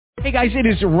Hey guys, it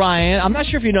is Ryan. I'm not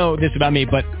sure if you know this about me,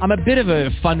 but I'm a bit of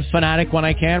a fun fanatic when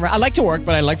I can. I like to work,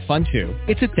 but I like fun too.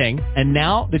 It's a thing. And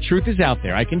now the truth is out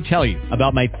there. I can tell you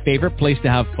about my favorite place to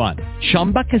have fun.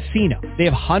 Chumba Casino. They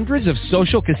have hundreds of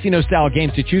social casino style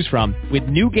games to choose from with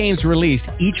new games released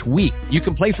each week. You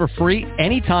can play for free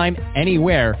anytime,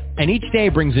 anywhere. And each day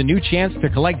brings a new chance to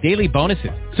collect daily bonuses.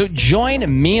 So join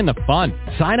me in the fun.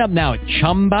 Sign up now at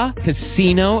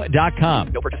ChumbaCasino.com.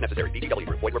 No purchase necessary. VGW.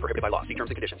 Void where prohibited by law. See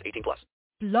terms and conditions. 18+.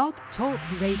 Blog Talk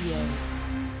Radio.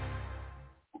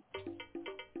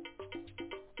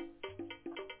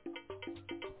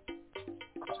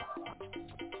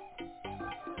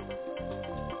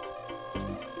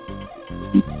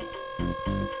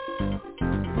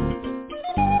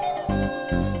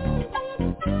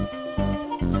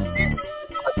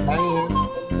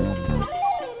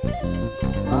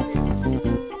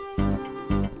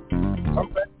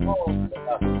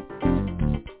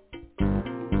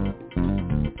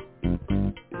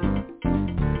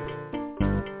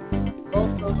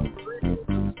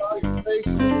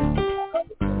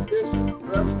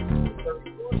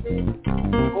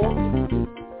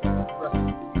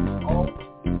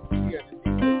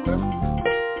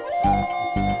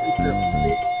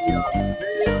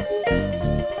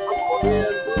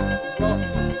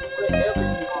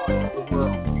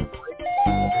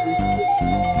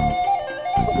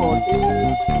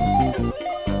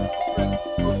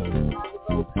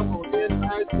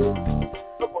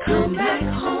 Come back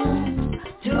home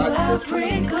to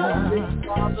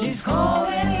Africa. She's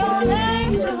calling your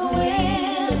name to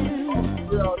win.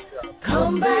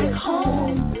 Come back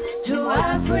home to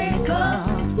Africa.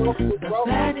 The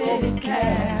fatted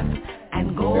calf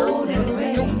and golden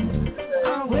rings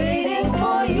are waiting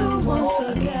for you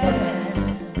once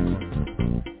again.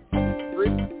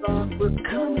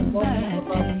 Coming back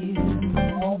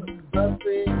to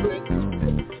you.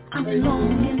 I'm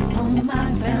longing for my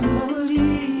family.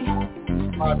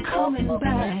 Coming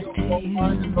back to you.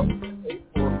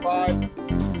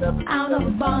 Out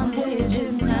of bondage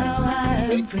and now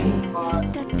I'm free. Da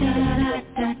da da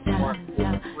da da da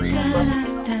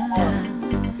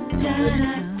da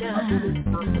da.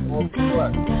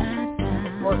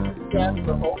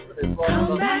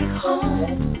 Come back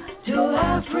home to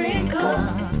Africa.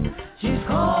 She's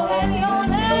calling your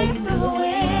name to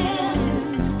win.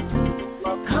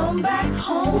 Come back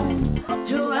home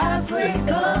to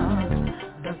Africa.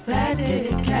 The fatted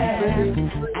calf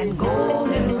and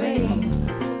golden rings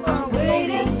are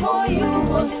waiting for you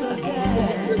once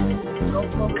again.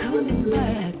 Coming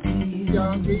back to you.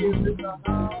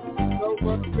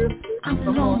 I'm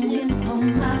longing for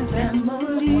my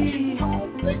family.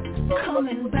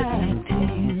 Coming back to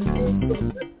you.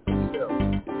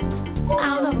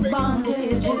 Out of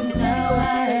bondage and now I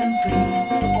am free.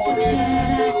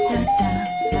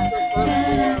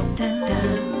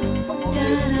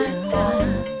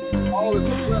 All of the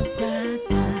blessings,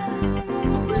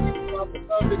 from the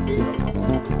Sunday kingdom,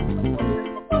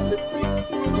 from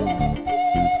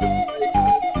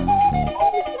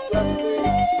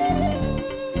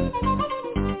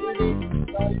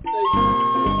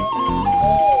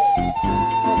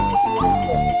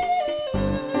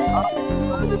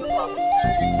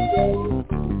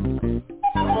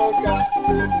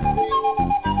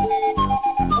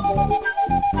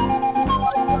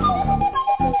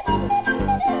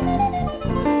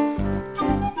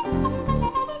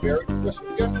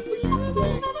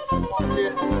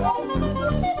the all of the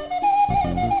blessings,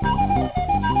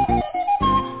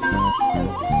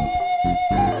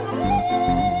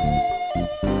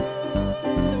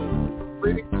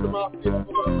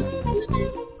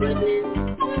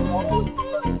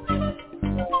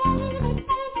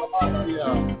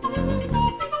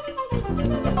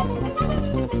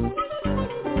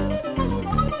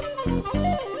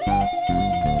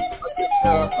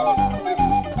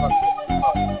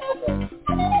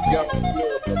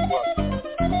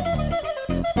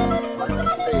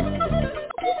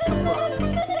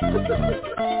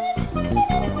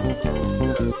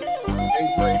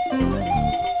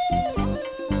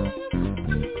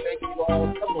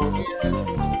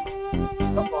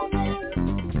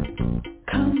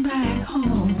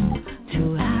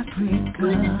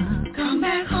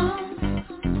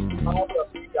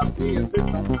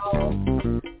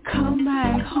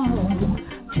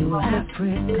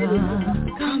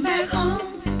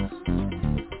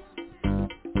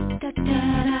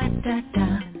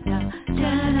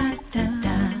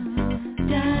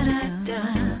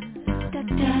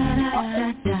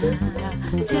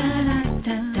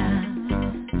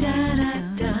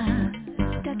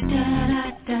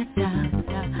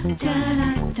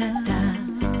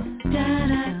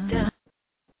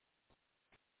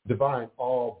 Divine,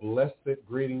 all blessed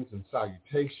greetings and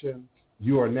salutations.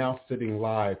 You are now sitting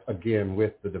live again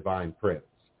with the Divine Prince,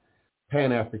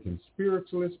 Pan-African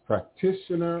spiritualist,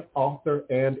 practitioner, author,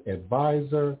 and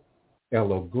advisor,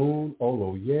 Elogun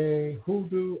Oloye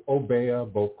Hudu Obeah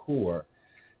Bokur,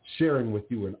 sharing with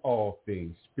you in all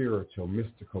things spiritual,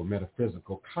 mystical,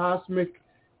 metaphysical, cosmic,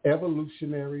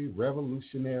 evolutionary,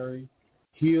 revolutionary,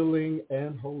 healing,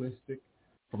 and holistic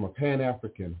from a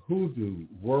Pan-African hoodoo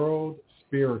world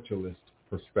spiritualist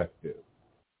perspective.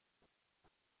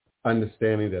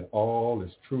 Understanding that all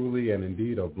is truly and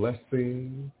indeed a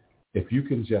blessing if you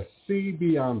can just see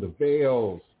beyond the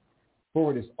veils,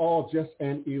 for it is all just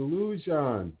an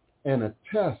illusion and a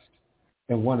test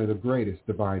and one of the greatest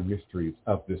divine mysteries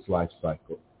of this life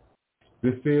cycle.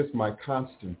 This is my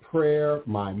constant prayer,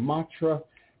 my mantra,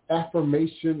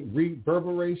 affirmation,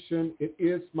 reverberation. It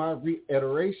is my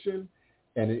reiteration,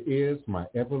 and it is my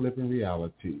ever-living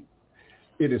reality.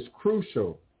 It is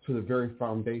crucial to the very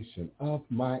foundation of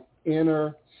my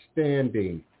inner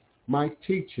standing, my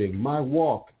teaching, my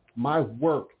walk, my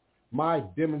work, my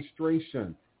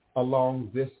demonstration along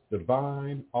this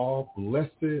divine,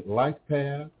 all-blessed life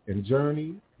path and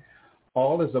journey.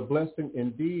 All is a blessing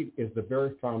indeed is the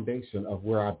very foundation of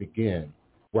where I begin,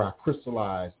 where I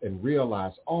crystallize and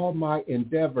realize all my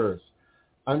endeavors,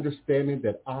 understanding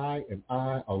that I and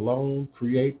I alone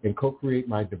create and co-create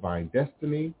my divine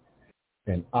destiny,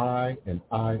 and I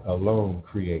alone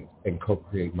create and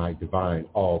co-create my divine,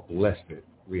 all-blessed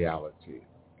reality.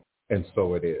 And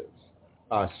so it is.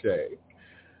 Ashe.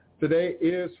 Today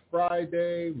is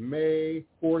Friday, May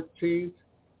 14th,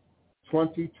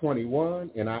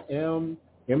 2021, and I am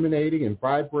emanating and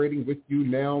vibrating with you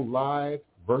now live,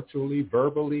 virtually,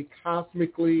 verbally,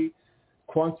 cosmically,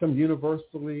 quantum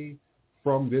universally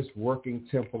from this working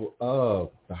temple of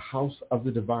the House of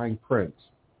the Divine Prince,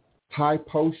 Thai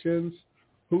Potions,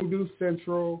 Hoodoo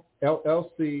Central,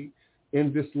 LLC,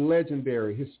 in this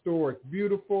legendary, historic,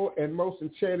 beautiful, and most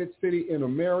enchanted city in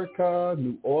America,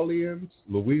 New Orleans,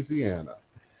 Louisiana,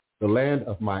 the land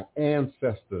of my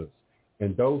ancestors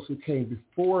and those who came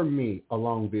before me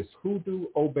along this Hoodoo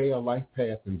Obeah life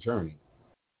path and journey,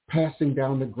 passing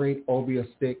down the great Obeah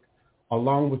stick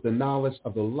along with the knowledge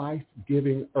of the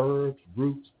life-giving herbs,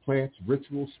 roots, plants,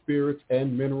 rituals, spirits,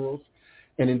 and minerals,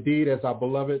 and indeed, as our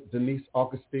beloved Denise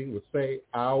Augustine would say,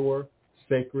 our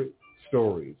sacred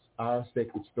stories. Our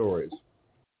sacred stories.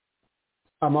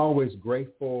 I'm always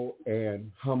grateful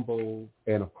and humble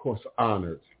and, of course,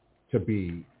 honored to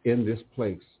be in this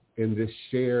place, in this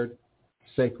shared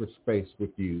sacred space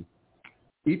with you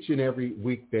each and every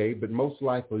weekday, but most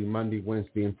likely Monday,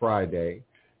 Wednesday, and Friday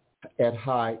at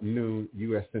high noon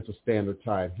U.S. Central Standard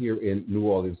Time here in New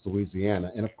Orleans,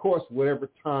 Louisiana. And, of course, whatever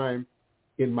time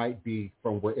it might be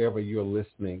from wherever you're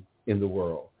listening in the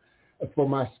world. For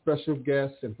my special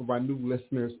guests and for my new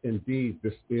listeners, indeed,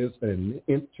 this is an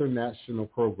international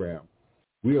program.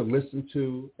 We are listened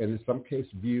to and in some case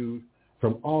viewed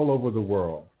from all over the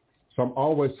world. So I'm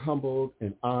always humbled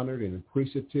and honored and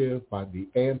appreciative by the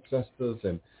ancestors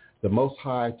and the Most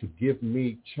High to give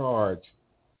me charge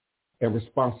and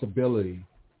responsibility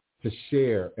to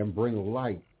share and bring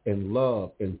light and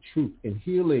love and truth and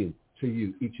healing to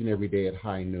you each and every day at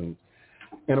high noon.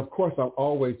 And, of course, I'm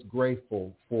always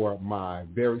grateful for my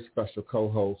very special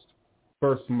co-host.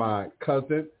 First, my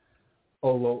cousin,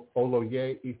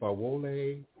 Oloye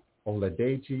Ifawole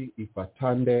Oladeji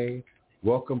Ifatande.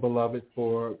 Welcome, beloved,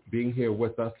 for being here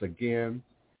with us again.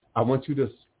 I want you to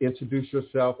introduce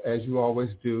yourself as you always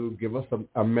do. Give us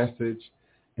a message,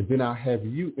 and then I'll have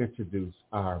you introduce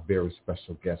our very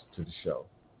special guest to the show.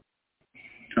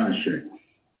 Sure.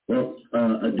 Well,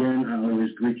 again, I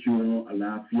always greet you all.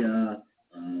 Alafia.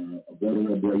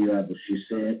 As she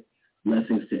said,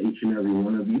 blessings to each and every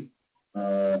one of you.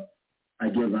 I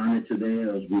give honor today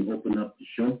as we open up the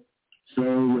show. So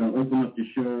we'll open up the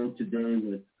show today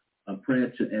with a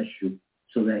prayer to Eshu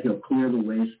so that he'll clear the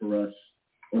ways for us,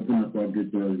 open up our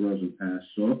good doors, roads, and paths.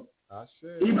 So,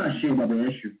 Iba She Baba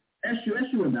Eshu. Eshu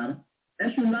Adara.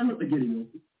 Eshu Lama Pagiri,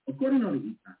 according to the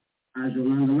Ita.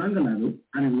 Ajolanga Langalado,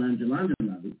 Anilanja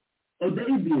Langalado.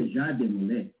 Odei bi ejade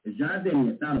mule, ejade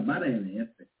yetara bara ele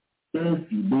efe,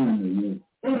 tofi bono yo,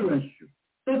 oreshu,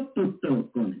 to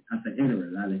kone, asa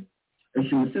ere lale.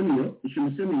 Eshimusemio,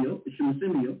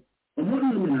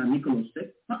 omono mena nikolose,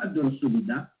 pa adoro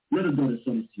subida, not adoro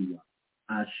solisiwa.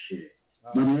 Ashe.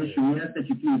 Mama Eshu, we ask that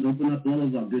you please open up all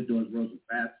of our good doors, roads, and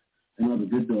paths, and all the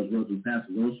good doors, roads, and paths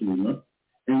of those who we love,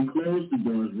 and close the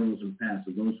doors, roads, and paths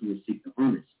of those who will seek to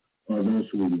harm us, or those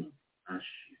who we love.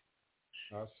 Ashe.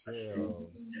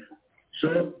 So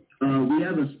we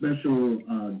have a special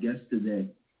guest today.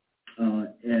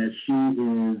 as she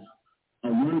is a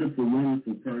wonderful,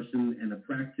 wonderful person and a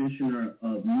practitioner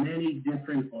of many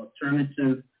different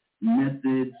alternative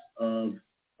methods of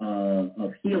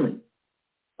healing,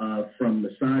 from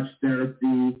massage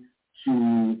therapy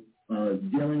to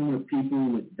dealing with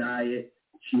people with diet.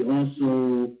 She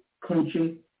also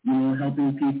coaching,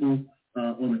 helping people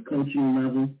on a coaching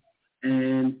level.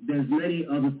 And there's many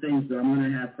other things that I'm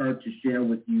going to have her to share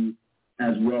with you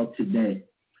as well today.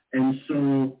 And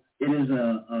so it is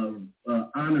an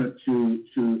honor to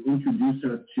introduce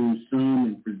her to some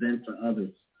and present to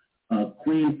others.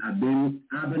 Queen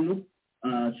Abenu.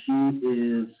 She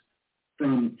is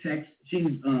from Texas. She's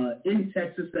in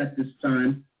Texas at this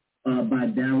time by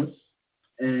Dallas.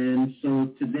 And so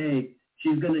today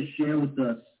she's going to share with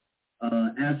us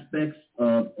aspects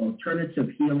of alternative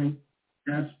healing,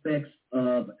 aspects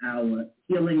of our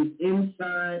healing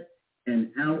inside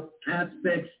and out,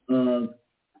 aspects of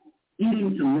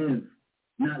eating to live,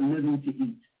 not living to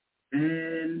eat,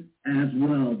 and as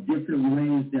well, different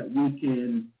ways that we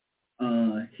can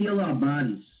heal our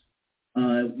bodies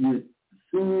with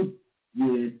food,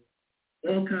 with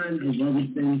all kinds of other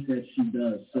things that she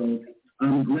does. So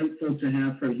I'm grateful to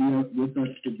have her here with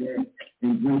us today,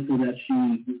 and grateful that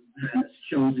she has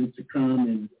chosen to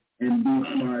come and be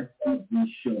a part of this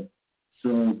show.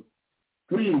 So,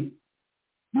 Queen,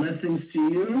 blessings to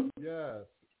you. Yes.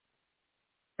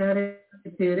 Gratitude.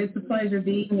 It's a pleasure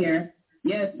being here.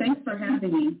 Yes, thanks for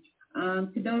having me.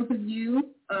 To those of you,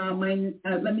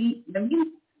 let me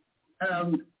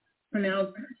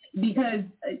pronounce, because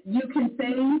you can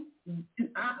say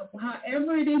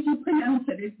however it is you pronounce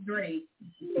it, it's great.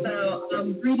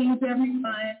 So greetings everyone.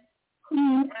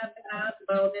 Queen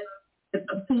Abenu, it's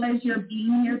a pleasure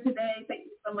being here today. Thank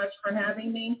you so much for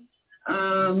having me.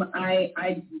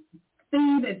 I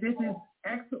see that this is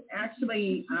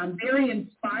actually, I'm very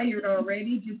inspired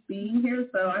already just being here,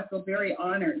 so I feel very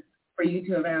honored for you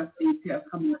to have asked me to have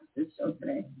come on this show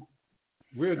today.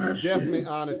 We're definitely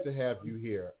honored to have you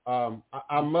here.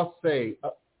 I must say,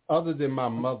 other than my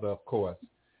mother, of course,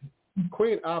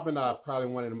 Queen Abenu is probably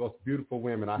one of the most beautiful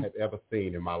women I have ever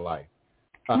seen in my life.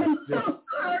 I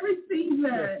received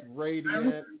that. Just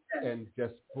radiant and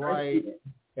just bright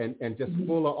and just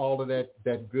full of all of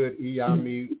that good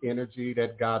Iyami energy,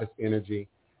 that goddess energy.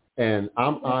 And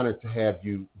I'm honored to have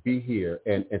you be here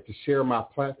and to share my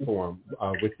platform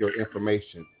with your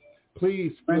information.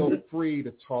 Please feel free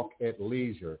to talk at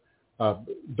leisure.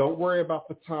 Don't worry about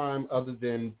the time other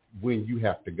than when you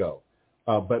have to go.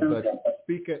 But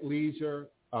speak at leisure.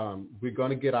 We're going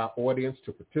to get our audience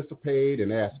to participate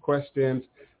and ask questions.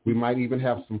 We might even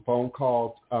have some phone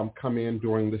calls come in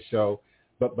during the show.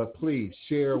 But please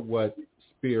share what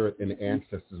Spirit and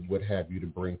ancestors would have you to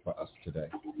bring for us today.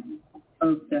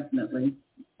 Oh, definitely.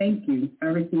 Thank you. I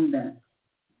received that.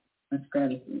 That's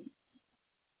gratitude.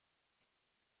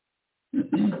 So,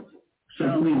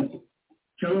 please,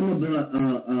 tell them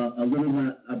a little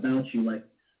bit about you, like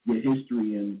your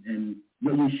history and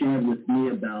what you shared with me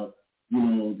about,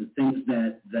 the things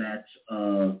that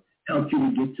helped you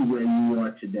to get to where you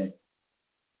are today.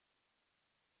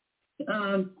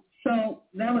 So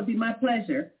that would be my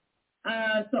pleasure.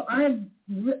 So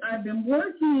I've been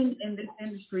working in this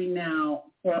industry now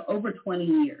for over 20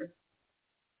 years.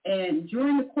 And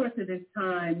during the course of this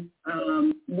time,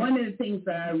 one of the things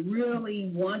that I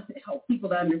really want to help people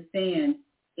to understand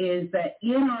is that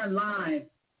in our lives,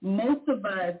 most of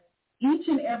us, each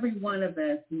and every one of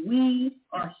us, we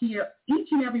are here, each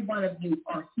and every one of you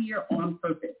are here on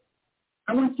purpose.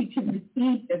 I want you to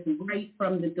receive this right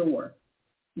from the door.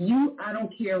 I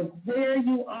don't care where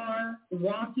you are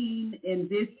walking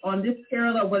on this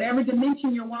parallel, whatever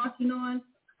dimension you're walking on,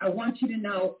 I want you to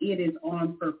know it is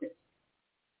on purpose.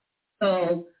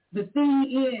 So the thing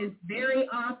is, very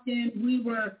often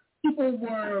people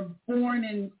were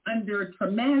born under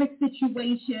traumatic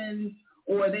situations,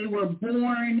 or they were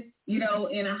born, in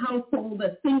a household,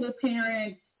 a single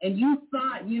parent, and you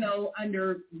thought,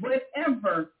 under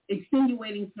whatever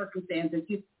extenuating circumstances,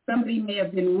 somebody may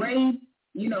have been raped,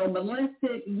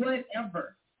 molested,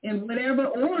 whatever,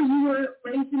 or you were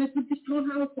raised in a traditional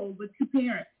household with two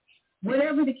parents.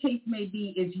 Whatever the case may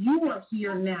be, is you are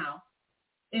here now.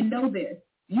 And know this,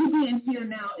 you being here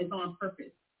now is on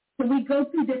purpose. So we go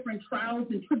through different trials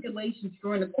and tribulations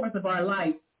during the course of our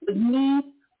life. With me,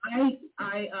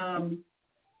 I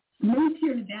moved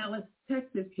here to Dallas,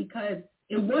 Texas, because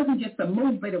it wasn't just a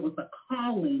move, but it was a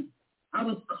calling. I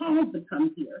was called to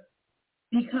come here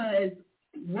because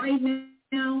right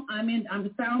now I'm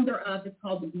the founder of, it's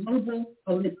called the Global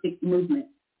Holistic Movement.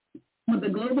 With the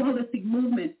Global Holistic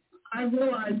Movement, I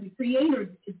realized the creator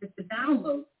is just a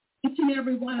download. He Each and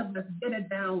every one of us get a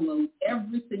download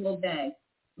every single day.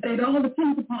 But it all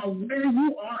depends upon where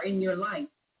you are in your life,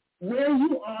 where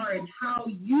you are and how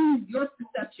your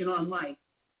perception on life.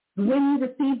 When you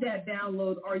receive that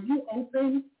download, are you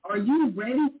open? Are you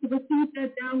ready to receive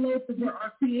that download? Because where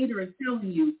our Creator is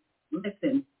telling you,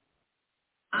 listen,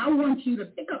 I want you to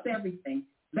pick up everything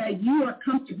that you are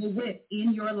comfortable with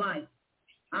in your life.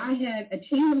 I had a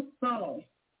chain of stalls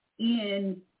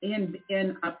in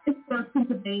Pittsburgh,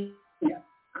 Pennsylvania.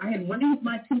 I had raised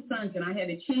my 2 sons, and I had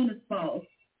a chain of stalls.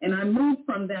 And I moved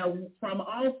from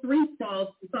all 3 stalls,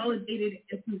 consolidated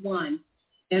into 1.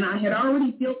 And I had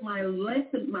already built my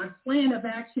plan of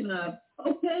action of,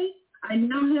 okay, I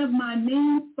now have my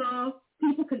main spa.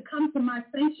 People can come to my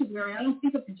sanctuary. I don't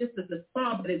think of it just as a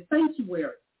spa, but a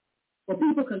sanctuary where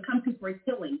people can come to for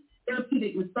healing,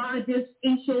 therapeutic massages,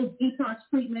 facials, detox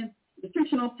treatments,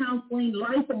 nutritional counseling,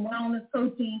 life and wellness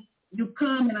coaching. You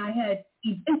come, and I had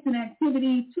events and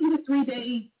activities 2 to 3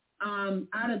 days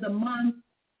out of the month.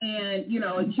 And,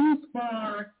 a juice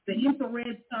bar, the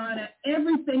infrared sauna,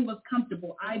 everything was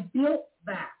comfortable. I built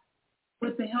that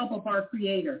with the help of our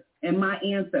Creator and my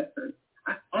ancestors.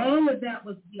 All of that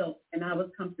was built, and I was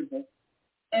comfortable.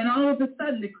 And all of a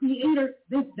sudden, the Creator,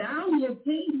 this download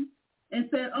came and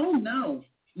said, oh, no,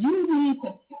 you need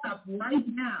to pick up right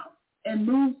now and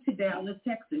move to Dallas,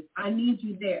 Texas. I need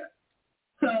you there.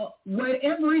 So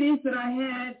whatever it is that I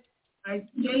had, I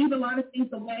gave a lot of things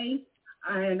away.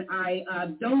 And I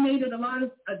donated a lot of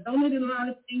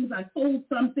things. I sold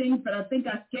some things, but I think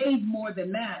I gave more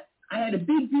than that. I had a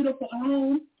big, beautiful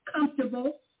home,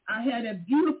 comfortable. I had a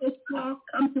beautiful spa,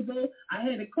 comfortable. I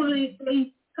had a client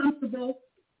base, comfortable.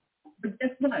 But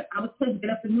guess what? I was supposed to get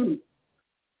up and move.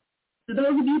 So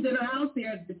those of you that are out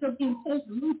there that are being told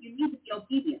to move, you need to be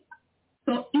obedient.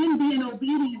 So in being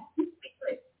obedient,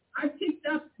 I picked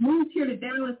up, moved here to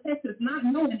Dallas, Texas, not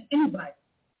knowing anybody.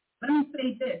 Let me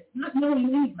say this, not knowing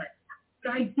anybody,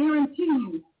 but I guarantee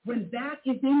you, when that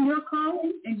is in your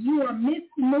calling and you are meant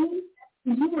to move,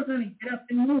 you are going to get up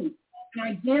and move. And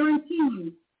I guarantee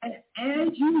you, that as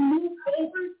you move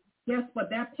forward, guess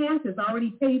what? That path is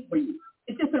already paid for you.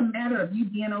 It's just a matter of you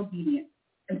being obedient.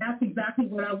 And that's exactly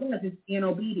what I was, is being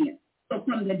obedient. So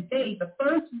from the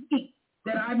first week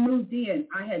that I moved in,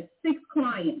 I had 6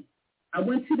 clients. I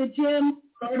went to the gym,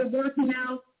 started working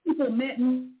out, people met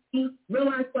me,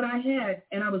 realized what I had,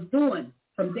 and I was doing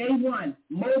from day one,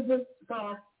 mobile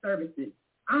spa services.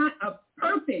 A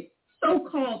perfect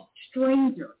so-called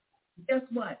stranger. Guess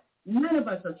what? None of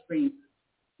us are strangers.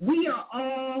 We are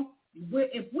all,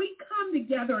 if we come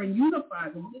together and unify,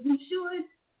 what we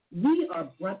should, we are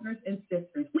brothers and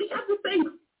sisters. We have the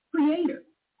same Creator.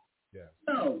 Yeah.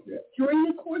 So during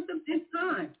the course of this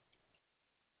time,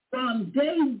 from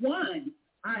day one,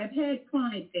 I've had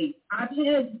client base. I've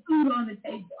had food on the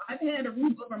table. I've had a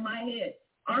roof over my head.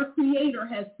 Our Creator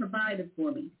has provided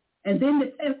for me. And then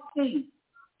the test came.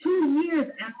 2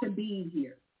 years after being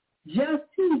here. Just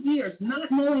 2 years, not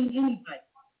knowing anybody.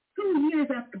 2 years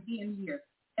after being here.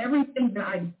 Everything that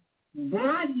I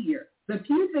brought here, the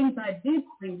few things I did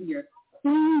bring here,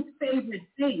 Queen's favorite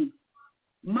thing,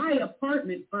 my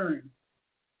apartment burned.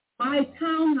 My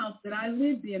townhouse that I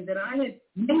lived in, that I had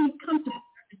made comfortable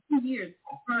after 2 years,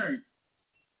 burned.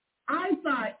 I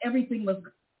thought everything was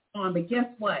gone, but guess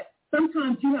what?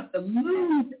 Sometimes you have to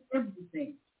lose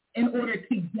everything in order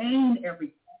to gain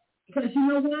everything. Because you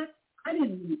know what? I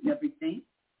didn't lose everything.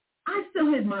 I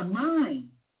still had my mind.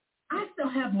 I still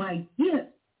have my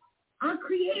gifts. Our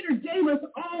Creator gave us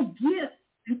all gifts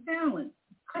and talents.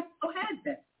 I still had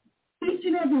that. Each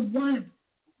and every one of us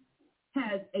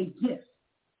has a gift.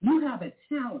 You have a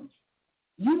talent.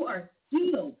 You are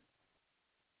skilled.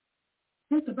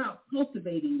 It's about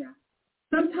cultivating that.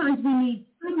 Sometimes we need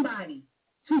somebody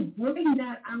to bring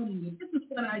that out in you. This is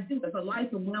what I do as a life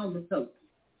and wellness coach.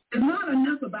 It's not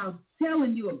enough about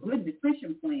telling you a good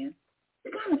nutrition plan.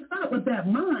 You got to start with that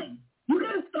mind. You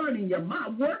got to start in your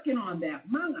mind, working on that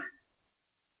mind.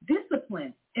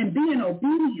 Discipline and being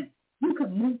obedient. You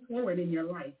can move forward in your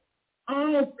life.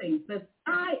 All things. The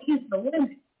sky is the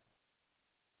limit.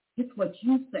 It's what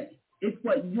you say. It's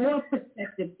what your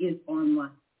perspective is on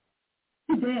life.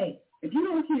 Today, if you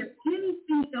don't hear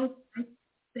anything else I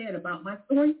said about my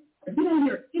story, if you don't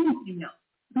hear anything else,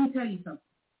 let me tell you something.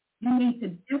 You need to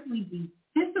definitely be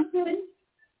disciplined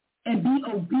and be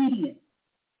obedient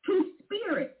to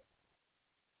spirit.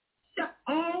 Shut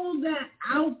all that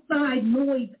outside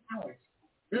noise out.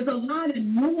 There's a lot of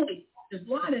noise. There's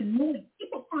a lot of noise.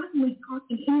 People constantly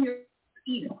talking in your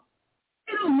ear.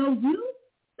 They don't know you.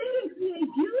 They didn't create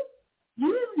you.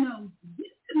 You know, get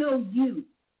to know you.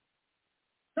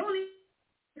 Don't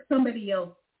expect somebody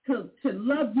else to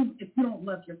love you if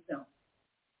love yourself.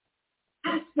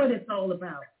 That's what it's all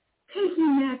about.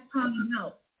 Taking that time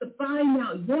out to find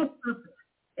out your purpose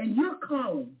and your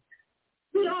calling.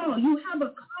 You have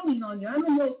a calling on you. I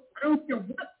don't care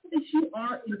what place you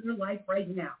are in your life right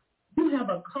now. You have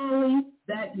a calling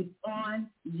that is on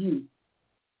you.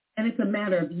 And it's a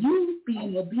matter of you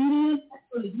being obedient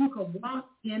so that you can walk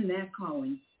in that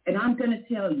calling. And I'm going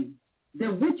to tell you, the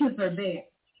riches are there.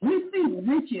 We think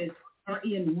riches are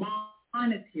in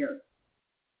monetary.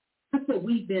 That's what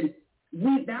we've been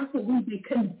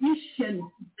conditioned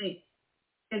to think.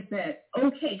 Is that,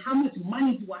 okay, how much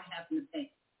money do I have in the bank?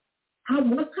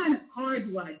 What kind of car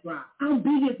do I drive? How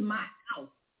big is my house?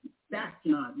 That's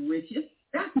not riches.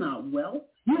 That's not wealth.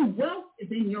 Your wealth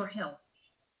is in your health.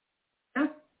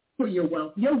 That's for your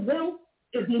wealth. Your wealth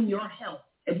is in your health.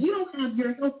 If you don't have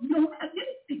your health, you don't have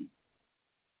anything.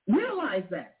 Realize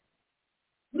that.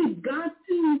 We've got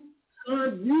to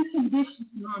start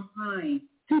reconditioning our mind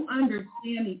to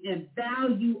understanding and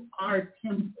value our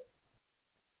temple.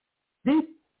 This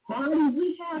body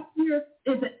we have here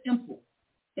is a temple.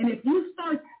 And if you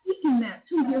start speaking that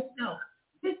to yourself,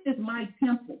 this is my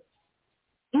temple.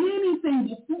 Anything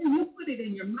before you put it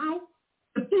in your mouth,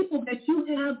 the people that you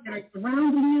have that are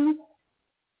surrounding you,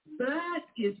 that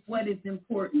is what is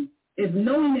important, is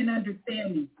knowing and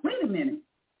understanding. Wait a minute.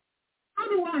 How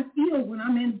do I feel when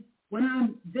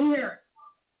I'm there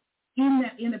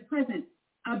in the presence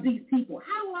of these people?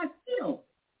 How do I feel?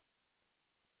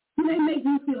 Do they make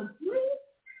me feel good?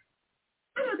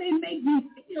 How do they make me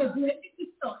feel? Do they make me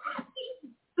feel happy?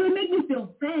 Do they make me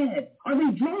feel bad? Are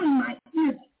they drawing my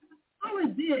energy? All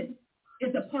of this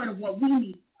is a part of what we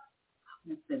need to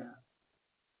mess it up.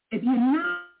 If you're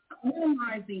not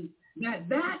realizing that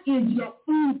that is your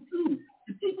food too,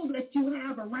 the people that you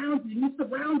have around you, you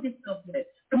surround yourself with,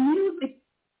 the music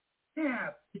you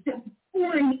have, it's just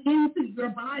pouring into your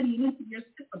body and into your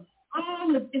system.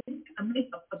 All of this is a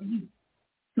makeup of you.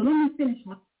 So let me finish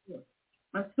my story.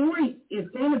 My story is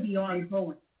going to be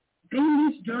ongoing. In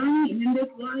this journey and in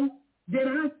this life, did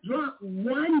I drop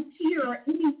one tear or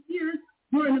any tears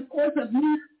during the course of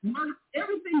me,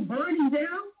 everything burning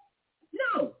down?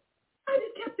 No. I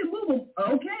just kept it moving.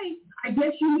 Okay, I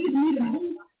guess you need me to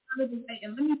move out of the way.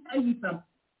 And let me tell you something.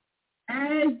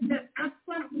 As that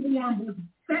platform was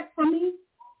set for me,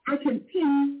 I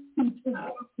continued to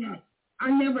walk in it.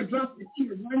 I never dropped a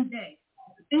tear one day.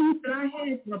 The things that I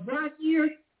had were brought here.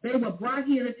 They were brought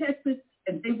here to Texas,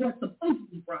 and they were supposed to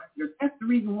be brought here. That's the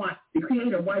reason why the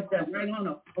Creator wiped that right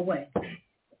on away.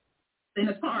 In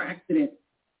a car accident.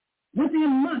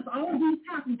 Within months, all of these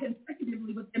happened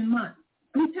consecutively within months.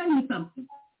 Let me tell you something.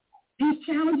 These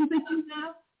challenges that you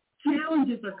have,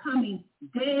 challenges are coming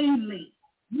daily,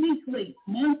 weekly,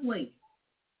 monthly.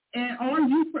 And are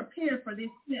you prepared for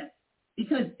this test?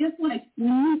 Because just like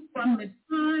from the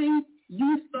time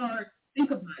you start, think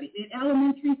about it, in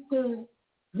elementary school,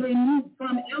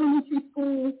 from elementary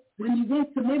school, when you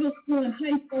went to middle school and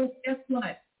high school, guess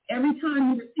what? Every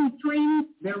time you received training,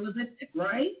 there was a test,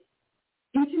 right?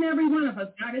 Each and every one of us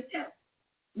got a test.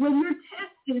 Well, your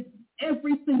test is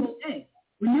every single day.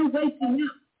 When you're waking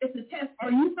up, it's a test.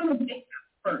 Are you going to wake up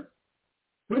first?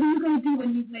 What are you going to do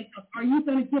when you wake up? Are you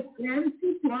going to give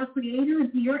gratitude to our Creator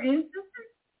and to your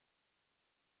ancestors?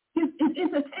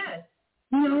 It's a test.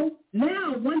 You know,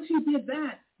 now, once you did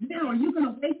that, now are you going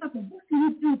to wake up and what can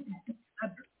you do to help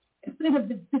others instead of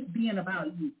just being about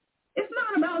you? It's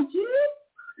not about you.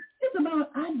 It's about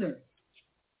others.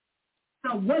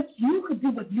 Now, what you could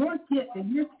do with your gift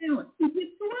and your talent to give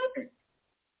to others.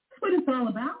 That's what it's all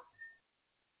about.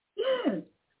 Yes.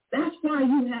 That's why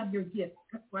you have your gift.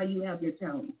 That's why you have your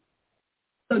talent.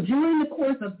 So during the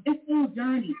course of this whole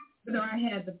journey, whether I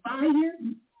had the fire,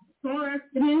 car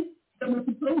accident that was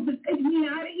supposed to take me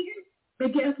out of here,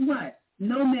 but guess what?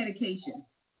 No medication.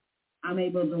 I'm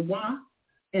able to walk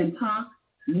and talk.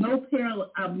 I'm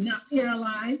not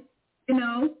paralyzed. You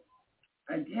know,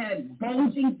 I had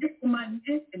bulging discs in my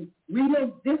neck and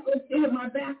dislocated my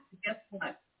back. But guess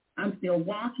what? I'm still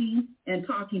walking and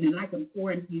talking, and I can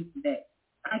pour into you today.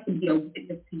 I can be a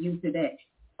witness to you today.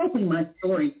 Hopefully my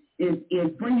story is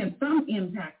bringing some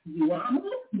impact to you. I'm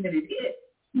hoping that it is.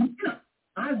 You know,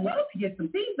 I'd love to get some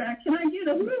feedback. Can I get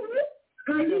a woo-woo?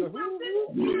 Can I get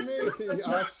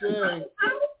something?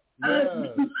 I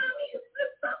say,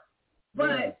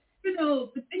 But, you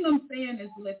know, the thing I'm saying is,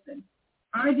 listen,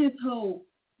 I just hope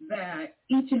that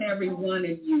each and every one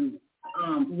of you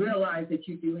realize that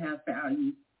you do have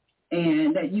value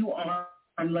and that you are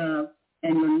loved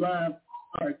and your love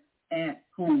starts at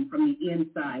home from the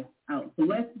inside out. So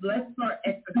let's start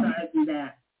exercising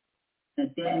that on a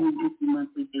daily, weekly,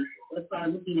 monthly basis. Let's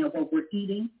start looking at what we're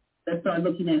eating. Let's start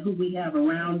looking at who we have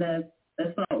around us.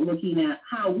 Let's start looking at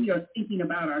how we are thinking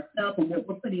about ourselves and what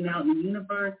we're putting out in the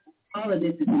universe. All of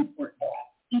this is important.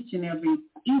 Each and every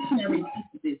piece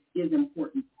of this is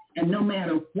important. And no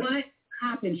matter what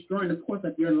happens during the course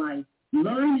of your life,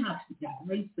 learn how to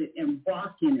embrace it and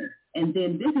walk in it. And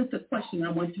then this is the question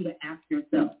I want you to ask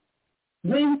yourself.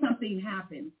 When something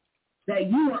happens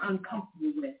that you are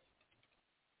uncomfortable with,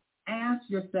 ask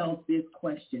yourself this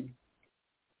question.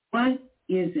 What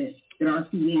is it that our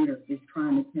Creator is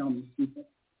trying to tell me, people?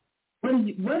 What are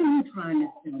you trying to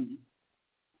tell me?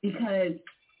 Because,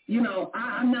 you know,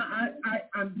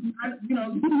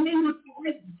 you may not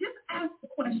just ask the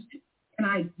question, and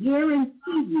I guarantee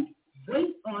you,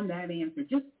 wait on that answer.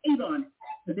 Just wait on it,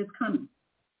 because it's coming.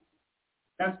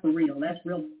 That's for real. That's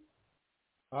real.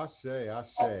 I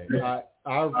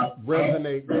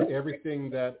resonate with everything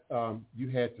that you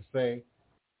had to say.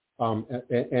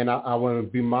 And I want to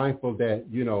be mindful that,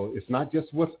 you know, it's not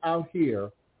just what's out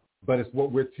here, but it's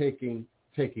what we're taking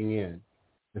in.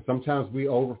 And sometimes we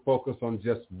over-focus on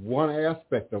just one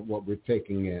aspect of what we're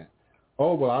taking in.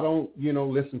 Oh, well, I don't, you know,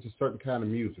 listen to certain kind of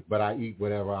music, but I eat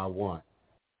whatever I want.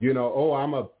 You know, oh,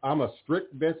 I'm a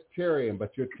strict vegetarian,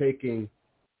 but you're taking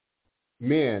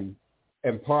men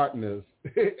and partners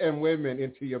and women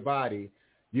into your body,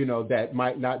 you know, that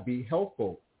might not be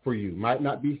helpful for you, might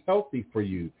not be healthy for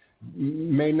you,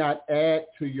 may not add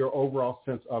to your overall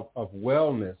sense of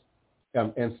wellness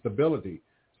and stability.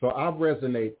 So I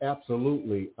resonate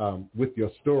absolutely with your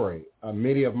story.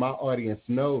 Many of my audience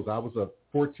knows I was a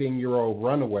 14-year-old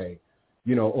runaway,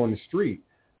 you know, on the street.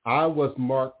 I was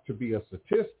marked to be a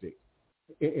statistic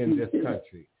in this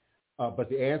country. But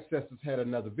the ancestors had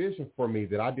another vision for me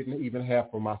that I didn't even have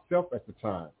for myself at the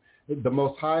time. The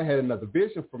Most High had another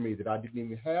vision for me that I didn't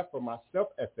even have for myself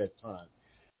at that time.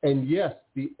 And yes,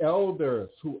 the elders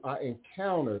who I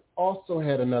encountered also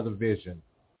had another vision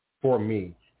for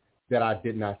me that I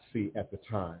did not see at the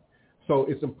time. So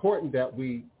it's important that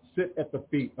we sit at the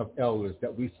feet of elders,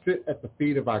 that we sit at the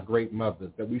feet of our great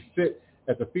mothers, that we sit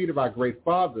at the feet of our great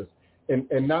fathers,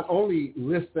 and not only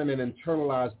listen and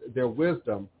internalize their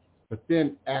wisdom, but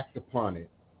then act upon it,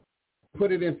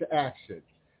 put it into action.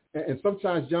 And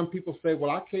sometimes young people say,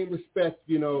 well, I can't respect,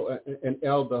 you know, an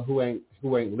elder who ain't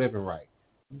living right.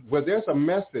 Well, there's a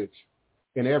message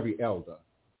in every elder.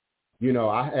 You know,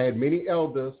 I had many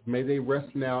elders, may they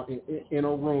rest now, in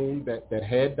a room that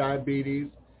had diabetes,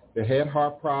 that had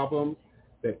heart problems,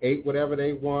 that ate whatever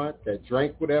they want, that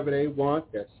drank whatever they want,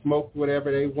 that smoked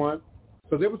whatever they want.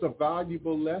 So there was a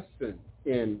valuable lesson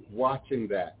in watching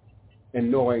that and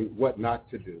knowing what not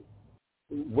to do,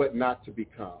 what not to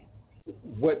become,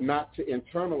 what not to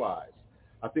internalize.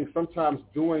 I think sometimes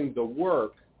doing the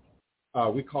work,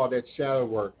 we call that shadow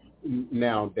work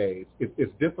nowadays,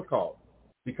 it's difficult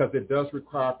because it does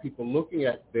require people looking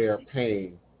at their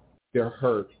pain, their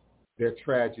hurt, their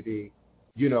tragedy,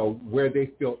 you know, where they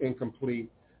feel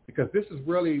incomplete, because this is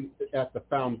really at the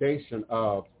foundation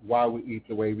of why we eat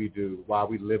the way we do, why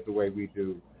we live the way we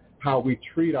do, how we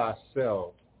treat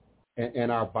ourselves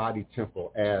and our body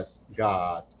temple as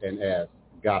God and as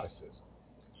goddesses.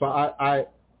 So I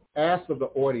ask of the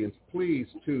audience, please,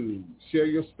 to share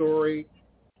your story,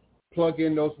 plug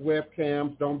in those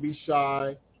webcams, don't be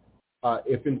shy.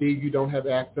 If indeed you don't have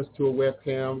access to a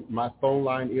webcam, my phone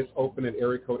line is open at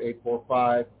area code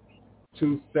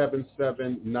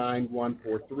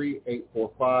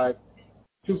 845-277-9143,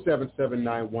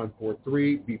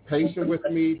 845-277-9143. Be patient with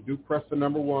me. Do press the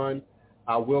number 1.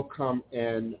 I will come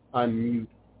and unmute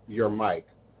your mic.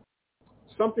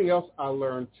 Something else I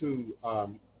learned too,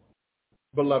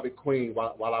 beloved Queen,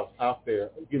 while I was out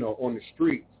there, you know, on the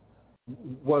streets,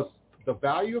 was the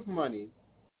value of money,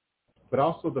 but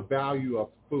also the value of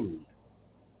food.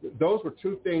 Those were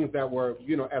two things that were,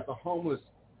 you know, as a homeless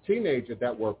teenager,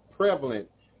 that were prevalent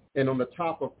and on the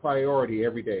top of priority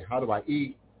every day. How do I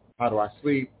eat? How do I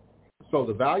sleep? So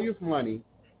the value of money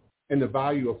and the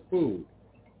value of food.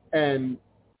 And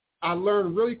I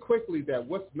learned really quickly that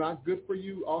what's not good for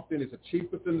you often is the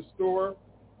cheapest in the store.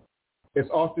 It's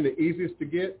often the easiest to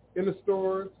get in the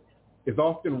stores. It's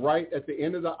often right at the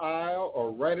end of the aisle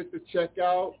or right at the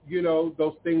checkout. You know,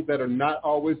 those things that are not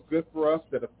always good for us,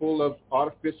 that are full of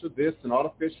artificial this and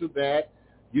artificial that.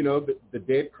 You know, the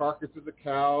dead carcasses of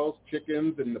cows,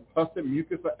 chickens, and the pus and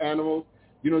mucus of animals.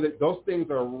 You know, that those things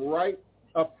are right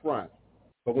up front.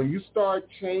 But when you start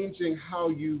changing how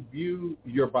you view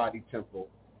your body temple,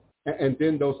 and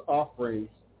then those offerings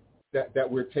that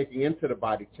we're taking into the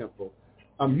body temple,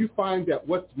 you find that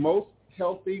what's most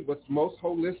healthy, what's most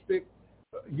holistic,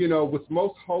 you know, what's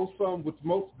most wholesome, what's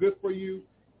most good for you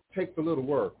takes a little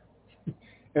work.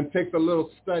 and takes a little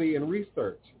study and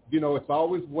research. It's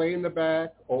always way in the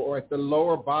back or at the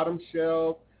lower bottom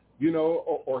shelf,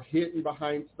 or hidden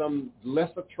behind some less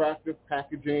attractive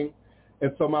packaging.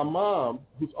 And so my mom,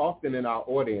 who's often in our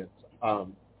audience,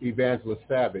 Evangelist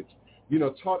Savage,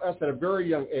 taught us at a very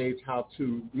young age how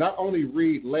to not only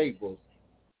read labels,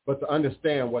 but to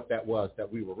understand what that was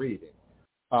that we were reading.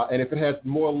 And if it has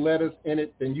more letters in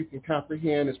it than you can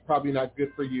comprehend, it's probably not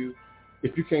good for you.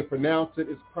 If you can't pronounce it,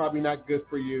 it's probably not good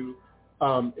for you.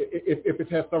 If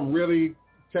it has some really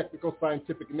technical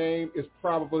scientific name, it's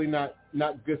probably not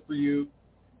good for you.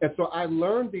 And so I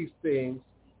learned these things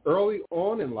early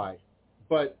on in life,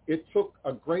 but it took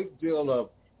a great deal of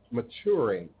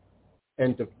maturing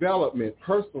and development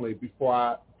personally before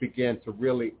I began to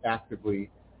really actively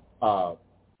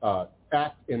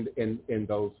act in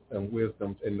those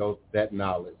wisdoms and that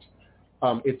knowledge.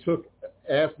 It took,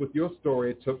 as with your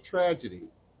story, it took tragedy.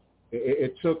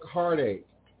 It took heartache.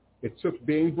 It took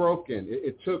being broken.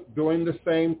 It took doing the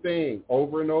same thing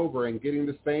over and over and getting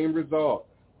the same result,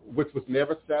 which was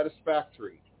never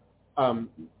satisfactory.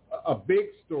 A big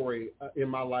story in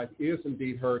my life is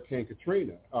indeed Hurricane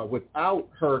Katrina. Without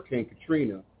Hurricane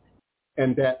Katrina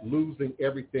and that losing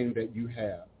everything that you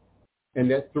have, and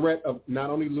that threat of not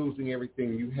only losing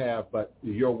everything you have, but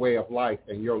your way of life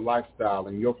and your lifestyle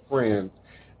and your friends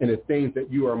and the things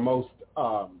that you are most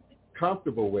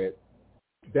comfortable with,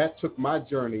 that took my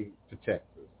journey to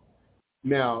Texas.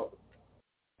 Now,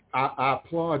 I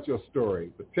applaud your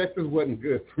story, but Texas wasn't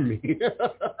good for me.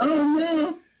 Oh,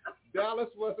 no. Dallas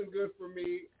wasn't good for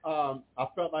me. I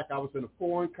felt like I was in a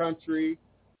foreign country.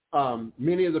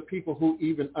 Many of the people who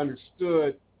even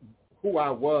understood who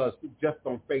I was just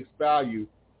on face value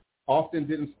often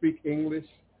didn't speak English.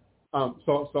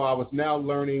 So I was now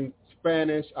learning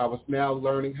Spanish. I was now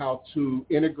learning how to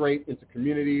integrate into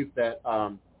communities that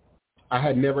I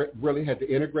had never really had to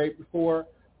integrate before.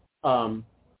 I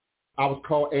was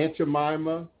called Aunt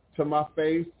Jemima to my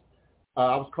face.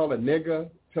 I was called a nigger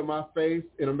to my face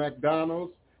in a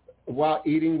McDonald's while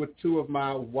eating with two of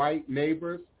my white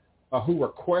neighbors who were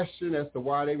questioned as to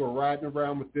why they were riding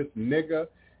around with this nigger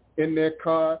in their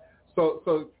car.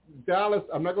 So Dallas,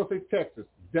 I'm not going to say Texas,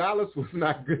 Dallas was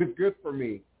not good for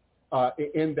me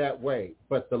in that way.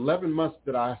 But the 11 months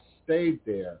that I stayed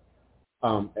there,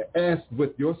 as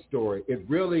with your story, it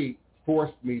really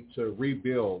forced me to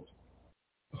rebuild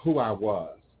who I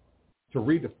was, to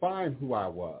redefine who I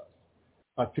was,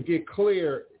 to get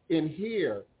clear in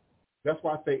here. That's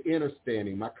why I say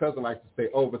understanding. My cousin likes to say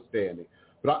overstanding.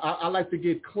 But I like to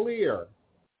get clear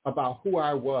about who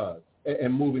I was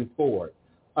and moving forward.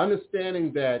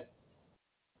 Understanding that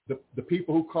the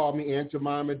people who call me Aunt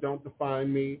Jemima don't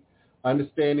define me.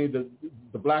 Understanding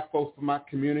the black folks from my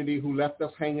community who left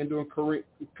us hanging during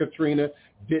Katrina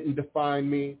didn't define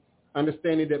me.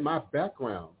 Understanding that my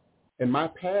background and my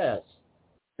past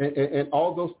and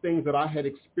all those things that I had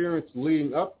experienced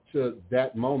leading up to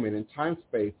that moment in time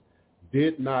space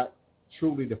did not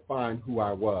truly define who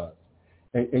I was.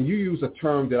 And you use a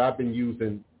term that I've been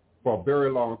using for a very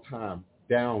long time,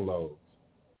 downloads.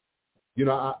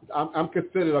 I'm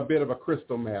considered a bit of a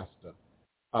crystal master.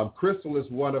 Crystal is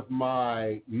one of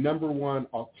my number one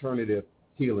alternative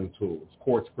healing tools,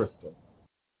 quartz crystal.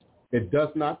 It does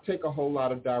not take a whole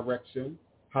lot of direction.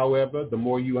 However, the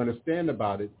more you understand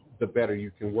about it, the better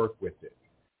you can work with it.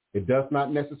 It does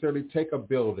not necessarily take a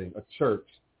building, a church,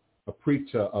 a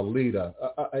preacher, a leader,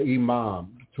 a imam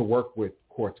to work with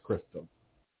quartz crystal.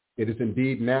 It is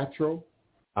indeed natural.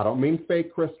 I don't mean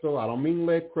fake crystal. I don't mean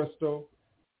lead crystal.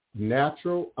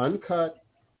 Natural, uncut.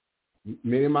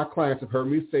 Many of my clients have heard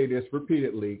me say this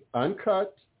repeatedly.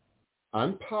 Uncut,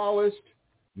 unpolished,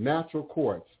 natural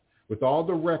quartz with all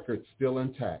the records still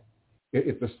intact.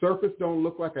 If the surface don't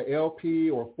look like a LP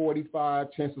or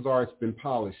 45, chances are it's been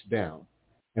polished down.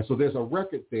 And so there's a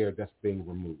record there that's being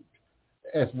removed,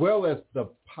 as well as the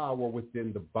power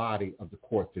within the body of the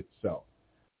quartz itself.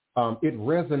 It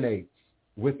resonates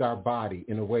with our body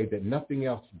in a way that nothing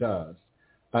else does.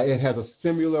 It has a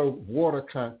similar water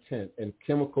content and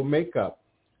chemical makeup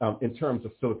in terms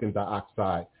of silicon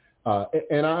dioxide.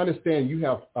 And I understand you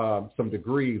have some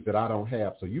degrees that I don't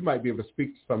have, so you might be able to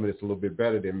speak to some of this a little bit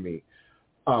better than me.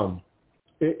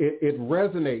 It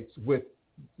resonates with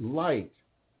light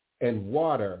and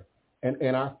water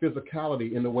and our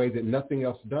physicality in a way that nothing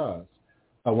else does.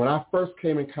 When I first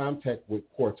came in contact with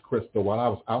quartz crystal, while I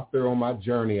was out there on my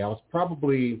journey, I was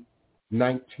probably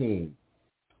 19,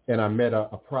 and I met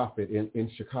a prophet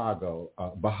in Chicago,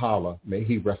 Bahala, may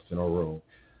he rest in a room.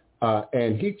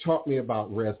 And he taught me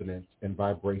about resonance and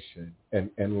vibration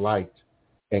and light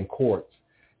and quartz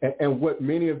and what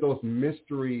many of those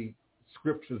mystery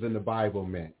scriptures in the Bible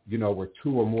meant, where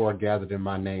two or more are gathered in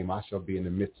my name, I shall be in the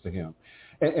midst of him.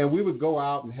 And we would go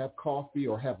out and have coffee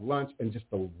or have lunch, and just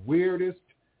the weirdest,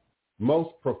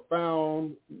 most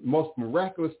profound, most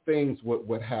miraculous things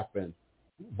would happen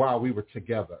while we were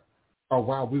together or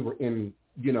while we were in,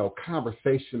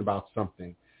 conversation about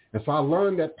something. And so I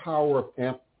learned that power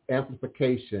of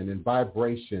amplification and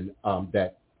vibration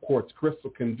that quartz crystal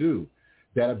can do,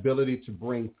 that ability to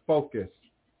bring focus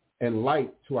and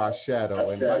light to our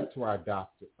shadow and light to our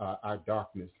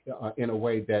darkness in a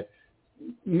way that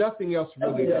nothing else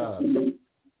really does.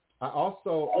 I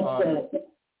also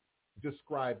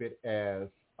describe it as,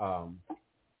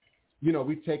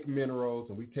 we take minerals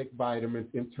and we take vitamins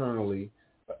internally,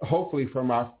 hopefully from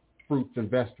our fruits and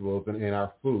vegetables and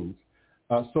our foods,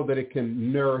 so that it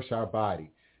can nourish our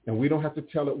body. And we don't have to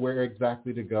tell it where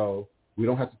exactly to go. We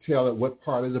don't have to tell it what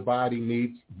part of the body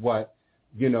needs what.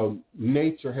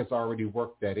 Nature has already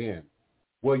worked that in.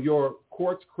 Well, your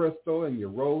quartz crystal and your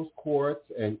rose quartz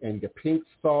and your pink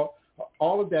salt,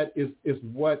 all of that is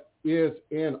what is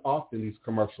in often these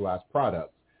commercialized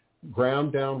products.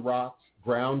 Ground down rocks,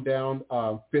 ground down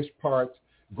fish parts,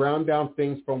 ground down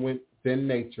things from within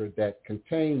nature that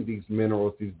contain these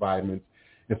minerals, these vitamins.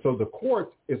 And so the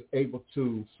quartz is able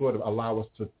to sort of allow us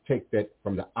to take that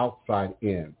from the outside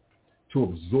in, to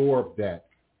absorb that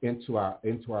into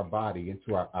our body,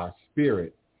 into our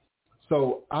spirit.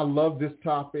 So I love this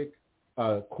topic.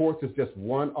 Quartz is just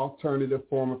one alternative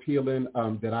form of healing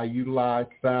that I utilize: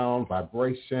 sound,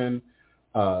 vibration,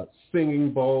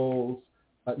 singing bowls,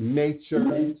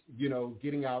 nature,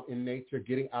 getting out in nature,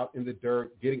 getting out in the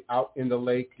dirt, getting out in the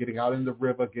lake, getting out in the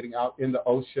river, getting out in the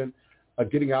ocean,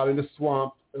 getting out in the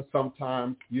swamp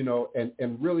sometimes,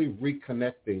 and really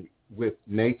reconnecting with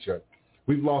nature.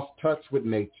 We've lost touch with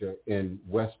nature in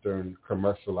Western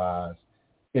commercialized,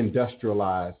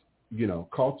 industrialized,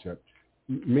 culture.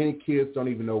 Many kids don't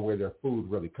even know where their food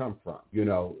really comes from,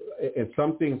 and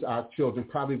some things our children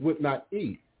probably would not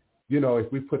eat,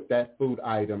 if we put that food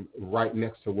item right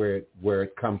next to where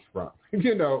it comes from,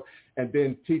 and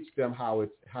then teach them how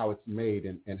it's made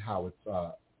and how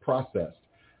it's processed.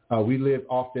 We live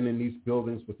often in these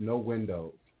buildings with no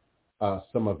windows.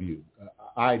 Some of you,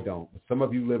 I don't. Some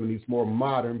of you live in these more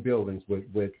modern buildings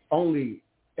with only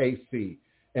AC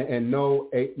and no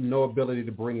ability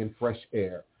to bring in fresh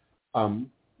air.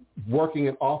 Working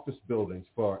in office buildings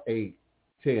for 8,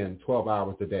 10, 12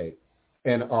 hours a day,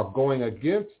 and are going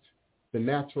against the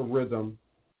natural rhythm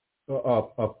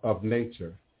of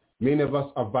nature. Many of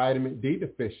us are vitamin D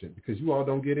deficient because you all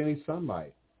don't get any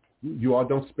sunlight. You all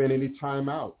don't spend any time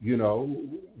out,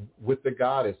 with the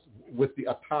goddess, with the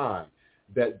Atan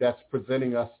that's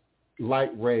presenting us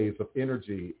light rays of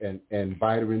energy and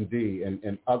vitamin D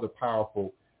and other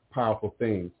powerful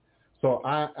things. So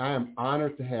I am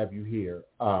honored to have you here.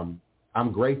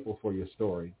 I'm grateful for your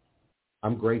story.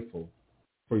 I'm grateful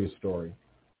for your story.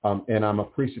 And I'm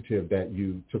appreciative that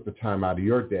you took the time out of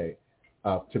your day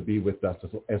to be with us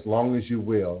as long as you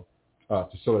will,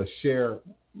 to sort of share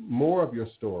more of your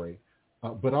story,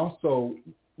 but also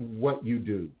what you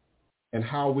do and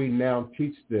how we now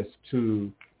teach this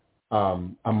to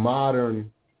a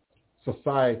modern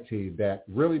society that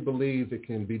really believes it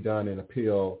can be done in a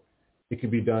pill. It can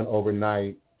be done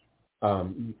overnight.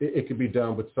 It can be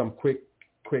done with some quick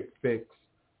fix.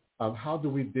 How do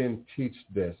we then teach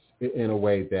this in a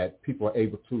way that people are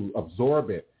able to absorb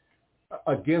it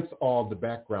against all the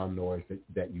background noise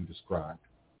that you described?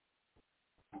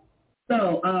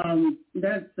 So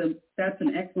that's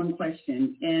an excellent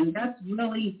question, and that's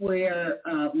really where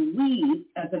we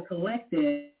as a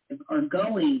collective are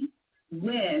going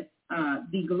with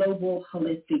the global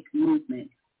holistic movement.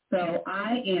 So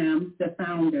I am the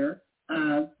founder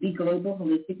of the global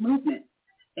holistic movement,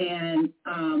 and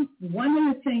one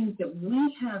of the things that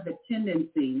we have a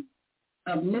tendency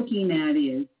of looking at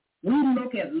is we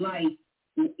look at life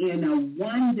in a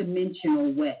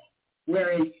one-dimensional way,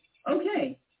 whereas,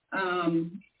 okay,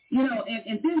 and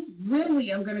this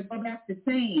really, I'm going to go back to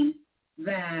saying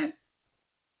that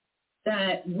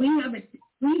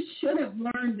we should have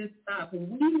learned this stuff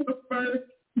when we were first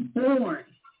born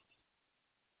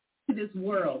to this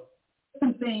world.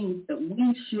 Some things that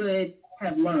we should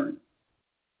have learned.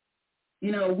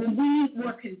 When we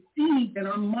were conceived in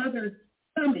our mother's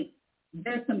stomach,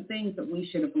 there's some things that we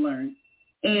should have learned.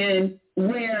 And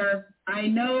where I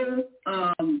know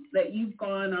that you've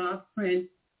gone off, Prince,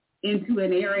 into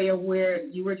an area where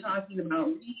you were talking about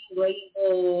reading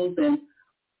labels and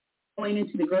going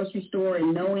into the grocery store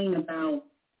and knowing about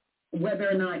whether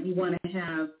or not you want to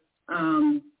have,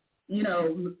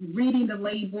 reading the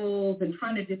labels and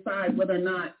trying to decide whether or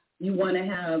not You want to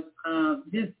have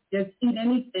just eat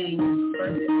anything.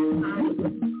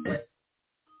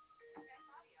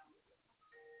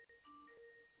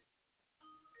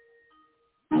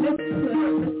 Let's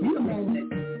take a moment.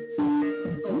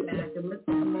 Go back and let's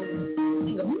take a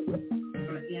moment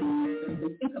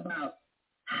and think about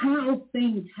how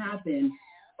things happen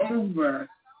over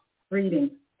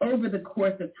the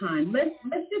course of time. Let's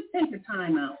just take a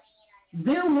time out.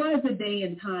 There was a day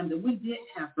and time that we didn't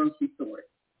have grocery stores.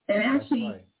 And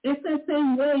actually, It's that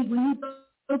same way when you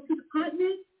go to the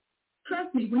continent.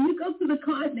 Trust me, when you go to the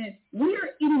continent, we are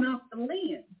eating off the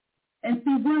land. And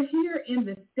see, we're here in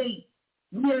the States.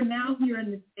 We are now here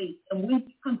in the States, and we've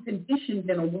become conditioned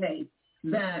in a way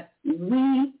that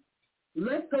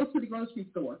let's go to the grocery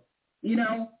store. You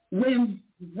know, when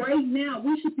right now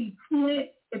we should be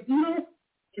if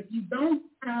you don't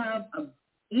have a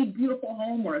beautiful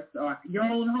home or your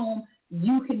own home,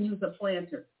 you can use a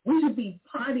planter. We should be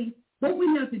potting. What we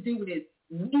have to do is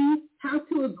we have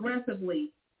to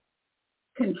aggressively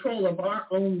control of our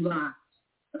own lives.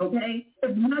 Okay?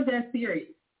 It's not that serious.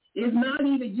 It's not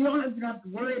even, you don't have to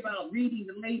worry about reading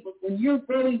the labels when you're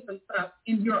growing some stuff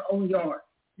in your own yard.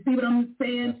 You see what I'm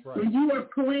saying? That's right. When you are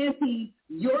planting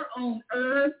your own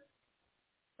herbs,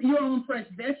 your own fresh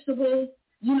vegetables,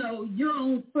 your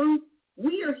own fruit.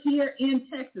 We are here in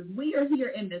Texas. We are here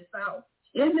in the South.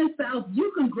 In the South,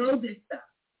 you can grow this stuff.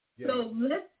 Yes. So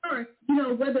let's start,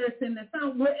 whether it's in the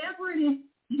South, wherever it is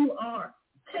you are,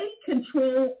 take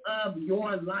control of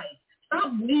your life.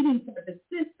 Stop waiting for the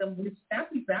system, which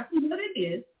that's exactly what it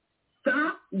is.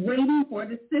 Stop waiting for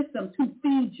the system to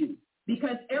feed you,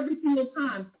 because every single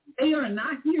time they are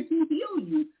not here to heal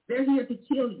you. They're here to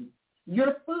kill you.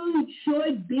 Your food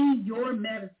should be your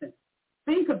medicine.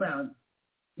 Think about it.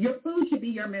 Your food should be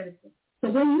your medicine. So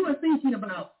when you are thinking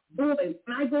about, boy,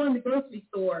 when I go in the grocery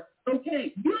store,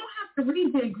 okay, you don't have to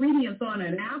read the ingredients on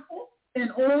an apple,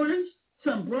 an orange,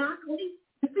 some broccoli.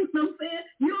 You see what I'm saying?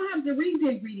 You don't have to read the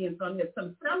ingredients on this.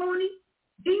 Some celery.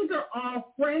 These are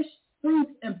all fresh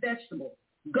fruits and vegetables.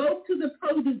 Go to the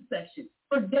produce section.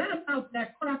 Forget about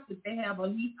that crap that they have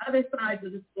on the other sides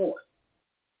of the store.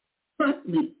 Trust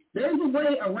me, there's a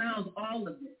way around all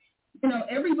of this.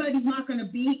 Everybody's not going to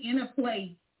be in a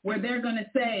place where they're going to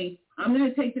say, I'm going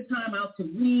to take the time out to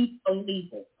read a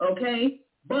label, okay?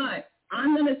 But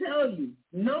I'm going to tell you,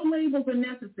 no labels are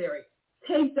necessary.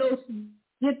 Get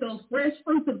those fresh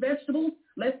fruits and vegetables.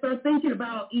 Let's start thinking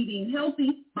about eating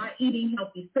healthy by eating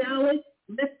healthy salads.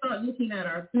 Let's start looking at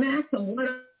our snacks and what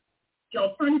the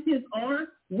alternatives are,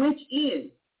 which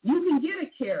is you can get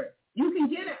a carrot. You can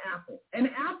get an apple. An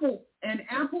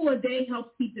apple a day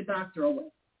helps keep the doctor away.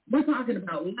 We're talking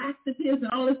about laxatives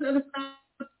and all this other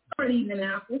stuff. Start eating an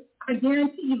apple. I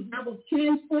guarantee you that will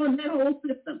transform that whole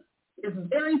system. It's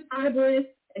very fibrous,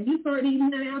 and you start eating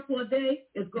that apple a day,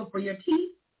 it's good for your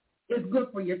teeth. It's good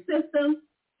for your system.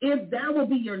 That will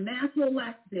be your natural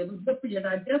laxative. It's good for your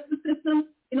digestive system.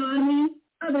 You know what I mean?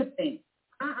 Other things.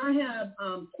 I have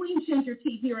Queen Ginger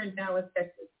Tea here in Dallas,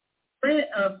 Texas.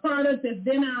 Product that's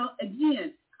been out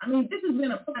again. I mean, this has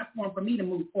been a platform for me to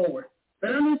move forward.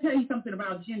 But I'm going to tell you something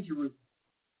about ginger root.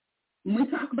 When we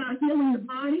talk about healing the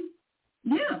body,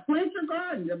 plant your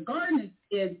garden. The garden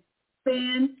is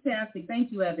fantastic.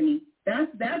 Thank you, Ebony.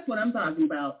 That's what I'm talking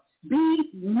about.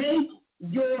 Make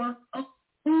your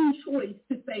own choice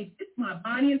to say, this my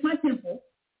body is my temple.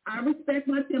 I respect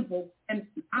my temple, and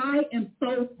I am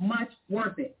so much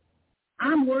worth it.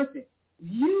 I'm worth it.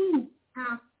 You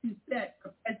have to set a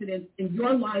precedent in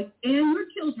your life and your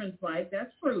children's life,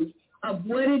 that's true, of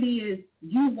what it is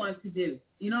you want to do.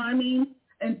 You know what I mean?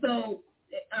 And so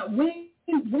when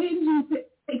you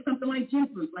take something like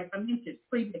ginger root, like I mentioned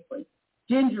previously,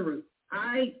 ginger root,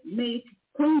 I make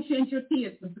Queen Ginger Tea.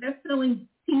 It's the best-selling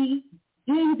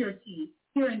ginger tea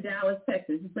here in Dallas,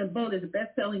 Texas. It's been voted the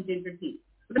best-selling ginger tea.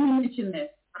 Let me mention this.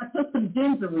 I took some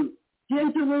ginger root,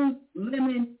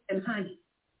 lemon, and honey.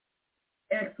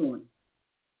 Excellent.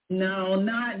 No,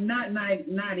 not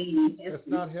eating. It's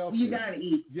not healthy. You got to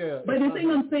eat. Yeah. But the thing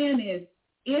I'm saying is,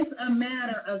 it's a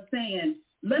matter of saying,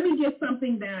 let me get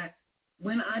something that,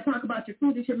 when I talk about your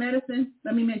food is your medicine,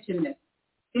 let me mention this.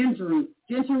 Ginger root.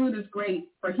 Ginger root is great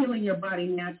for healing your body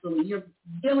naturally. You're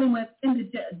dealing with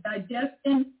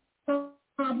digestion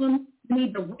problems. You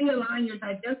need to realign your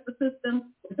digestive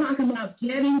system. We're talking about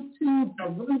getting to the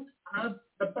root of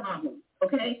the problem,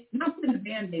 okay? Not putting a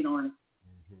Band-Aid on it.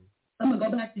 I'm going to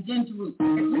go back to ginger root. If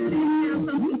you didn't have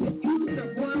something to use to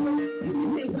boil, you can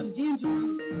take some ginger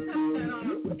root, cut that off,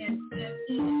 and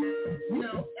eat it,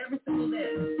 every single day.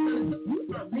 So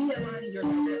start realigning your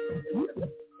digestive system.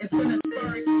 It's going to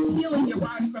start healing your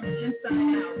body from the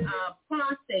inside out.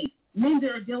 Prostate. Men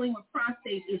that are dealing with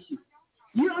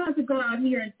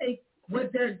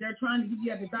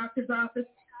the doctor's office,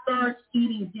 start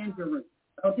eating ginger root,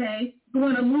 okay? You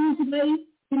want to lose weight,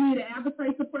 you need an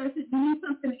appetite suppressant, you need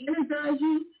something to energize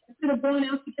you. Instead of going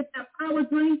out to get that power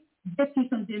drink, get you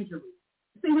some ginger root.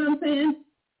 See what I'm saying?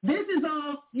 This is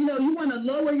all, you want to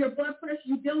lower your blood pressure.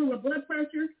 You're dealing with blood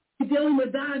pressure. You're dealing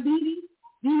with diabetes.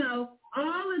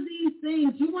 All of these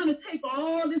things. You want to take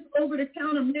all this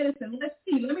over-the-counter medicine. Let's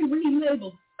see. Let me read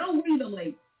labels. Don't read the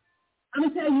labels. I'm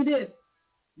going to tell you this.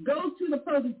 Go to the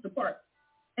produce department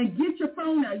and get your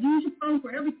phone out. Use your phone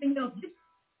for everything else. Get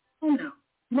your phone out.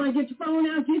 You want to get your phone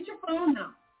out? Get your phone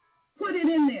out. Put it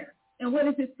in there. And what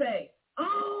does it say?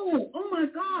 Oh my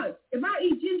God. If I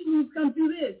eat ginger root, it's going to do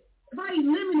this. If I eat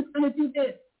lemon, it's going to do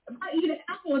this. If I eat an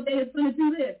apple a day, it's going to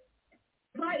do this.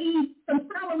 If I eat some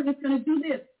celery, it's going to do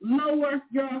this. Lower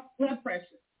your blood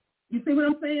pressure. You see what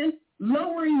I'm saying?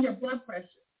 Lowering your blood pressure.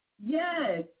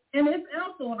 Yes. And it's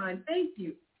alkaline. Thank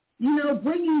you.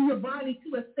 Bringing your body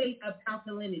to a state of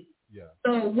alkalinity. Yeah.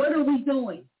 So what are we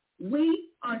doing? We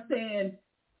are saying,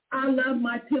 I love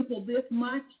my temple this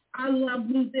much. I love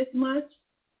me this much.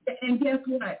 And guess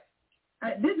what?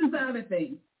 This is the other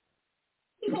thing.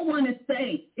 People want to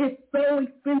say it's so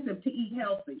expensive to eat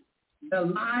healthy. The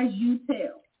lies you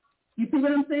tell. You see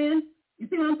what I'm saying? You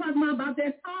see what I'm talking about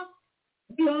that talk?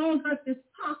 We all got this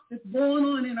talk that's going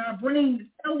on in our brain that's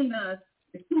telling us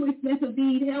it's too expensive to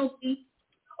eat healthy,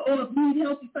 or if you eat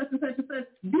healthy, such and such and such.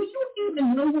 Do you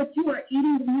even know what you are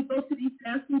eating when you go to these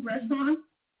fast food restaurants?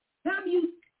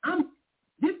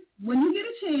 When you get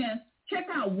a chance, check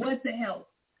out What the Health,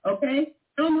 okay?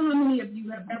 I don't know how many of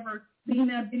you have ever seen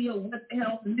that video, What the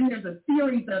Health, and then there's a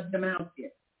series of them out there.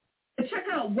 And check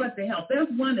out What the Health. That's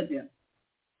one of them.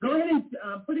 Go ahead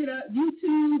and put it up,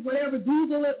 YouTube, whatever,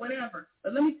 Google it, whatever.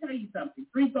 But let me tell you something.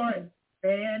 Free garden,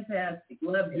 fantastic.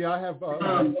 Love it. Yeah, I have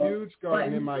a huge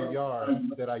garden in my yard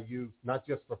that I use not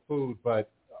just for food,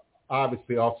 but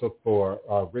obviously also for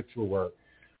ritual work.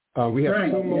 We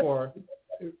have two more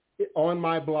on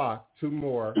my block, two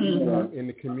more in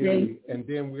the community, and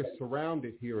then we're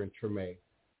surrounded here in Treme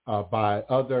by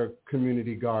other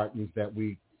community gardens that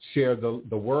we share the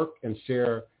work and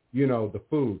share, the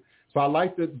food. So I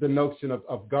like the notion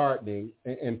of gardening,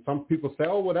 and some people say,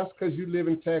 oh, well, that's because you live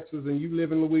in Texas and you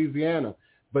live in Louisiana.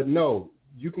 But no,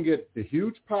 you can get the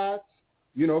huge pots,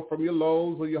 from your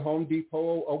Lowe's or your Home Depot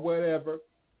or whatever,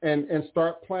 and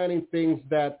start planting things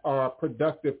that are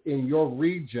productive in your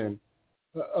region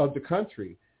of the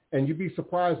country. And you'd be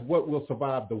surprised what will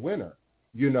survive the winter,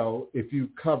 if you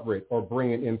cover it or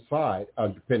bring it inside,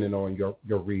 depending on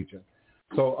your region.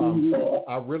 So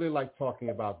I really like talking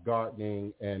about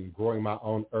gardening and growing my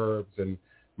own herbs and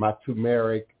my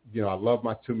turmeric. I love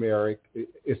my turmeric.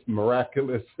 It's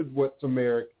miraculous what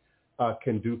turmeric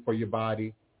can do for your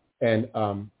body. And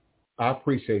I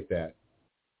appreciate that.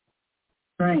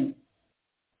 Right.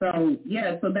 So,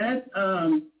 so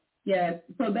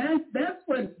that's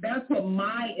what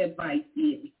my advice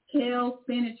is. Kale,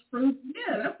 spinach, fruit.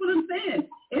 Yeah, that's what I'm saying.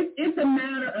 It's a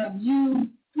matter of you.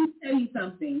 Let me tell you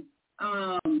something.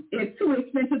 It's too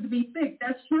expensive to be sick.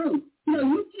 That's true.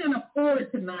 You can't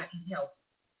afford to not eat healthy.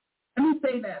 Let me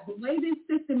say that. The way this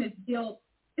system is built,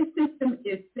 this system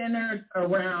is centered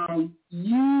around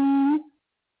you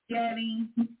getting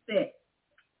sick.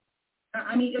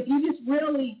 I mean, if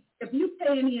you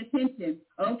pay any attention,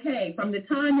 okay, from the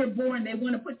time you're born, they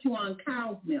want to put you on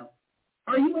cow's milk.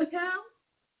 Are you a cow?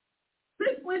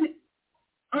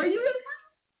 Are you a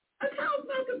cow? A cow's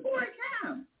milk is for a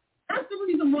cow. That's the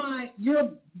reason why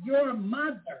your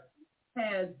mother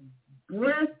has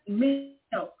breast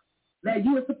milk that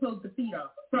you are supposed to feed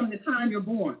off from the time you're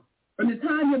born. From the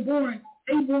time you're born,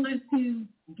 they want to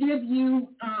give you,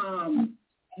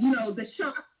 the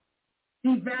shot,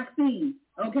 the vaccine,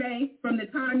 okay? From the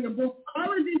time you're born.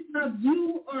 All of this stuff,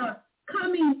 you are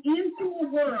coming into a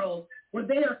world where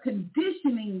they are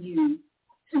conditioning you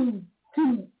to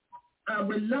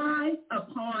rely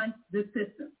upon the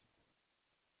system.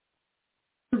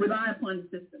 To rely upon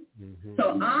the system. Mm-hmm.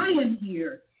 So I am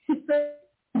here to say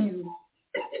to you,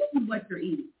 pay attention to what you're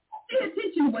eating. Pay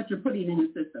attention to what you're putting in the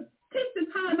system. Take the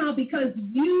time out because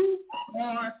you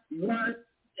are worth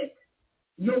it.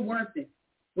 You're worth it.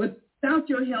 Without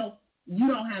your health, you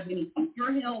don't have anything.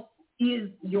 Your health is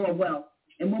your wealth.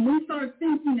 And when we start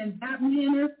thinking in that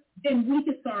manner, then we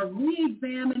can start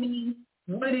re-examining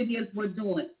what it is we're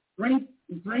doing.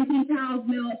 Drinking cow's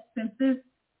milk,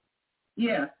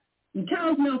 And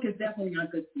cow's milk is definitely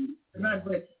not good for you. It's not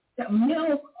good.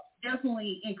 Milk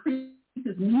definitely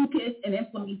increases mucus and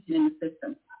inflammation in the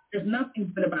system. There's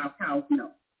nothing good about cow's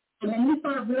milk. So when we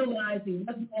start realizing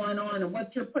what's going on and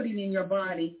what you're putting in your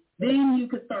body, then you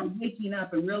can start waking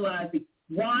up and realizing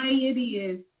why it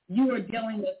is you are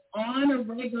dealing with on a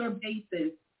regular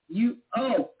basis.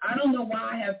 I don't know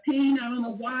why I have pain. I don't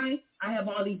know why I have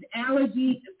all these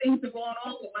allergies and things are going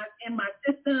on in my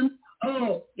system.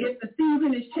 Oh, if the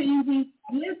season is changing,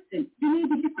 listen, you need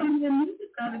to get some of your music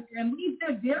out of there and leave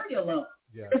that dairy alone.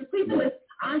 Yeah. Because people say,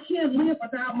 I can't live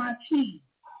without my cheese.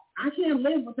 I can't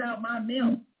live without my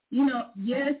milk. You know,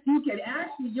 yes, you can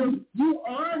actually, you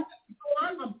are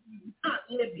not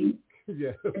living.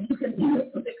 Yeah. And you can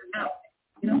figure it out.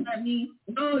 You know what I mean?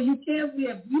 No, you can't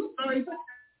live. You already put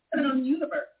it on the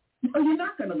universe. No, you're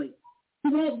not going to live.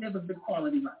 You won't live a good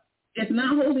quality life. It's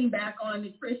not holding back on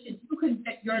nutrition. You can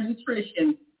get your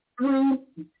nutrition through,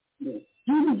 you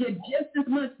can get just as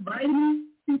much vitamin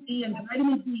C and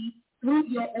vitamin D through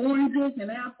your oranges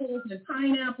and apples and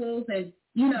pineapples and,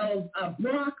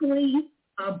 broccoli,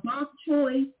 bok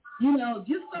choy.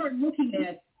 Just start looking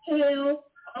at kale,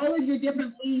 all of your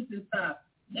different leaves and stuff.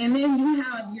 And then you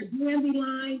have your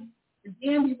dandelion, your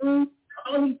dandy root,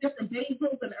 all these different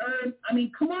basils and herbs. I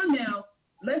mean, come on now.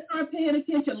 Let's start paying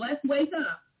attention. Let's wake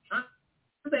up.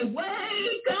 I say,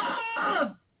 wake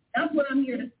up. That's what I'm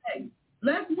here to say.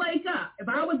 Let's wake up. If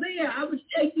I was there, I would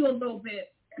shake you a little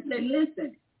bit and say,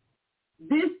 listen,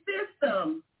 this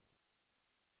system,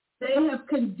 they have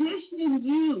conditioned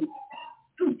you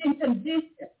to be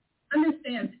conditioned.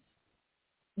 Understand,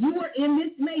 you are in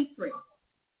this matrix,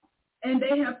 and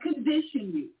they have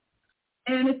conditioned you.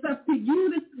 And it's up to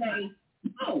you to say,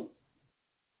 no,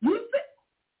 we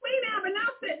ain't having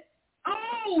nothing.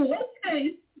 Oh,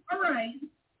 okay, all right,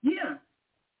 yeah.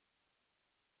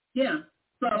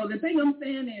 So the thing I'm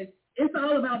saying is, it's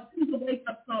all about people wake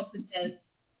up calls today.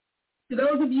 To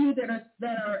those of you that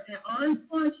are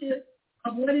unconscious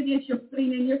of what it is you're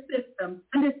putting in your system,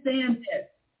 understand this.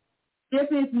 If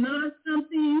it's not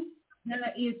something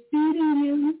that is feeding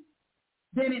you,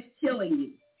 then it's killing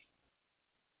you.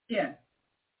 Yeah.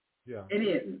 Yeah. It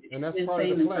is. And that's part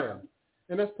of the plan.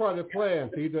 And that's part of the plan,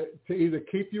 to either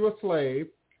keep you a slave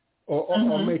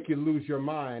or make you lose your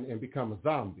mind and become a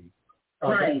zombie.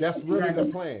 Right. That's really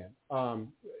the plan.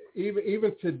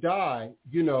 Even to die,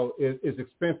 is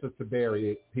expensive to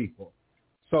bury people.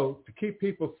 So to keep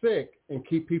people sick and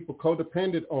keep people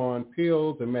codependent on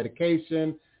pills and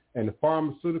medication and the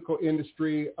pharmaceutical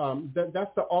industry,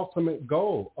 that's the ultimate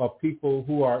goal of people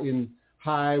who are in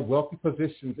high, wealthy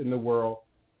positions in the world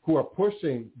who are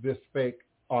pushing this fake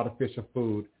artificial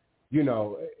food, in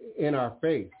our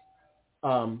face.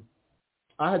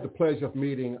 I had the pleasure of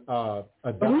meeting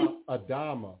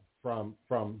Adama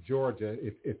from Georgia,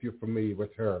 if you're familiar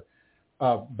with her,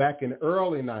 back in the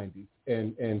early 90s.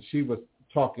 And she was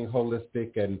talking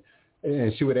holistic, and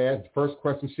she would ask, the first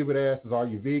question she would ask is, are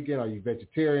you vegan? Are you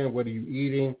vegetarian? What are you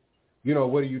eating?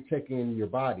 What are you taking in your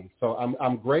body? So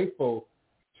I'm grateful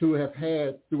to have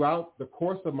had throughout the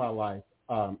course of my life,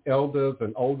 elders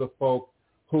and older folk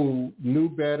who knew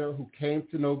better, who came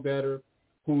to know better,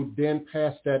 who then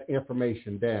passed that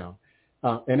information down.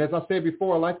 And as I said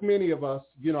before, like many of us,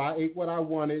 I ate what I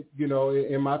wanted,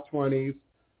 in my 20s.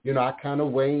 I kind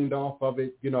of waned off of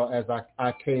it, as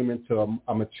I came into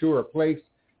a mature place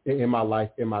in my life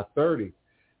in my 30s,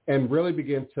 and really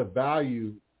began to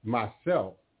value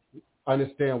myself,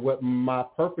 understand what my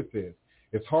purpose is.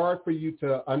 It's hard for you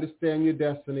to understand your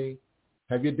destiny,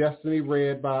 have your destiny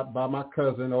read by my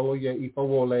cousin, Oloye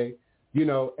Ifawole,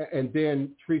 and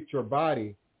then treat your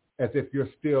body as if you're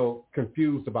still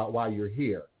confused about why you're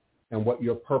here and what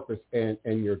your purpose and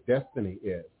your destiny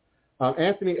is.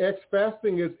 Anthony X,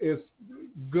 fasting is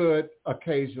good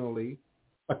occasionally,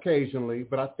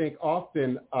 but I think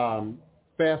often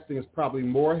fasting is probably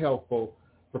more helpful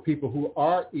for people who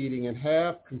are eating and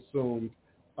have consumed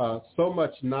so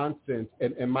much nonsense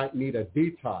and might need a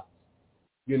detox,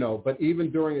 But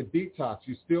even during a detox,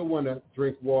 you still want to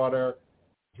drink water,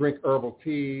 drink herbal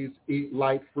teas, eat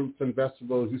light fruits and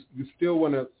vegetables. You still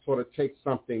want to sort of take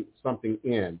something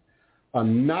in.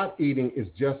 Not eating is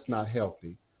just not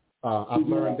healthy. I've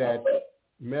learned that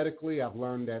medically. I've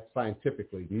learned that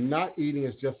scientifically. Not eating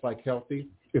is just like healthy.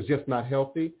 It's just not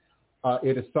healthy.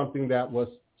 It is something that was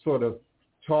sort of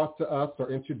taught to us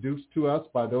or introduced to us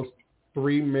by those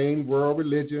three main world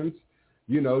religions,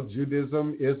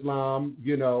 Judaism, Islam,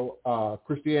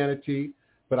 Christianity.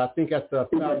 But I think at the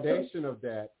foundation of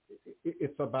that,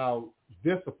 it's about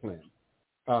discipline.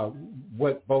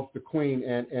 What both the Queen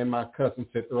and my cousin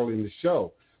said early in the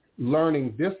show,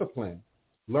 learning discipline,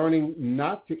 learning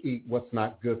not to eat what's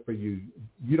not good for you.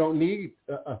 You don't need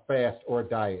a fast or a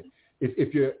diet.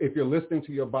 If you're listening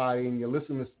to your body and you're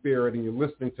listening to spirit and you're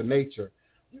listening to nature,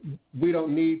 we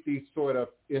don't need these sort of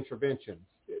interventions,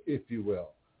 if you will.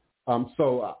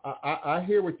 So I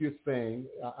hear what you're saying.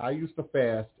 I used to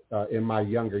fast, in my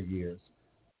younger years.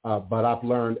 But I've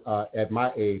learned at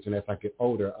my age and as I get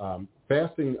older,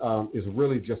 fasting is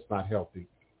really just not healthy.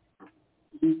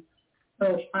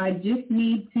 So I just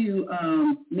need to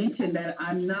mention that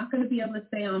I'm not going to be able to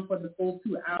stay on for the full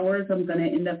 2 hours. I'm going to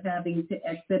end up having to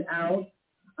exit out.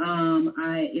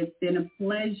 It's been a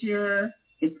pleasure.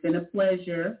 It's been a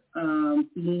pleasure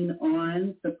being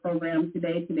on the program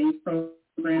today, today's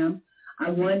program.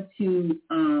 I want to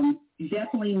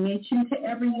definitely mention to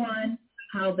everyone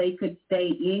how they could stay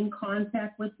in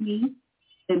contact with me.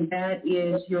 And that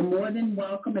is, you're more than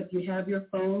welcome. If you have your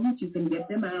phones, you can get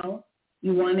them out.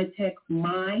 You want to text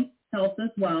My Health as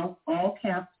well, all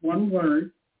caps, one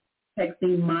word.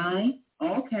 Texting My,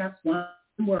 all caps, one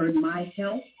word, My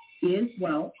Health is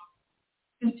Wealth,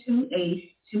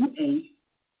 22828.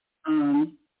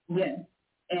 Yes.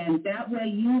 And that way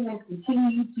you will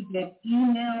continue to get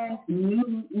emails,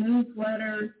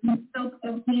 newsletters,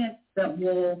 helpful hints that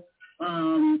will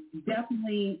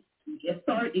definitely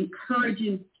start to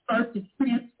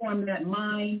transform that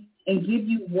mind and give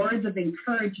you words of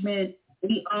encouragement.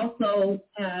 We also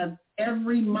have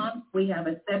every month, we have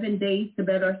a 7 days to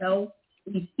better health.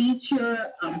 We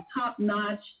feature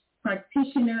top-notch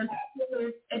practitioners,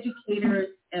 healers, educators,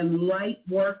 and light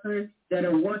workers that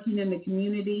are working in the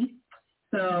community.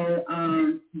 So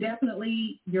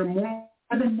definitely you're more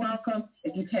than welcome.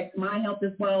 If you text My Health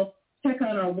as well, check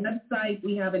out our website.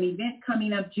 We have an event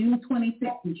coming up June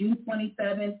 26th and June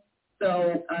 27th.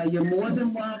 So you're more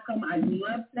than welcome. I'd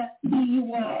love to see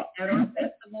you all at our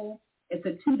festival. It's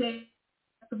a 2-day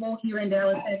festival here in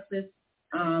Dallas, Texas.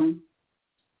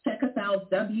 Check us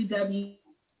out,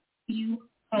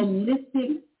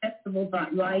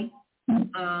 www.holisticfestival.life.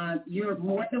 You're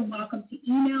more than welcome to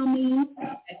email me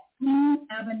at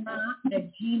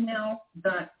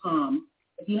queenabena@gmail.com.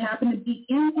 If you happen to be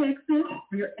in Texas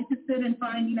or you're interested in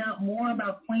finding out more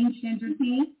about Queen Ginger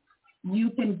Tea, you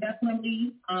can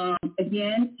definitely,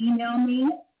 again, email me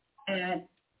at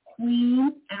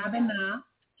queenabenu,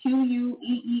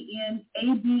 QUEENABENU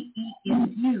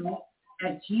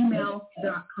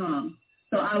 @gmail.com.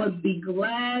 So I would be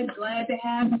glad to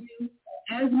have you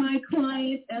as my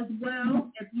client as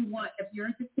well. If you're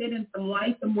interested in some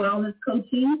life and wellness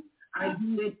coaching, I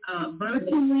do it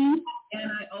virtually,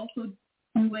 and I also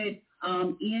do it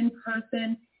in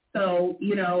person. So,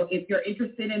 if you're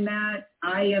interested in that,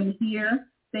 I am here.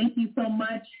 Thank you so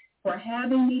much for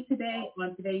having me today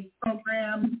on today's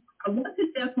program. I want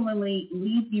to definitely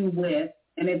leave you with,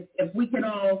 and if we could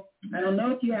all, I don't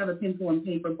know if you have a pencil and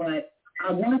paper, but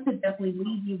I want to definitely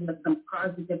leave you with some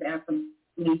positive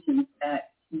affirmations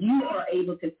that you are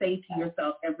able to say to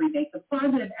yourself every day. Because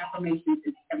positive affirmations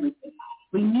is everything.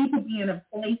 We need to be in a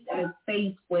place and a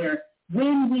space where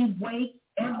when we wake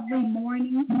every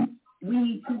morning, we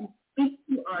need to speak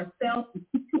to ourselves and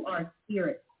speak to our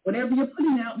spirit. Whatever you're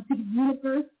putting out into the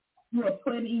universe, you are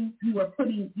feeding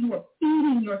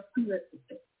your spirit with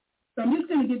it. So I'm just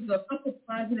going to give you a couple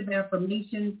positive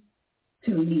affirmations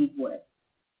to leave with.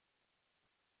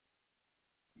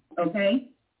 Okay?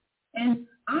 And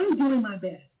I'm doing my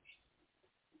best.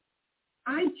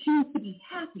 I choose to be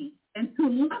happy and to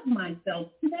love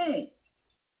myself today.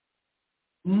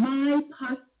 My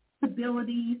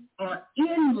possibilities are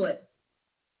endless.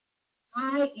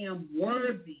 I am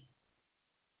worthy.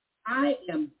 I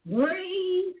am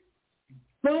brave,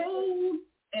 bold,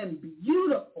 and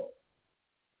beautiful.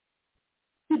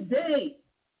 Today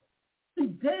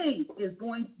is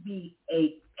going to be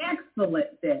an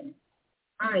excellent day.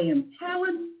 I am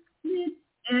talented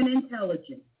and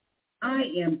intelligent. I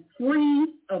am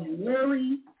free of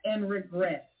worry and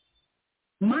regret.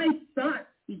 My thoughts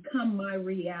become my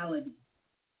reality.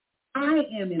 I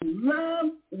am in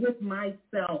love with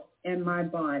myself and my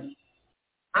body.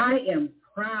 I am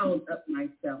proud of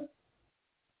myself.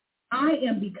 I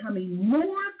am becoming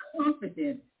more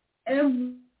confident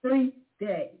every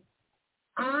day.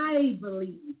 I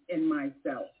believe in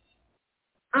myself.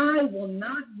 I will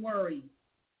not worry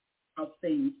of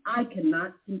things I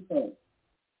cannot control.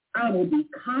 I will be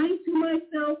kind to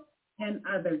myself and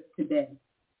others today.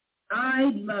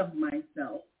 I love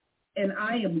myself, and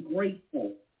I am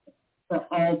grateful for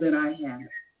all that I have.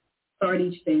 Start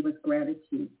each day with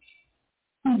gratitude.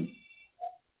 Peace,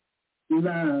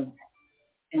 love,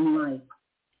 and life.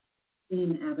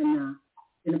 Queen Abenu,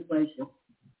 it's been a pleasure.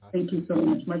 Thank you so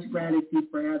much. Much gratitude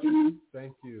for having me.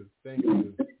 Thank you.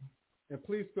 And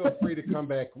please feel free to come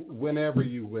back whenever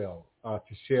you will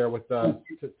to share with us,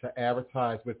 to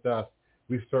advertise with us.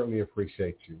 We certainly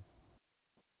appreciate you.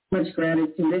 Much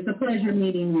gratitude. It's a pleasure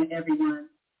meeting with everyone.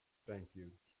 Thank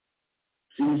you.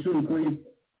 See you soon, Queen.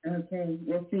 Okay,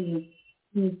 we'll see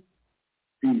you. Peace.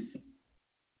 Peace.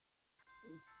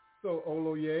 So,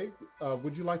 Oloye,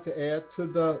 would you like to add to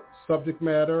the subject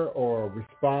matter or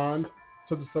respond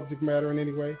to the subject matter in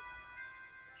any way?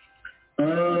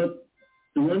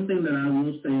 The one thing that I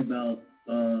will say about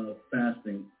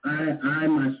fasting, I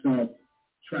myself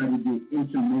try to do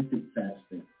intermittent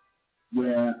fasting,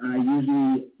 where I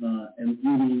usually am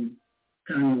eating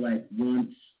kind of like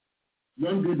one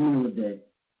good meal a day,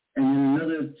 and then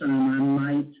another time I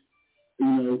might,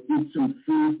 eat some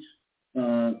fruit.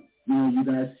 You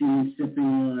guys see me sipping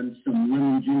on some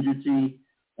lemon ginger tea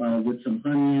with some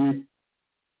honey in it.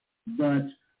 But,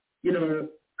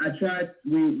 I try,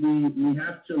 we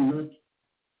have to look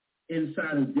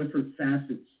inside of different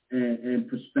facets and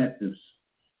perspectives.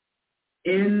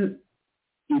 In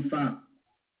Ifa,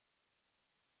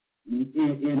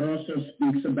 it also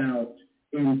speaks about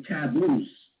in taboos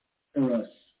for us,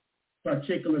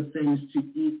 particular things to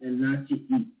eat and not to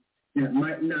eat that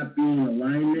might not be in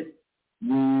alignment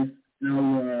with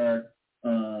our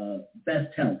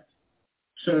best health.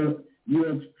 So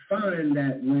you'll find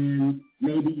that when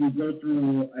maybe you go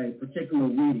through a particular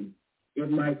reading, it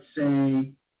might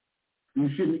say you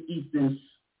shouldn't eat this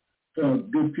for a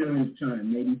good period of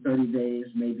time, maybe 30 days,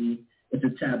 maybe it's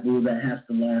a taboo that has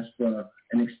to last for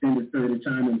an extended period of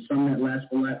time, and some that last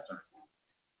for a lifetime.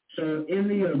 So in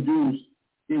the Odus,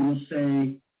 it will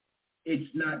say it's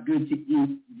not good to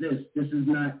eat this. This is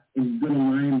not in good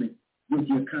alignment with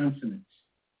your consonants.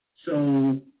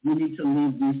 So you need to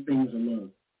leave these things alone.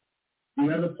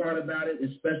 The other part about it,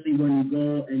 especially when you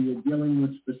go and you're dealing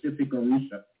with specific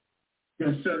Orisha,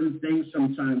 there's certain things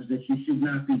sometimes that you should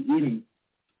not be eating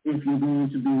if you're going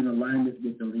to be in alignment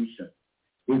with Orisha.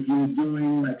 If you're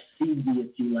doing like seed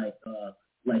deity,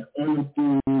 like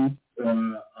Olokun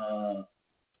or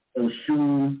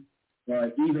Oshun,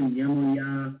 or even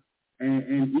Yamuya,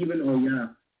 and even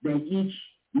Oya, they each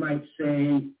might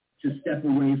say to step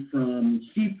away from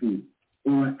seafood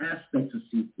or aspects of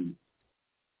seafood.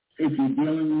 If you're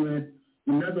dealing with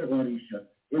another Orisha,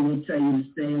 it will tell you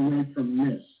to stay away from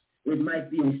this. It might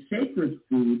be a sacred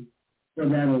food for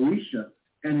that Orisha,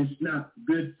 and it's not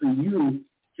good for you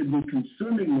to be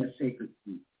consuming that sacred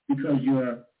food because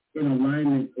you're in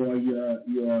alignment or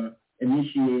you're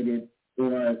initiated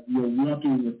or you're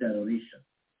walking with that Orisha.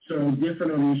 So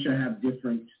different Orisha have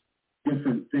different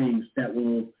things that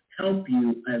will help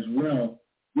you as well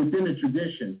within a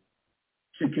tradition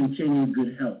to continue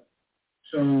good health.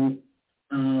 So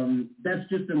that's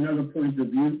just another point of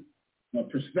view, a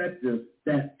perspective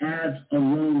that adds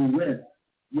along with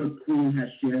what Queen has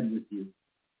shared with you.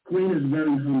 Queen is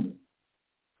very humble.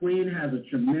 Queen has a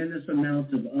tremendous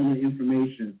amount of other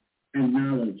information and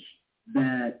knowledge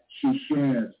that she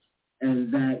shares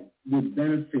and that would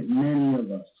benefit many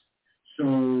of us.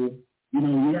 So,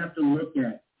 we have to look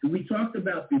at, we talked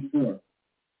about before,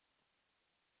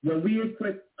 when we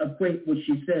equate what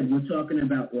she said, we're talking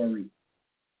about Ori.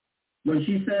 When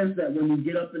she says that when you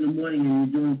get up in the morning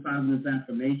and you're doing positive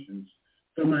affirmations,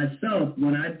 for myself,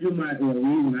 when I do my Ori,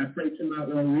 when I pray to my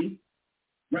Ori,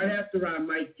 right after I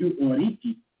might do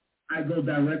Oriki, I go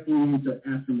directly into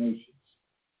affirmations.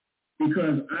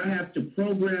 Because I have to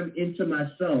program into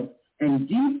myself and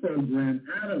deprogram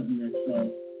out of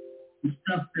myself the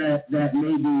stuff that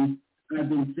maybe I've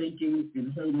been thinking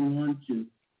and holding on to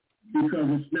because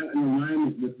it's not in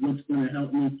alignment with what's going to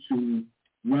help me to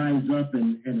rise up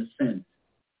and ascend.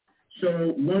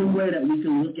 So one way that we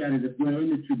can look at it if we're in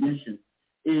the tradition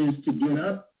is to get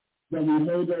up. When we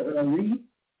hold our Ori,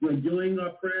 we're doing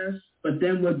our prayers, but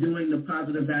then we're doing the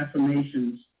positive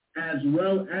affirmations as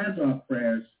well as our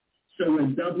prayers. So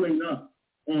we're doubling up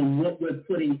on what we're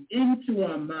putting into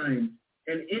our mind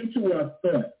and into our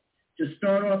thought to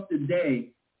start off the day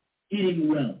eating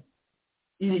well,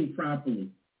 eating properly,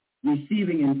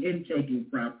 receiving and intaking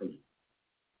properly.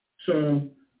 So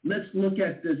let's look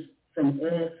at this from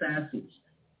all facets.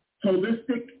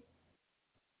 Holistic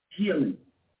healing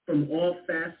from all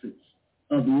facets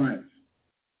of life.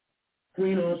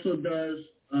 Queen also does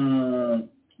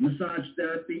massage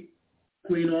therapy.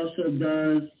 Queen also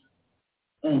does,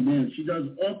 she does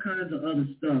all kinds of other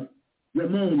stuff.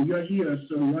 Ramon, you're here,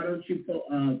 so why don't you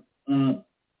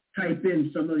type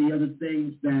in some of the other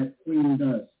things that Queen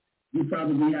does? You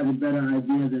probably have a better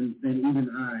idea than even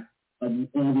I of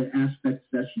all the aspects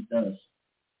that she does.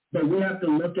 But we have to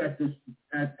look at this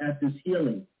this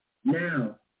healing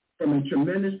now from a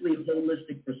tremendously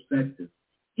holistic perspective,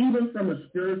 even from a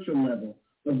spiritual level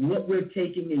of what we're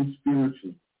taking in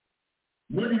spiritually.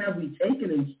 What have we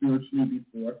taken in spiritually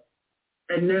before?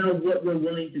 And now what we're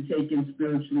willing to take in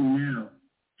spiritually now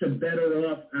to better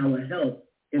off our health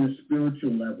in a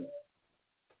spiritual level.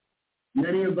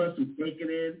 Many of us have taken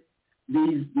in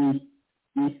these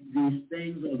these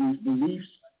things or these beliefs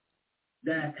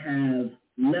that have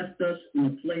left us in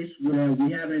a place where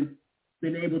we haven't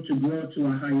been able to grow to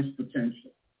our highest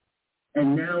potential.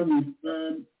 And now we've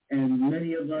come, and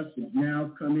many of us have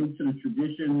now come into the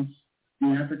traditions, the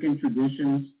African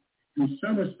traditions, and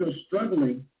some are still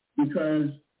struggling because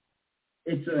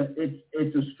it's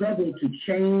a struggle to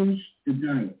change the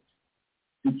diet,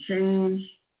 to change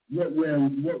what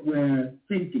we're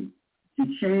thinking, to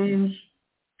change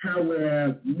how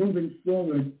we're moving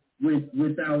forward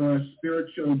with our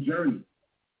spiritual journey.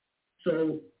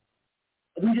 So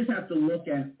we just have to look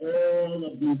at all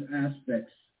of these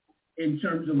aspects in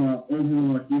terms of our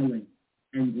overall healing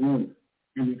and growth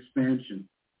and expansion.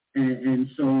 And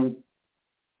so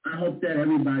I hope that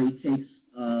everybody takes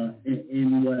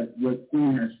in what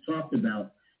Queen has talked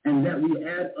about, and that we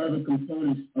add other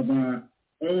components of our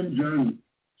own journey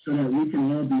so that we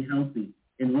can all be healthy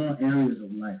in all areas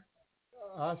of life.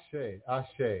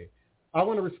 Ashe. I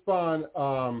want to respond,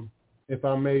 if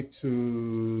I may,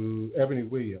 to Ebony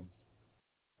Williams.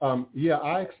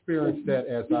 I experienced that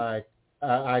as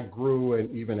I grew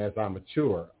and even as I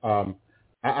mature.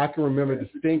 I can remember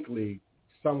distinctly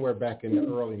somewhere back in the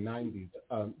early 90s,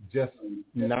 just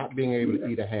not being able to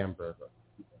eat a hamburger.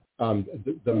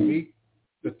 The meat,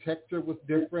 the texture was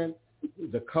different.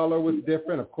 The color was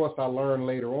different. Of course, I learned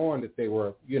later on that they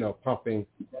were, pumping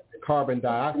carbon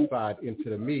dioxide into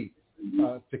the meat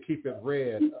to keep it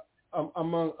red,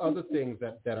 among other things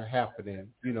that are happening,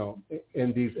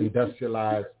 in these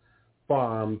industrialized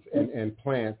farms and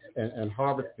plants and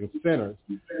harvesting centers.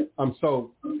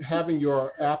 So having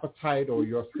your appetite or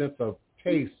your sense of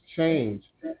taste change,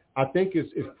 I think is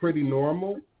pretty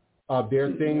normal. There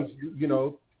are things,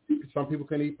 some people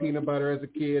can eat peanut butter as a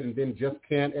kid and then just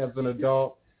can't as an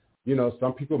adult.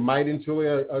 Some people might enjoy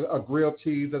a grilled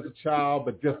cheese as a child,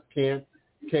 but just can't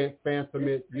fathom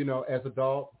it, as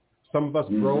adult. Some of us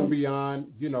grow beyond,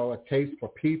 a taste for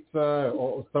pizza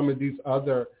or some of these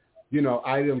other,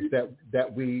 items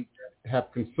that we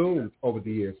have consumed over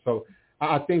the years. So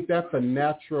I think that's a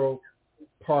natural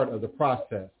part of the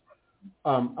process.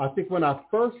 I think when I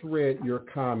first read your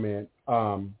comment,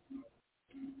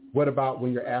 what about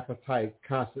when your appetite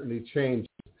constantly changes?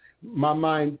 My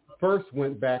mind first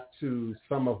went back to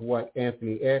some of what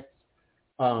Anthony X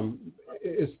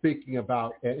is speaking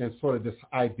about and sort of this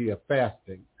idea of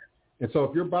fasting. And so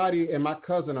if your body, and my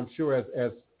cousin, I'm sure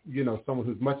as someone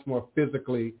who's much more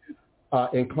physically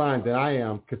inclined than I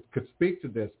am could speak to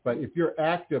this, but if you're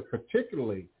active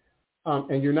particularly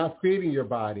and you're not feeding your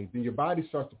body, then your body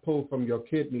starts to pull from your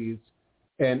kidneys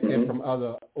and from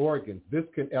other organs. This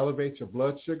can elevate your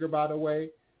blood sugar, by the way,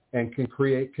 and can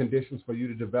create conditions for you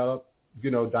to develop,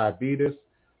 diabetes,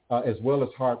 as well as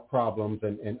heart problems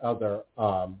and other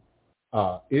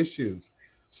issues.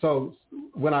 So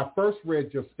when I first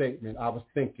read your statement, I was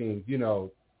thinking,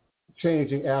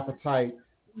 changing appetite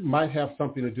might have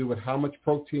something to do with how much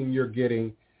protein you're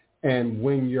getting and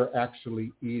when you're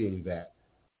actually eating that.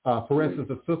 For instance,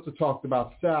 the sister talked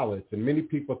about salads, and many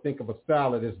people think of a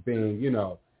salad as being,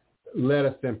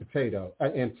 lettuce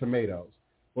and tomatoes.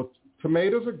 Well,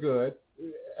 tomatoes are good,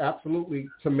 absolutely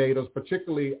tomatoes,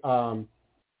 particularly,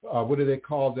 what do they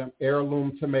call them?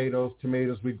 Heirloom tomatoes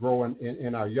we grow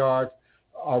in our yards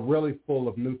are really full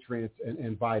of nutrients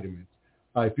and vitamins.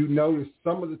 If you notice,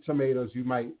 some of the tomatoes you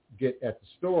might get at the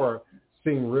store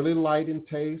seem really light in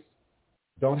taste,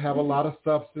 don't have a lot of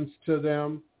substance to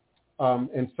them.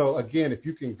 And so, again, if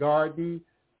you can garden,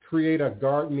 create a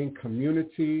gardening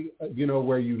community,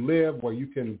 where you live, where you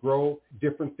can grow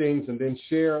different things and then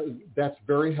share, that's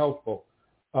very helpful.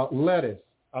 Lettuce.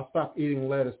 I stopped eating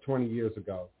lettuce 20 years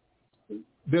ago.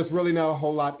 There's really not a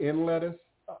whole lot in lettuce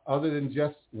other than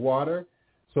just water.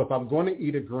 So if I'm going to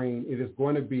eat a green, it is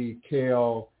going to be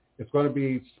kale, it's going to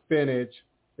be spinach,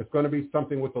 it's going to be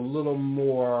something with a little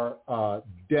more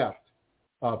depth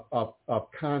of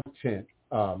content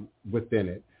within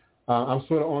it. I'm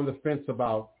sort of on the fence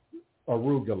about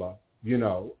arugula.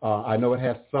 I know it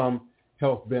has some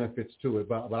health benefits to it,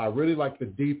 but I really like the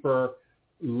deeper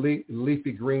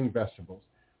leafy green vegetables.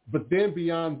 But then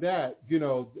beyond that,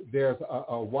 there's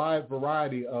a wide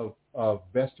variety of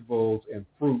vegetables and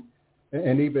fruit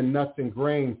and even nuts and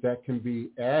grains that can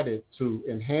be added to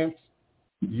enhance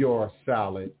your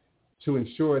salad to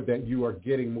ensure that you are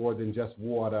getting more than just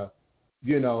water,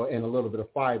 and a little bit of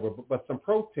fiber, but some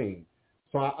protein.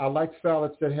 So I like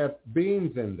salads that have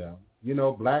beans in them,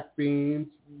 black beans,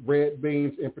 red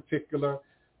beans in particular.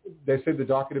 They say the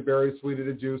darker the berry, the sweeter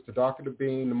the juice, the darker the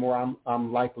bean, the more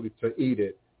I'm likely to eat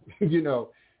it,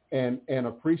 and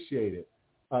appreciate it.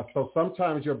 So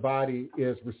sometimes your body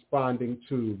is responding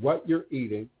to what you're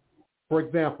eating For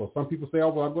example, some people say, oh,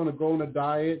 well, I'm going to go on a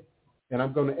diet and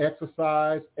I'm going to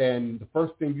exercise, and the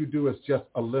first thing you do is just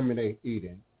eliminate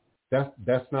eating.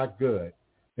 That's not good.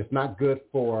 It's not good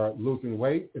for losing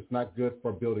weight. It's not good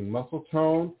for building muscle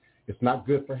tone. It's not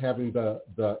good for having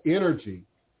the energy,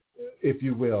 if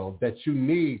you will, that you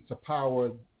need to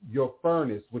power your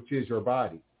furnace, which is your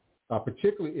body,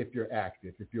 particularly if you're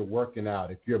active, if you're working out,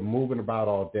 if you're moving about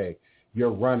all day, you're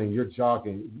running, you're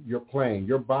jogging, you're playing.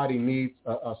 Your body needs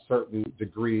a certain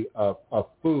degree of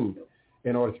food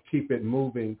in order to keep it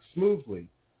moving smoothly.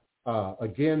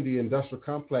 Again, the industrial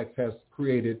complex has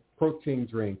created protein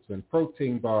drinks and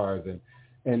protein bars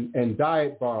and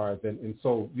diet bars. And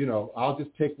so, I'll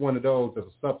just take one of those as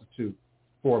a substitute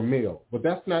for a meal. But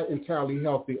that's not entirely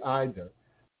healthy either.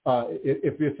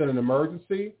 If it's an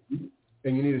emergency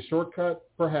and you need a shortcut,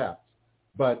 perhaps.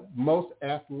 But most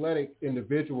athletic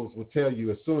individuals will tell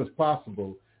you as soon as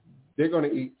possible, they're going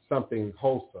to eat something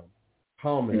wholesome,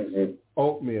 hummus,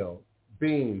 oatmeal,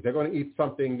 beans. They're going to eat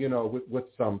something, with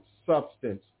some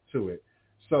substance to it.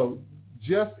 So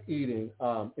just eating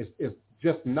is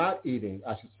just not eating,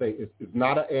 I should say, is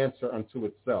not an answer unto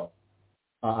itself.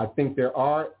 I think there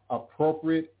are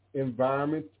appropriate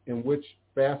environments in which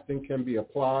fasting can be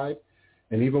applied.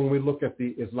 And even when we look at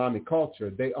the Islamic culture,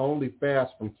 they only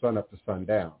fast from sun up to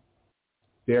sundown.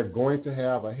 They're going to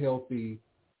have a healthy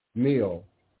meal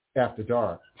after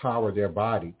dark, power their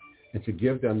body, and to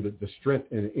give them the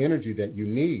strength and energy that you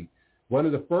need. One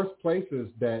of the first places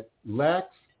that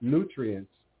lacks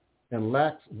nutrients and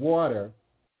lacks water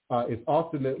is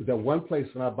often the one place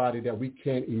in our body that we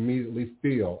can't immediately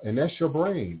feel, and that's your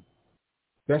brain.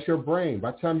 That's your brain.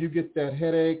 By the time you get that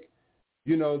headache,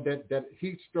 that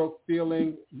heat stroke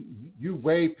feeling, you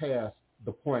way past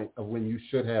the point of when you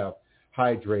should have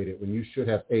hydrated, when you should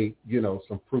have ate,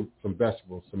 some fruit, some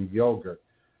vegetables, some yogurt.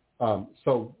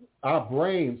 So our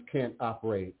brains can't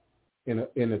operate in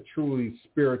a truly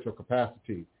spiritual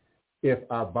capacity if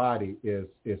our body is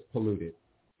polluted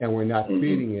and we're not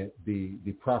feeding it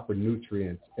the proper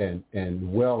nutrients and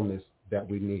wellness that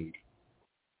we need.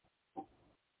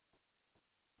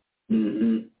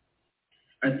 Mm-hmm.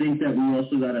 I think that we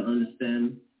also got to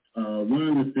understand one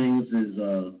of the things is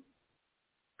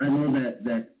I know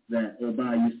that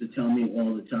Oba used to tell me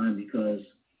all the time because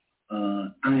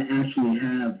I actually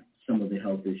have some of the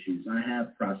health issues. I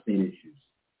have prostate issues,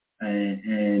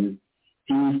 and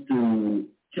he used to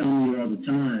tell me all the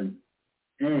time,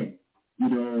 hey, you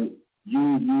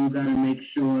got to make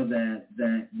sure that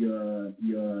you're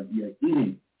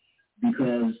eating,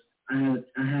 because I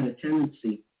had a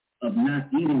tendency of not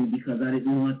eating because I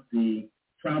didn't want the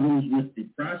problems with the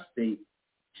prostate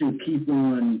to keep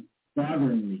on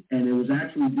bothering me. And it was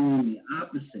actually doing the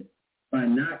opposite by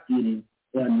not eating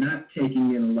or not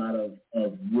taking in a lot of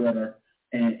water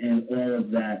and all of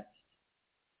that.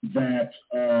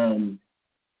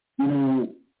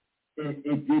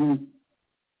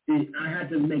 I had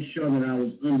to make sure that I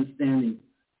was understanding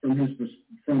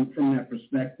from that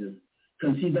perspective,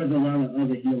 because he does a lot of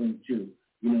other healing too.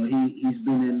 He's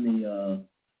been in the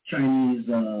Chinese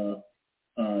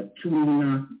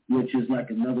Tuina, which is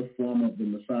like another form of the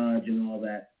massage and all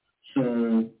that.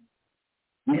 So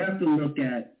we have to look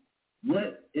at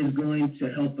what is going to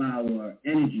help our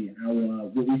energy,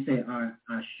 what we say, our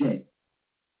shape.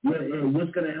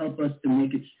 What's going to help us to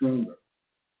make it stronger?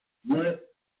 What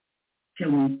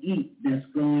can we eat that's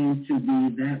going to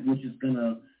be that which is going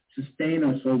to sustain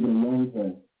us over the long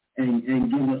haul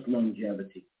and give us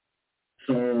longevity?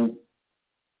 So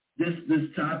this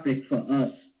topic for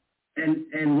us,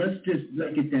 and let's just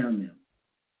break it down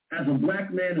now. As a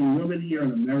black man and woman here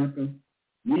in America,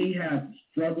 we have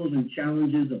struggles and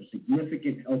challenges of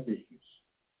significant health issues.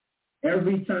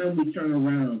 Every time we turn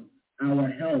around, our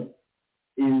health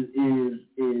is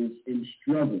in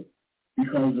struggle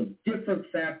because of different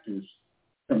factors,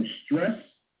 from stress,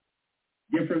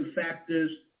 different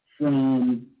factors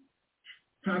from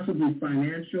possibly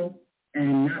financial,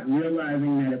 and not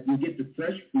realizing that if we get the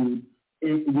fresh food, we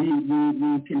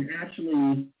can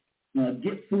actually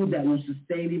get food that will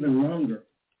sustain even longer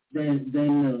than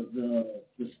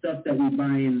the stuff that we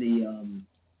buy in the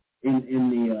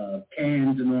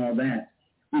cans and all that.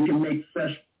 We can make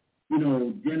fresh,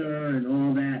 dinner and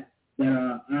all that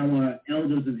our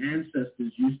elders and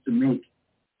ancestors used to make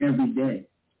every day.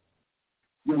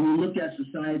 When we look at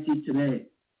society today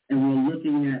and we're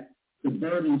looking at the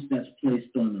burdens that's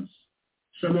placed on us,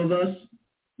 some of us,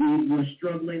 we're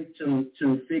struggling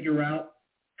to figure out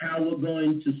how we're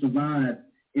going to survive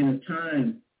in a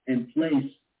time and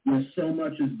place where so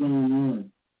much is going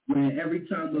on, where every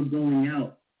time we're going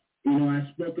out,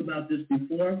 I spoke about this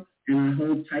before and I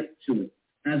hold tight to it.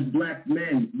 as black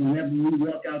men, whenever we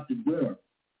walk out the door,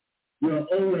 we're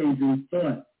always in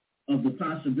thought of the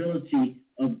possibility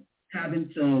of having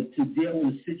to deal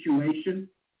with a situation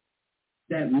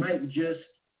that might just,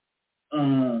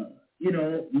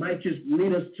 might just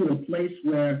lead us to a place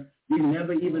where we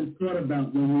never even thought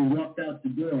about when we walked out the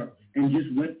door and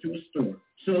just went to a store.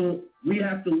 So we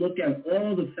have to look at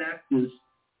all the factors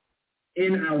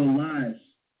in our lives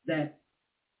that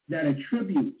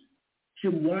attribute to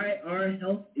why our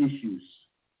health issues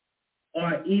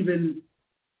are even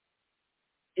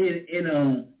in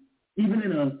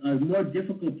a more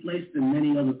difficult place than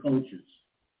many other cultures.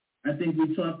 I think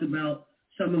we talked about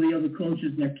some of the other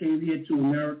cultures that came here to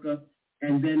America,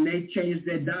 and then they changed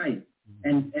their diet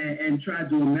and tried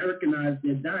to Americanize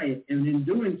their diet, and in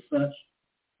doing such,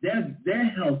 their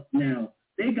health now,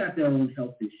 they got their own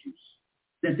health issues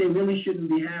that they really shouldn't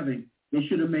be having. They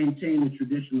should have maintained the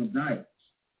traditional diets.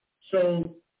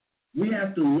 So we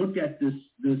have to look at this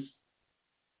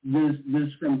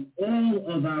from all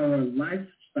of our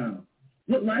lifestyle.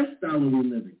 What lifestyle are we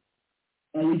living?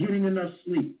 Are we getting enough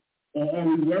sleep? Or are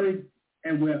we worried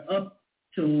and we're up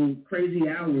till crazy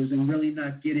hours and really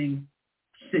not getting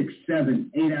 6,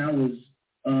 7, 8 hours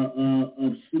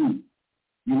of sleep?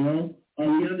 You know? Are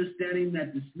we understanding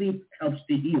that the sleep helps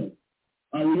to heal?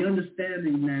 Are we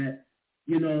understanding that,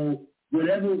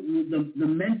 whatever the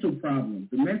mental problems,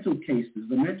 the mental cases,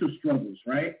 the mental struggles,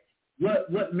 right? What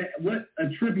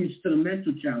attributes to the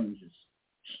mental challenges?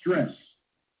 Stress.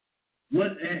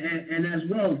 And as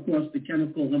well, of course, the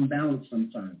chemical imbalance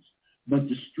sometimes. But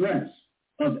the stress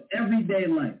of everyday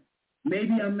life.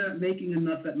 Maybe I'm not making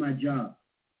enough at my job.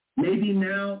 Maybe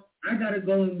now I got to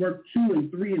go and work 2 and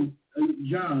 3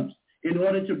 jobs in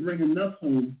order to bring enough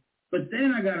home. But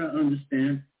then I got to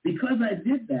understand, because I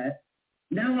did that,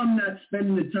 now I'm not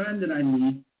spending the time that I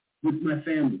need with my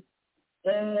family.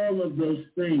 All of those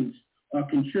things are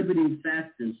contributing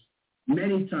factors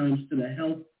many times to the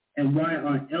health and why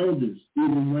our elders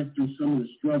even went through some of the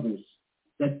struggles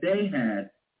that they had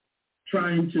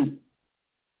trying to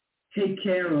take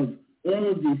care of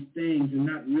all of these things and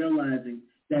not realizing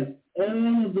that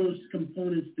all of those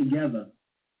components together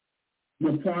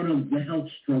were part of the health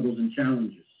struggles and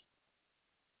challenges.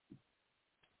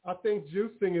 I think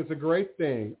juicing is a great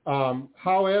thing.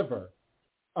 However,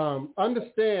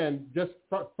 understand, just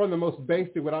from the most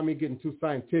basic, without me getting too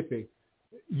scientific,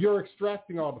 you're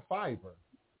extracting all the fiber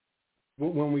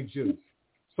when we juice.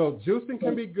 So juicing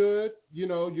can be good.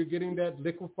 You're getting that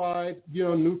liquefied,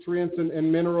 nutrients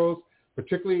and minerals,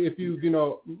 particularly if you,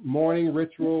 morning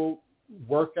ritual,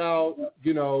 workout,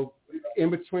 in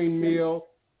between meal,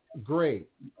 great.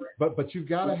 But you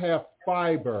got to have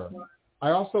fiber. I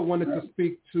also wanted to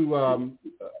speak to,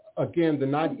 again, the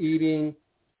not eating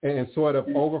and sort of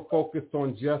over-focused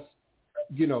on just,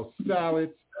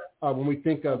 salads when we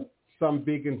think of some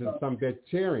vegans and some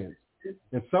vegetarians.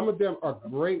 And some of them are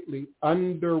greatly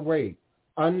underweight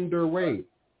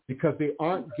because they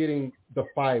aren't getting the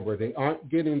fiber, they aren't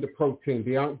getting the protein,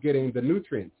 they aren't getting the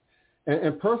nutrients.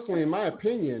 And personally, in my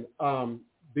opinion,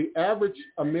 the average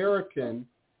American,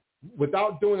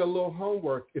 without doing a little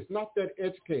homework, is not that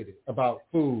educated about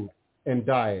food and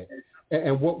diet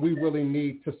and what we really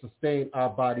need to sustain our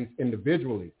bodies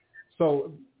individually.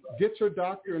 So get your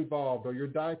doctor involved or your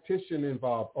dietitian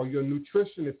involved or your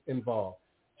nutritionist involved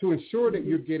to ensure that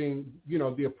you're getting,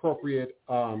 the appropriate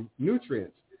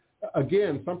nutrients.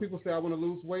 Again, some people say, I want to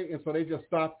lose weight, and so they just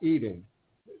stop eating.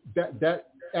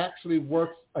 That actually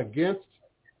works against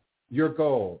your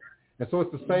goal. And so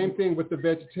it's the same thing with the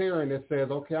vegetarian that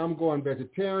says, okay, I'm going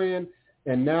vegetarian,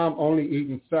 and now I'm only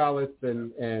eating salads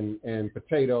and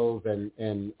potatoes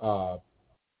and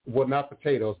well, not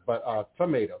potatoes, but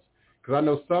tomatoes. Because I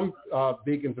know some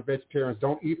vegans and vegetarians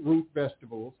don't eat root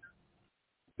vegetables.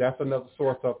 That's another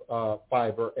source of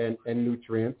fiber and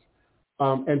nutrients.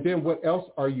 And then what else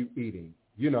are you eating?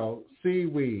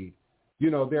 Seaweed.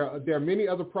 There are many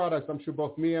other products I'm sure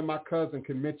both me and my cousin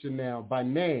can mention now by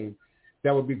name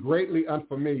that would be greatly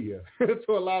unfamiliar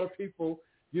to a lot of people,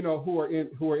 who are in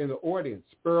the audience.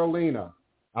 Spirulina.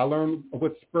 I learned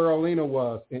what spirulina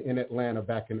was in Atlanta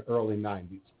back in the early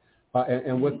 90s.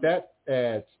 And what that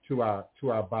adds to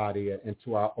our body and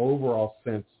to our overall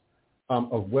sense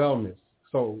of wellness.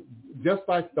 So just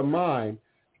like the mind,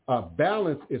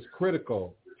 balance is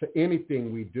critical to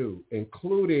anything we do,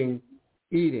 including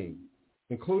eating.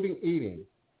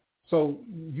 So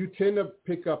you tend to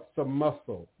pick up some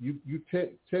muscle. You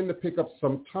tend to pick up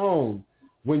some tone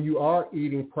when you are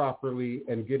eating properly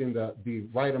and getting the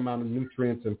right amount of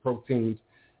nutrients and proteins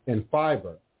and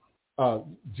fiber.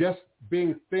 Just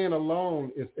being thin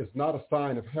alone is not a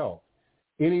sign of health.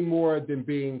 any more than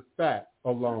being fat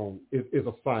alone is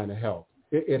a sign of health.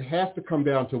 It has to come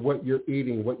down to what you're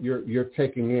eating, what you're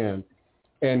taking in,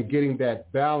 and getting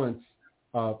that balance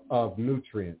of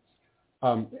nutrients.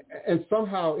 And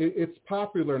somehow it's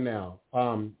popular now.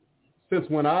 Since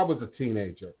when I was a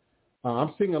teenager,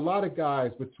 I'm seeing a lot of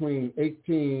guys between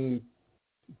 18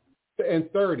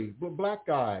 and 30, black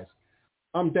guys,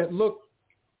 that look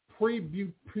prepubescent,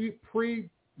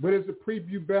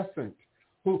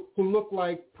 who look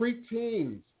like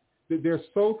preteens. They're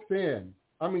so thin.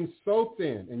 I mean, so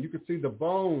thin, and you can see the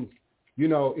bones,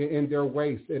 in their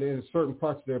waist and in certain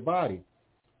parts of their body,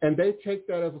 and they take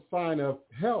that as a sign of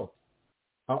health.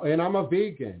 And I'm a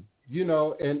vegan,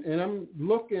 and I'm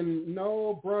looking.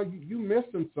 No, bro, you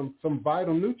missing some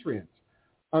vital nutrients,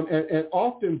 and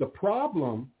often the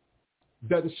problem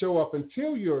doesn't show up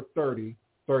until you're 30,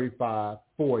 35,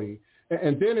 40,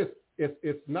 and then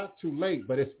it's not too late,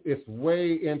 but it's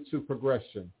way into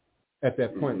progression at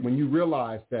that point when you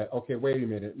realize that, okay, wait a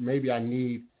minute, maybe I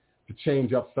need to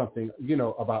change up something,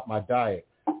 about my diet.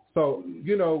 So,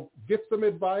 get some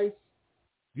advice,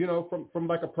 from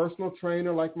like a personal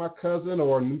trainer like my cousin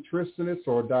or a nutritionist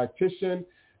or a dietitian,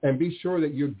 and be sure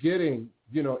that you're getting,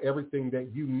 everything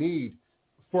that you need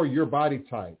for your body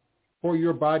type, for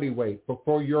your body weight,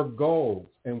 for your goals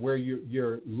and where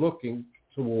you're looking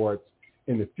towards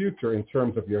in the future in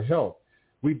terms of your health.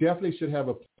 We definitely should have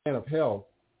a plan of health,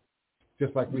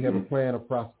 just like we have a plan of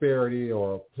prosperity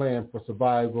or a plan for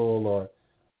survival or,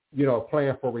 a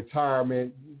plan for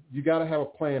retirement. You got to have a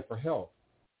plan for health.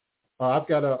 I've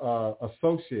got a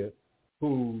associate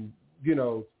who,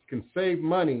 can save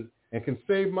money and can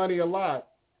save money a lot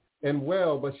and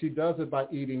well, but she does it by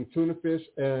eating tuna fish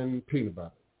and peanut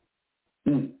butter.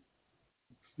 It's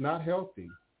not healthy.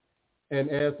 And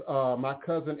as my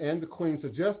cousin and the Queen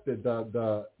suggested,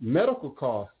 the medical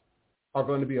costs are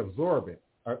going to be absorbent,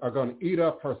 are going to eat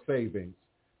up her savings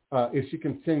if she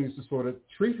continues to sort of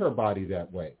treat her body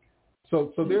that way.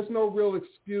 So there's no real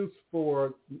excuse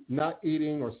for not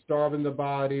eating or starving the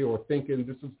body or thinking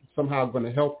this is somehow going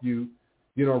to help you,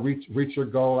 reach your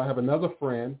goal. I have another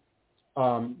friend,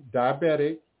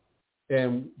 diabetic,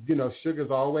 and,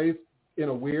 sugar's always in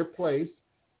a weird place.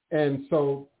 And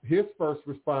so his first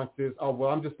response is, oh, well,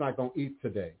 I'm just not going to eat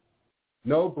today.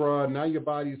 No, bro, now your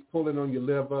body's pulling on your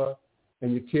liver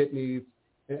and your kidneys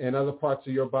and other parts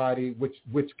of your body,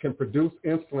 which can produce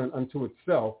insulin unto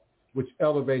itself, which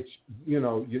elevates,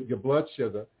 your blood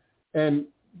sugar. And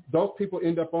those people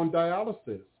end up on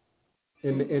dialysis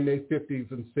in their 50s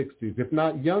and 60s, if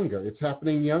not younger. It's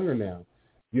happening younger now,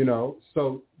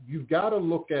 So you've got to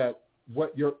look at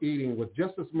what you're eating with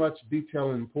just as much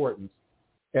detail and importance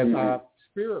as our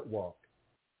spirit walk,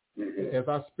 as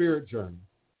our spirit journey.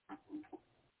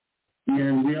 Yeah,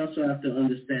 and we also have to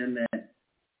understand that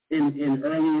in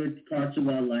earlier parts of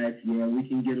our life, we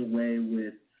can get away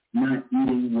with not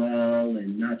eating well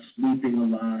and not sleeping a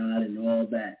lot and all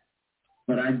that.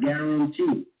 But I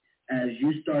guarantee, as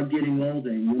you start getting older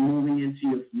and you're moving into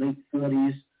your late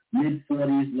 40s,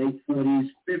 mid-40s, late 40s,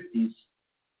 50s,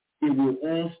 it will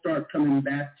all start coming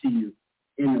back to you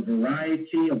in a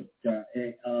variety of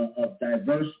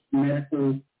diverse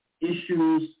medical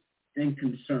issues and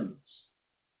concerns.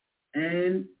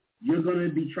 And you're going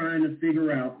to be trying to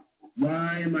figure out,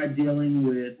 why am I dealing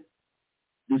with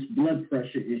this blood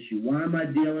pressure issue? Why am I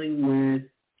dealing with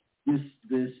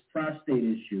this prostate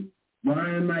issue? Why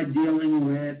am I dealing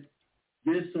with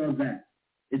this or that?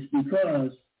 It's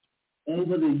because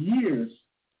over the years,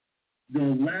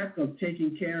 the lack of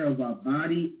taking care of our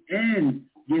body and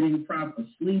getting proper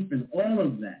sleep and all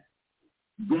of that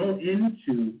go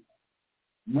into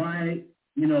why,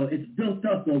 it's built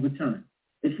up over time.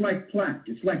 It's like plaque.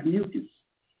 It's like mucus.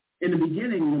 In the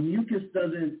beginning, the mucus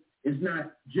is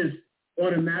not just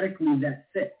automatically that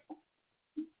thick.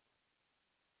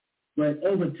 But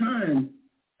over time,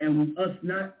 and us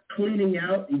not cleaning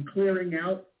out and clearing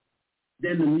out,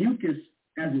 then the mucus,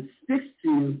 as it sticks to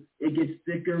you, it gets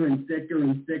thicker and thicker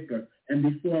and thicker. And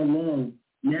before long,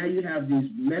 now you have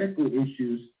these medical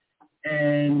issues,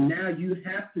 and now you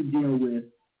have to deal with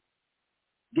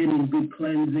getting good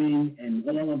cleansing and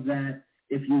all of that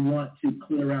if you want to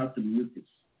clear out the mucus.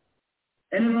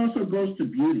 And it also goes to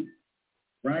beauty,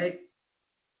 right?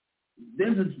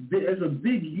 There's a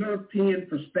big European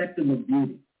perspective of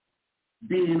beauty,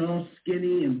 being all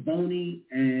skinny and bony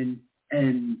and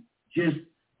just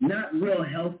not real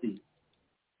healthy.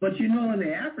 But in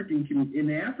the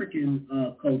African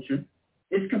culture,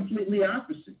 it's completely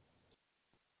opposite.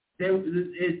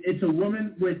 It's a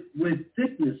woman with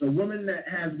thickness, a woman that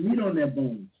has meat on their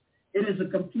bones. It is a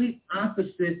complete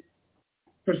opposite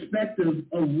perspective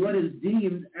of what is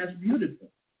deemed as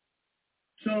beautiful.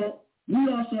 So we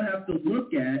also have to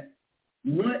look at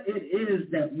what it is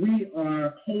that we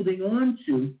are holding on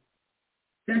to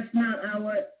that's not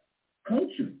our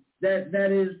culture.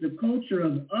 That is the culture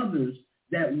of others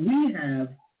that we have,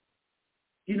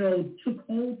 took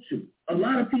hold to. A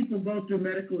lot of people go through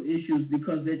medical issues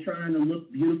because they're trying to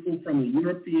look beautiful from a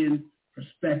European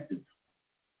perspective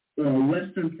or a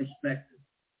Western perspective.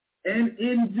 And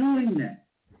in doing that,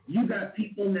 you got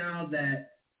people now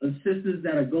sisters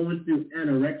that are going through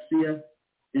anorexia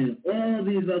and all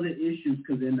these other issues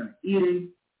because they're not eating,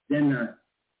 they're not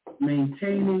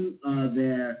maintaining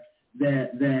their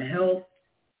health.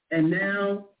 And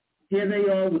now here they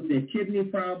are with their kidney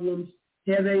problems.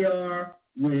 Here they are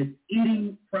with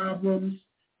eating problems.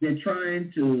 They're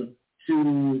trying to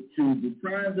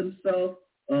deprive themselves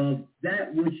of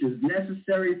that which is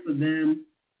necessary for them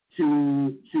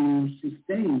to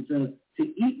sustain, to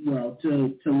eat well,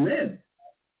 to live.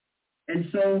 And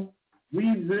so we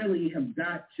really have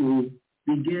got to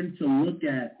begin to look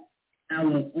at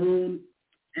our own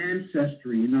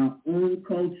ancestry and our own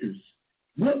cultures.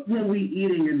 What were we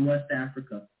eating in West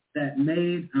Africa that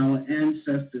made our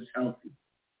ancestors healthy?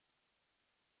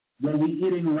 Were we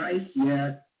eating rice?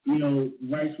 Yeah,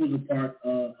 rice was a part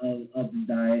of the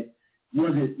diet.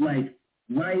 Was it like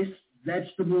rice,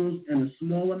 vegetables, and a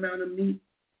small amount of meat?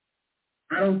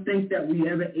 I don't think that we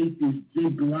ever ate these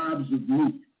big globs of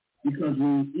meat because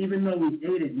even though we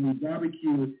ate it and we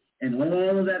barbecued and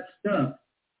all of that stuff,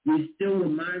 we still were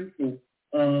mindful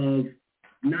of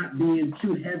not being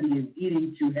too heavy and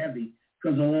eating too heavy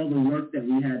because of all the work that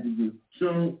we had to do.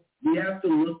 So we have to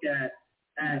look at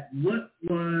what's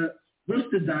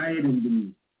the diet in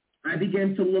Benin. I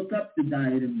began to look up the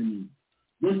diet in Benin.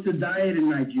 What's the diet in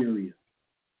Nigeria?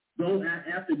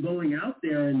 After going out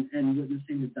there and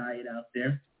witnessing the diet out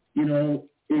there,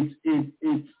 it's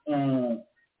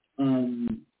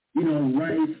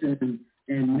rice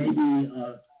and maybe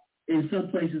in some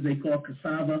places they call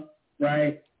cassava,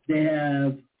 right? They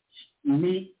have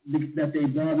meat that they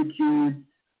barbecued.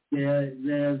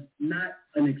 There's not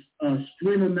a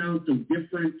extreme amount of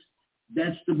different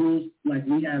vegetables like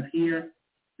we have here.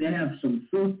 They have some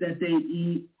fruit that they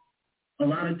eat. A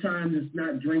lot of times it's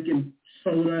not drinking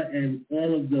soda and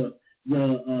all of the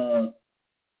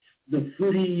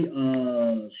fruity,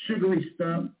 sugary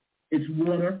stuff. It's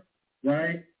water,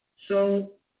 right?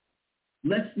 So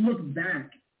let's look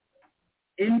back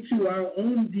into our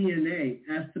own DNA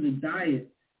as to the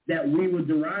diet that we were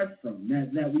derived from,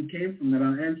 that we came from, that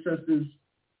our ancestors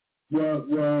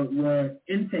were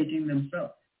intaking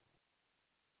themselves.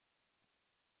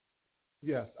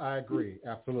 Yes, I agree,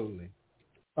 absolutely.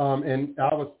 And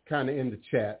I was kind of in the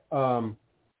chat. Some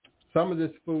of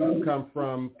this food come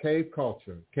from cave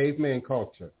culture, caveman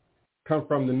culture, come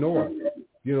from the north.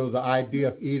 The idea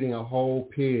of eating a whole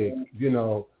pig,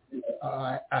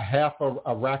 a half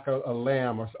a rack of a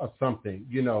lamb or something.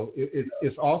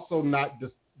 It's also not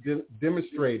just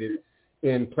demonstrated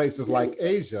in places like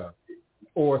Asia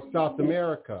or South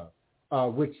America,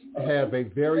 which have a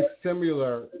very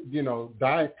similar,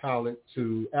 diet palette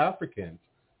to Africans.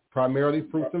 Primarily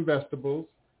fruits and vegetables,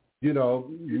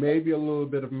 maybe a little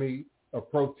bit of meat or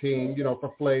protein,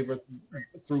 for flavor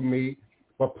through meat,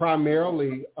 but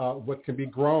primarily what can be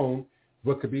grown,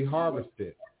 what could be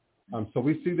harvested. So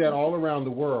we see that all around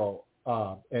the world,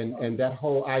 and that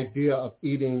whole idea of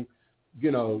eating,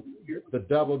 the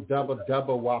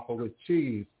double waffle with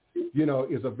cheese,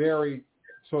 is a very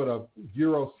sort of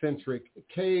Eurocentric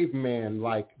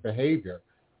caveman-like behavior.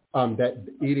 That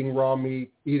eating raw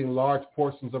meat, eating large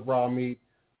portions of raw meat,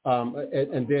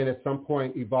 and then at some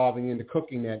point evolving into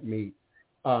cooking that meat.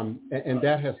 And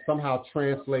that has somehow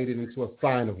translated into a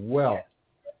sign of wealth.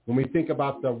 When we think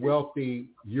about the wealthy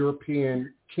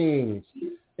European kings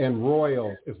and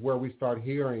royals is where we start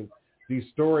hearing these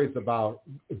stories about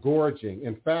gorging.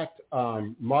 In fact,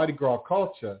 Mardi Gras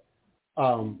culture,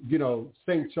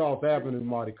 St. Charles Avenue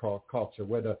Mardi Gras culture,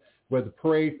 where the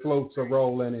parade floats are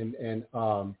rolling and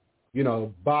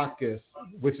Bacchus,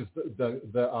 which is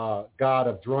the god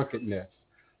of drunkenness.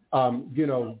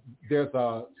 There's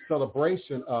a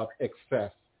celebration of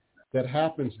excess that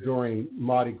happens during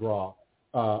Mardi Gras.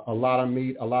 A lot of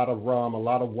meat, a lot of rum, a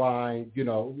lot of wine,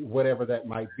 whatever that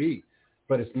might be.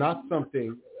 But it's not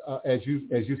something, as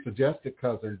you suggested,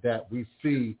 cousin, that we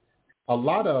see a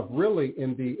lot of really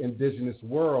in the indigenous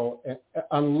world,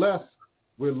 unless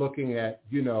we're looking at,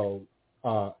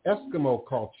 Eskimo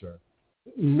culture,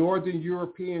 Northern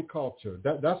European culture.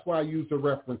 That's why I use the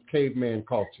reference caveman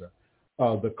culture.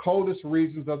 The coldest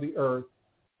regions of the earth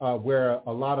where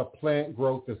a lot of plant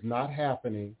growth is not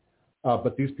happening,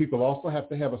 But these people also have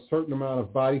to have a certain amount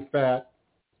of body fat,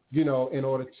 in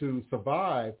order to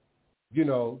survive,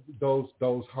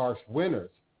 those harsh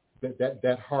winters,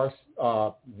 that harsh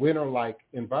winter-like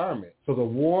environment. So the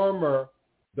warmer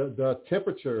the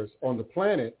temperatures on the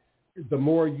planet, the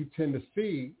more you tend to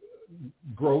see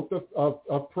growth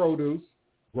of produce,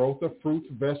 growth of fruits,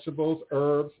 vegetables,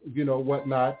 herbs,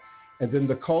 whatnot. And then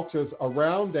the cultures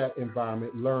around that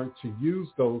environment learn to use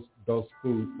those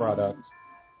food products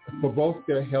for both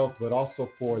their health, but also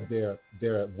for their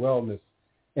wellness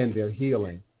and their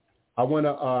healing. I want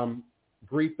to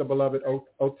greet the beloved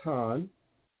Otan.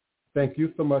 Thank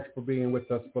you so much for being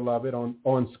with us, beloved,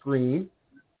 on screen.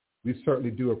 We certainly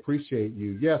do appreciate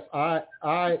you. Yes,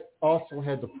 I also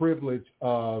had the privilege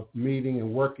of meeting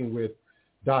and working with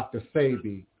Dr.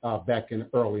 Sabi back in the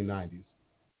early 90s,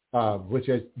 which,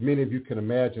 as many of you can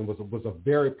imagine, was a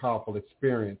very powerful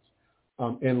experience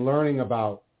in learning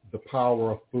about the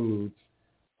power of foods,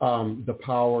 the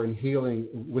power and healing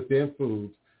within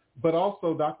foods. But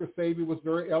also Dr. Sabi was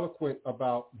very eloquent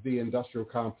about the industrial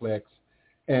complex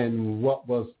and what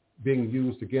was being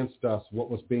used against us, what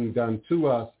was being done to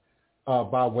us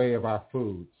by way of our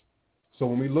foods. So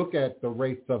when we look at the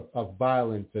rates of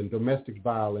violence and domestic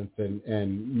violence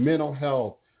and mental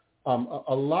health,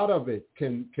 a lot of it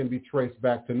can be traced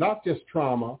back to not just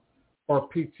trauma or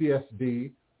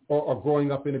PTSD or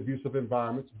growing up in abusive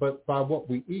environments, but by what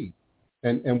we eat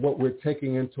and what we're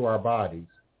taking into our bodies.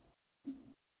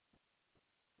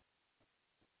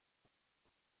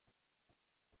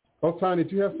 Otan,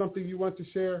 did you have something you want to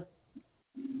share?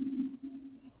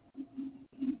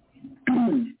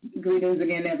 Greetings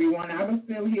again, everyone. I was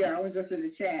still here. I was just in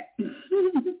the chat.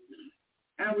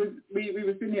 We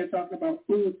were sitting here talking about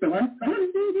food, so I'm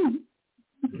sorry.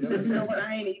 You know what?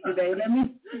 I ain't eat today.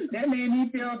 That made me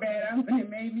feel bad. It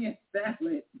made me a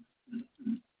salad.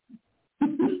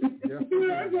 Yes,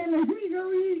 I said, let me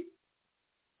go eat.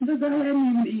 Because I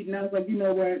hadn't even eaten. I was like, you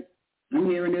know what? I'm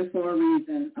hearing this for a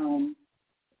reason.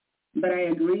 But I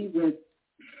agree with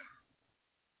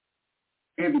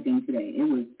everything today. It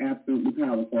was absolutely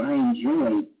powerful. I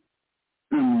enjoyed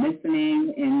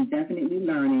listening and definitely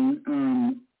learning,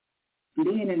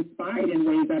 being inspired in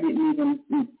ways I didn't even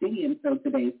see until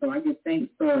today. So I give thanks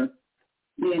for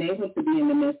being able to be in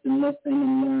the midst and listen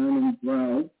and learn and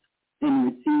grow and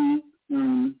receive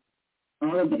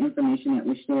all of the information that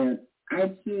was shared.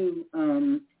 I, too,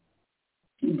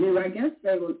 do, I guess,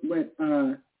 say what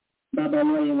Baba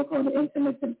Loya would call the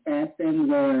intermittent fasting,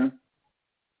 where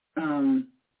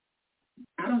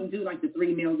I don't do like the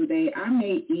 3 meals a day. I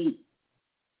may eat.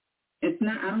 It's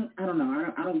not. I don't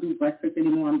know. I don't do breakfast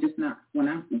anymore. I'm just not. When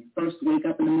I first wake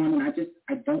up in the morning,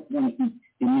 I don't want to eat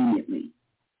immediately.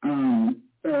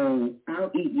 So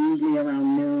I'll eat usually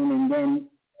around noon, and then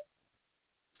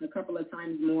a couple of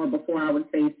times more before, I would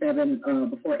say 8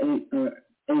 or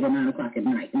 9 o'clock at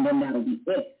night, and then that'll be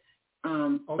it.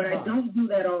 But I don't do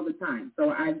that all the time.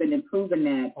 So I've been improving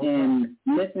that and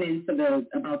listening to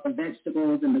about the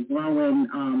vegetables and the growing.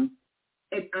 I'm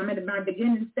in my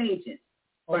beginning stages,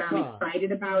 but I'm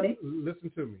excited about it.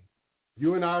 Listen to me.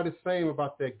 You and I are the same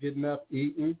about that getting up,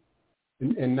 eating,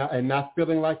 and not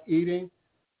feeling like eating.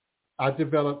 I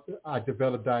developed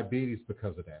diabetes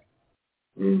because of that.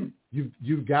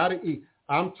 You've got to eat.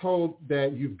 I'm told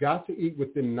that you've got to eat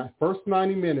within the first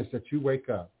 90 minutes that you wake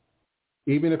up.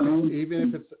 Even if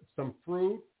it's some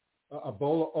fruit, a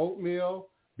bowl of oatmeal,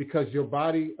 because your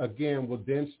body, again, will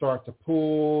then start to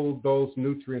pull those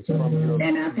nutrients from your.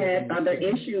 And I've had other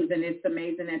issues, and it's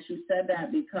amazing that you said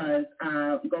that, because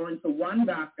going to one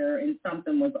doctor and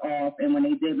something was off, and when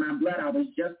they did my blood, I was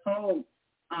just told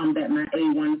that my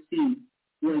A1C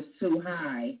was too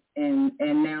high, and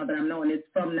now that I'm knowing it's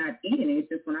from not eating, it's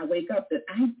just when I wake up that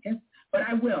but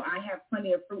I will. I have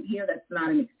plenty of fruit here. That's not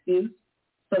an excuse.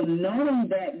 So knowing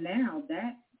that now,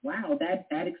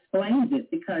 that explains it,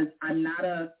 because I'm not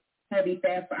a heavy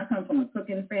fast. I come from a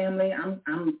cooking family.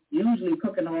 I'm usually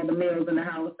cooking all the meals in the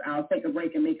house. I'll take a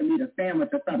break and make them eat a sandwich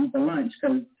or something for lunch,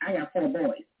 because I got 4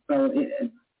 boys. So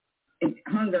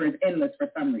hunger is endless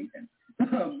for some reason.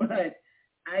 But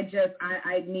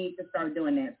I need to start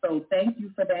doing that. So thank you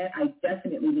for that. I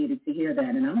definitely needed to hear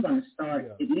that, and I'm going to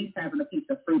start at least having a piece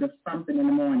of fruit or something in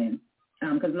the morning.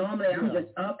 Because normally I'm just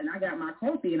up and I got my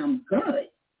coffee and I'm good.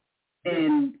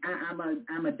 And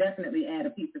I'm a definitely add a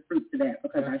piece of fruit to that,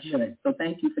 because I should. So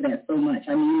thank you for that so much.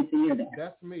 I needed to hear that.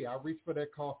 That's me. I reach for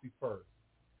that coffee first.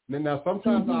 Now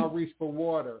sometimes I'll reach for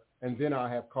water and then I'll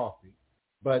have coffee.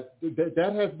 But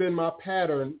that has been my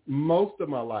pattern most of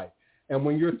my life. And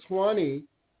when you're 20,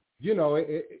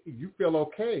 you feel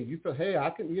okay. You feel, hey, I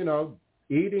can,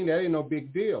 eating, that ain't no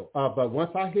big deal. But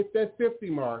once I hit that 50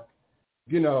 mark,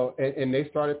 and they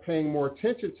started paying more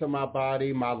attention to my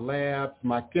body, my labs,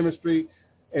 my chemistry,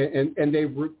 and they,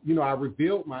 I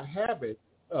revealed my habit.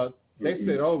 They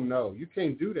said, "Oh no, you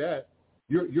can't do that.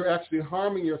 You're actually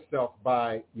harming yourself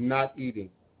by not eating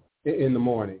in the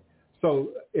morning."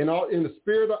 So in the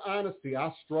spirit of honesty,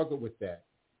 I struggled with that.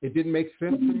 It didn't make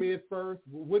sense to me at first.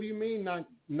 What do you mean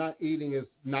not eating is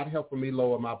not helping me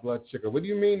lower my blood sugar? What do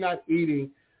you mean not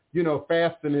eating,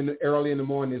 fasting early in the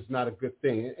morning is not a good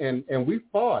thing? And we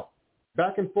fought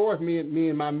back and forth, me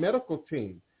and my medical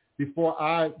team, before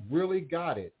I really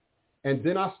got it. And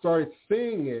then I started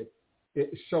seeing it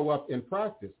show up in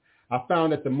practice. I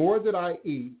found that the more that I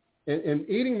eat, and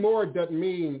eating more doesn't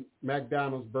mean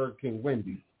McDonald's, Burger King,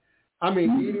 Wendy's. I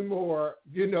mean, eating more,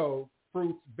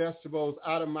 fruits, vegetables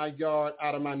out of my yard,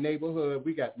 out of my neighborhood.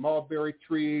 We got mulberry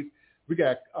trees. We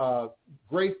got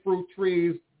grapefruit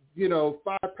trees,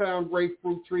 5-pound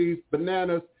grapefruit trees,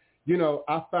 bananas.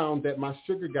 I found that my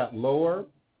sugar got lower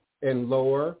and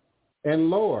lower and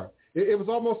lower. It was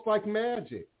almost like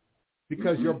magic,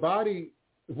 because your body,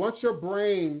 once your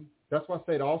brain, that's why I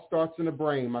say it all starts in the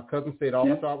brain. My cousin said it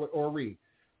all starts with Ori.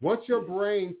 Once your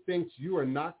brain thinks you are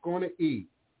not going to eat,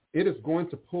 it is going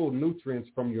to pull nutrients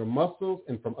from your muscles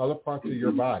and from other parts of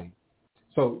your body.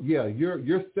 So, yeah,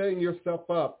 you're setting yourself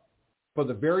up for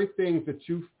the very things that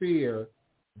you fear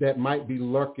that might be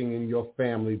lurking in your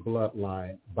family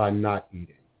bloodline by not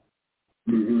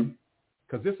eating.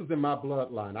 Because this is in my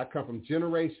bloodline. I come from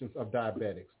generations of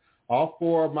diabetics. All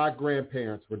 4 of my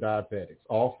grandparents were diabetics,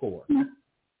 all 4. Not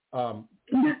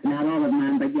all of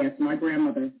mine, but yes, my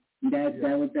grandmother.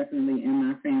 That was definitely in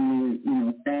my family,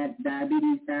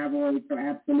 diabetes, thyroid, so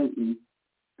absolutely.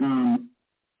 And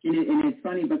it's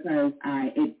funny because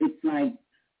it's like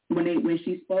when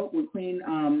she spoke with Queen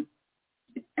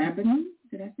Abenu,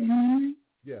 did I say her name?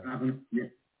 Yeah.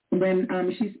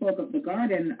 When she spoke of the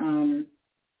garden,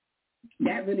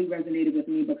 that really resonated with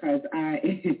me because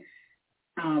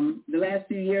the last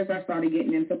few years I started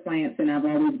getting into plants, and I've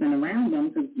always been around them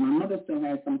because my mother still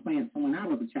has some plants from when I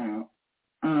was a child.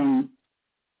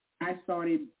 I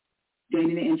started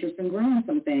gaining an interest in growing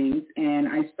some things, and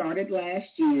I started last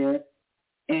year,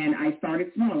 and I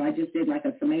started small. I just did like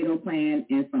a tomato plant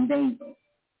and some basil,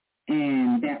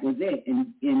 and that was it.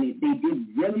 And they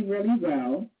did really, really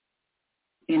well,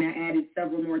 and I added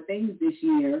several more things this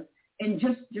year, and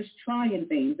just trying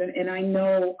things. And I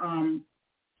know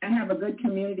I have a good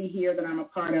community here that I'm a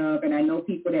part of, and I know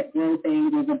people that grow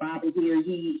things. There's a Bobby here.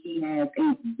 He has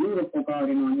a beautiful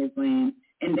garden on his land,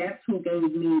 and that's who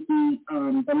gave me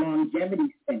the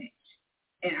longevity spinach.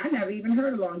 And I never even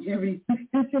heard of longevity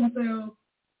spinach until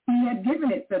he had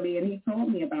given it to me, and he told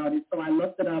me about it. So I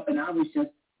looked it up, and I was just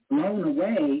blown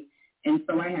away. And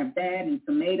so I have that and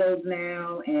tomatoes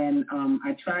now, and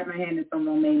I tried my hand at some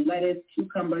romaine lettuce,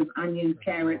 cucumbers, onions,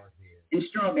 carrots, and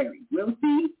strawberries. We'll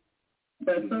see.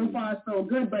 But so far, so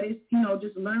good. But it's,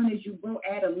 just learn as you go,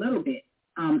 add a little bit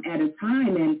at a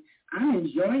time. And I'm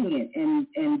enjoying it.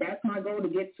 And that's my goal, to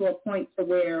get to a point to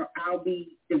where I'll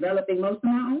be developing most of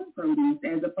my own produce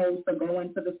as opposed to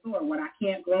going to the store. What I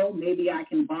can't grow, maybe I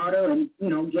can barter and,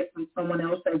 get from someone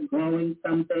else that's growing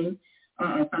something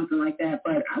or something like that.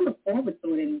 But I look forward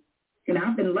to it. And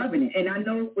I've been loving it. And I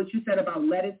know what you said about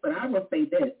lettuce, but I will say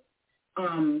this.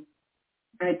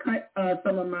 I cut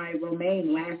some of my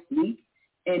romaine last week.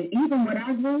 And even what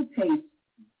I grew tastes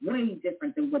way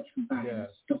different than what you buy in the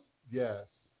store. Yes.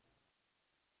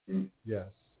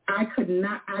 I could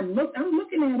not. I'm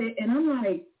looking at it, and I'm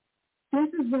like, this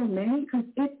is romaine, because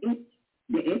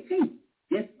it tastes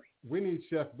different. We need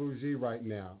Chef Bougie right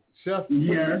now. Chef,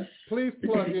 yes. Please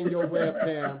plug in your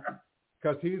webcam,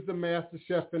 because he's the master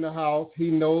chef in the house.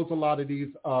 He knows a lot of these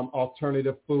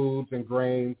alternative foods and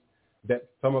grains that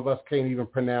some of us can't even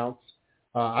pronounce.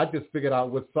 I just figured out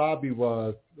what wasabi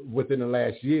was within the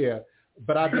last year,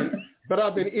 but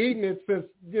I've been eating it since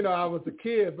I was a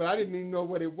kid, but I didn't even know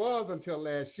what it was until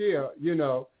last year.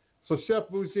 So Chef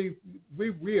Bougie,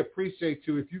 we appreciate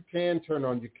you. If you can turn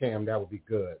on your cam, that would be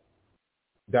good.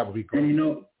 That would be great.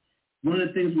 And one of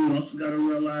the things we also got to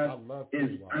realize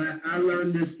is I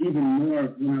learned this even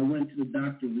more when I went to the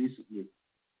doctor recently.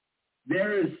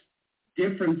 There is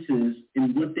differences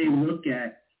in what they look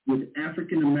at with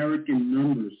African-American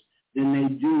numbers than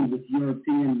they do with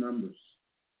European numbers.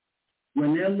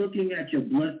 When they're looking at your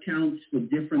blood counts for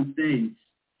different things,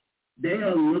 they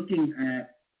are looking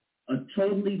at a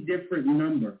totally different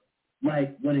number.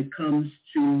 Like when it comes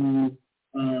to,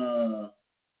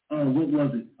 what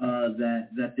was it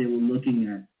that they were looking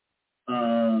at?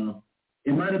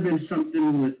 It might have been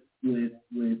something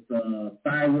with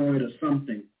thyroid or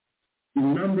something. The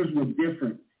numbers were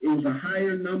different. It was a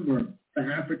higher number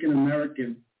for African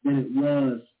Americans than it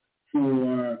was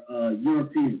for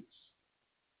Europeans.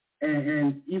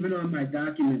 And even on my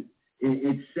document,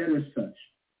 it said as such.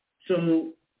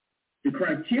 So the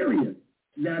criteria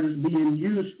that is being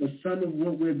used for some of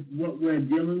what we're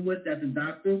dealing with as a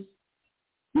doctors,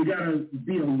 we got to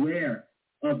be aware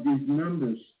of these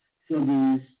numbers for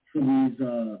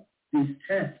these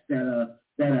tests that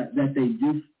they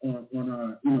do on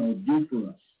our do for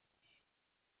us.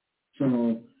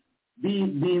 So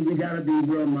we got to be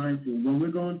real mindful when we're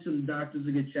going to the doctors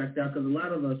to get checked out, because a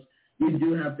lot of us, we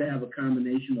do have to have a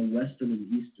combination of Western and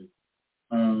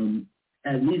Eastern,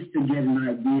 at least to get an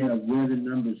idea of where the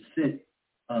numbers sit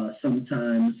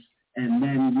sometimes, and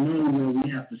then know where we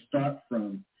have to start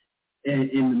from in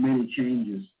the many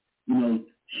changes.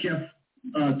 Chef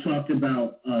talked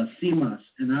about CMOS,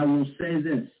 and I will say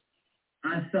this.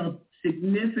 I felt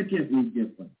significantly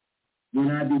different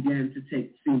when I began to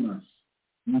take CMOS.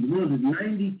 What was it,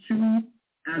 92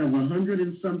 out of 100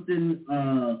 and something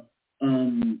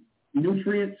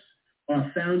nutrients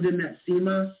are found in that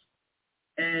CMOS.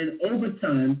 And over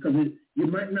time, because you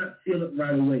might not feel it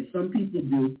right away. Some people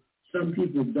do, some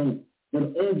people don't.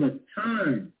 But over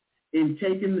time, in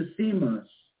taking the CMOS,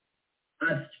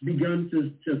 I've begun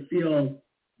to feel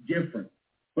different.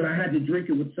 But I had to drink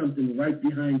it with something right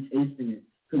behind tasting it,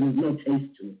 because there's no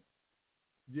taste to it.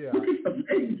 Yeah. Look at the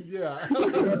face. Yeah.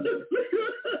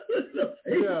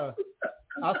 Yeah.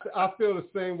 I feel the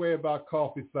same way about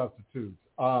coffee substitutes.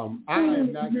 I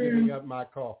am not giving up my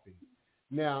coffee.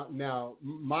 Now,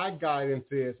 my guidance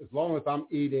is, as long as I'm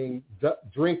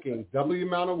drinking double the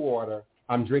amount of water,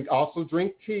 also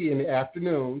drink tea in the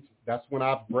afternoons. That's when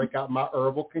I break out my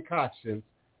herbal concoctions,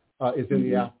 is in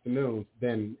the afternoons.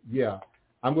 Then, yeah,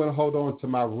 I'm going to hold on to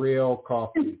my real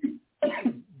coffee.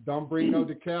 Don't bring no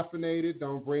decaffeinated.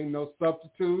 Don't bring no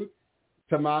substitute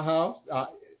to my house.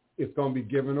 It's going to be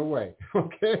given away,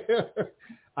 okay?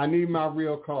 I need my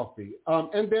real coffee.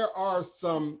 And there are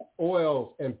some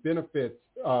oils and benefits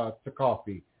to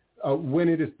coffee when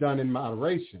it is done in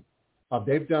moderation.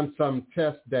 They've done some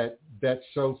tests that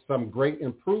show some great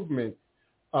improvement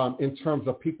in terms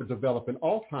of people developing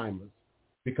Alzheimer's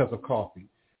because of coffee.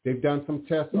 They've done some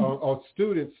tests on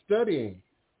students studying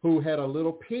who had a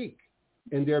little peak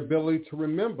in their ability to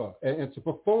remember and to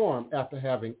perform after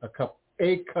having a cup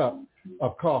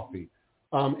of coffee.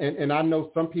 And I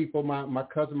know some people, my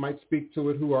cousin might speak to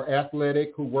it, who are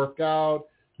athletic, who work out,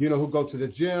 who go to the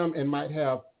gym and might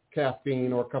have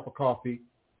caffeine or a cup of coffee,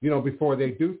 before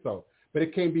they do so. But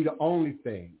it can't be the only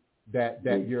thing that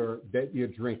you're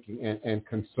drinking and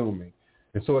consuming.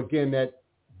 And so again, that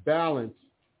balance,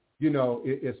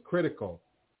 is critical.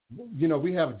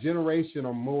 We have a generation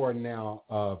or more now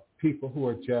of people who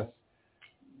are just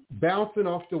bouncing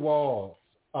off the walls.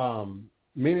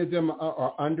 Many of them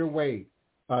are underweight,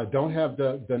 don't have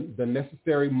the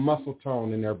necessary muscle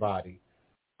tone in their body.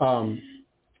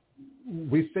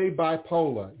 We say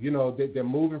bipolar, they're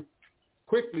moving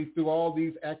quickly through all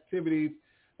these activities,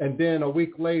 and then a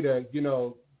week later,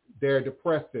 they're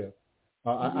depressive.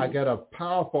 I got a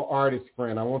powerful artist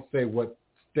friend. I won't say what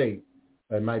state.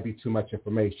 It might be too much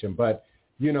information, but,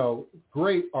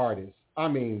 great artists. I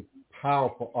mean,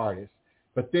 powerful artists.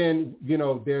 But then,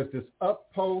 there's this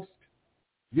up post,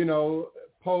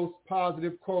 post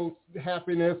positive quotes,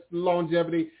 happiness,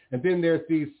 longevity. And then there's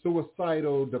these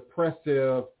suicidal,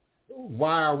 depressive,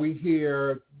 why are we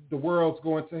here? The world's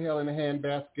going to hell in a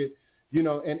handbasket,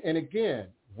 and again,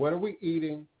 what are we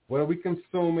eating? What are we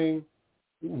consuming?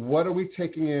 What are we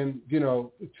taking in,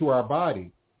 to our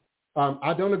body?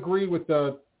 I don't agree with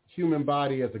the human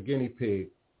body as a guinea pig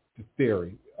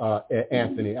theory,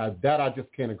 Anthony. That I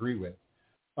just can't agree with.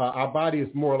 Our body is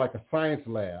more like a science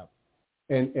lab,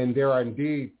 and there are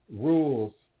indeed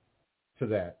rules to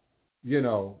that,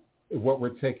 what we're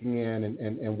taking in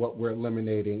and what we're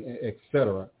eliminating, et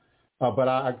cetera. But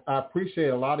I appreciate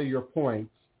a lot of your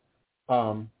points,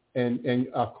 and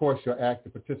of course, your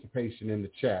active participation in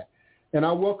the chat. And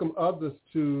I welcome others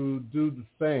to do the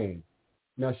same.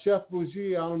 Now, Chef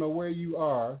Bougie, I don't know where you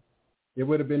are. It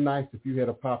would have been nice if you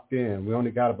had popped in. We only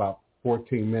got about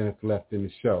 14 minutes left in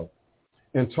the show.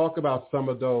 And talk about some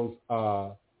of those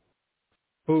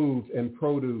foods and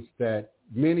produce that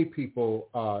many people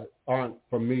aren't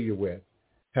familiar with,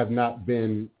 have not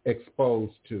been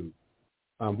exposed to.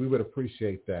 We would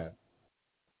appreciate that.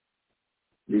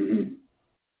 Mm-hmm.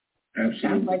 Absolutely.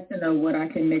 I'd like to know what I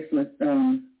can mix with,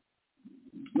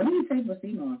 what do you take with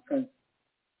CMOS? Because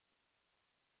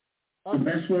the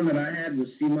best one that I had was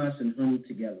CMOS and honey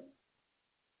together.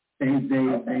 They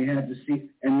had the C,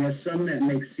 and there's some that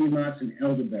make CMOS and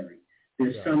elderberry.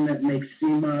 There's some that make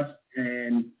CMOS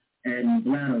and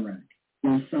bladderwrack.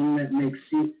 There's some that make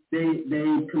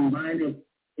they combine it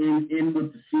in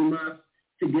with the sea moss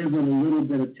to give it a little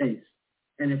bit of taste.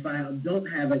 And if I don't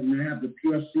have it and I have the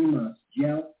pure sea moss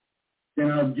gel,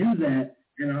 then I'll do that,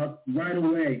 and I'll right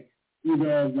away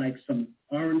either like some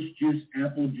orange juice,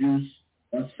 apple juice,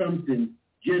 or something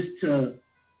just to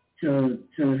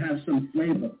have some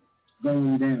flavor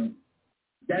going down.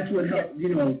 That's what helps.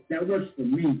 That works for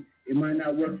me. It might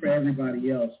not work for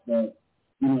everybody else, but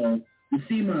the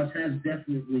sea moss has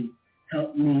definitely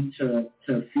helped me to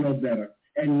feel better.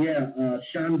 And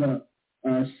Shonda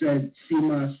said sea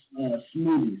moss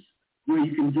smoothies, where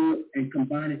you can do it and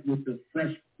combine it with the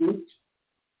fresh fruit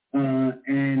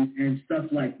and stuff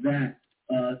like that.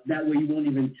 That way you won't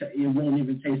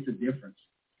even taste the difference.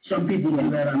 Some people do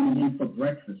that for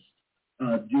breakfast. Do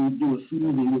a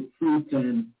smoothie with fruit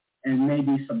and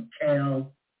maybe some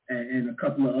kale and a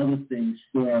couple of other things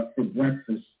for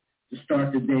breakfast to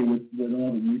start the day with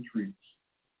all the nutrients.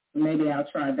 Maybe I'll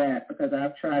try that because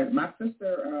I've tried. My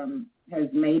sister has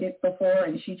made it before,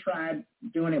 and she tried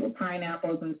doing it with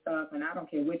pineapples and stuff, and I don't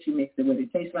care what you mix it with.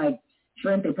 It tastes like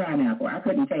shrimp and pineapple. I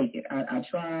couldn't take it. I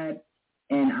tried,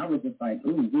 and I was just like,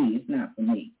 ooh, it's not for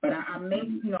me. But I make,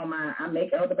 I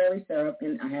make elderberry syrup,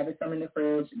 and I have it some in the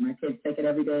fridge. My kids take it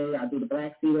every day. I do the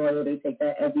black seed oil. They take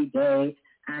that every day.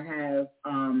 I have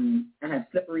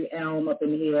slippery elm up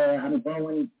in here. I'm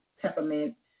growing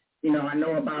peppermint. I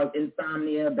know about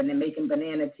insomnia, but then making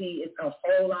banana tea. It's a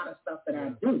whole lot of stuff that I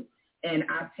do. And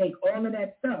I take all of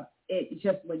that stuff. It's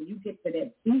just when you get to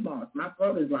that sea moss, my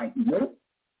throat is like, nope.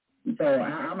 So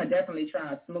I'm going to definitely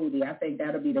try a smoothie. I think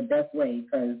that'll be the best way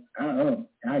because,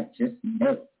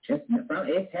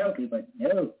 it's healthy, but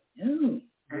no.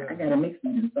 I got to mix that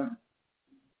in something.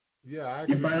 Yeah,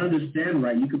 if I understand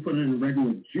right, you can put it in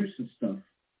regular juice and stuff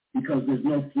because there's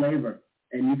no flavor,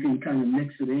 and you can kind of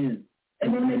mix it in.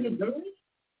 And then make it gooey?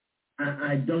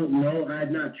 I don't know. I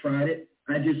had not tried it.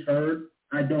 I just heard.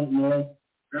 I don't know.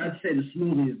 I'd say the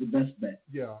smoothie is the best bet.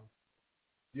 Yeah,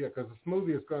 because the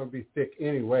smoothie is going to be thick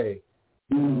anyway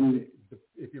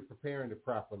if you're preparing it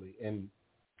properly. And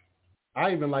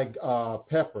I even like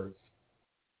peppers,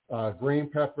 green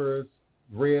peppers,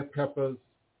 red peppers,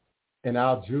 and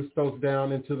I'll juice those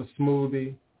down into the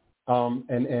smoothie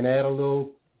and add a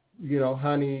little,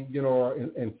 honey,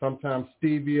 and sometimes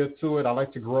stevia to it. I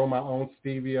like to grow my own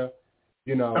stevia,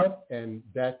 and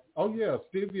that,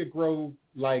 stevia grows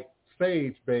like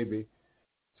sage, baby.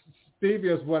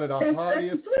 Stevia is one of the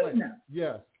hardiest plants.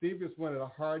 Yeah, stevia is one of the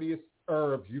hardiest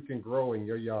herbs you can grow in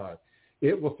your yard.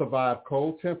 It will survive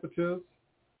cold temperatures.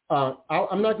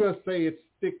 I'm not going to say it's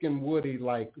thick and woody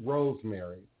like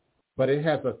rosemary, but it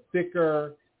has a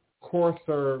thicker,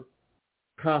 coarser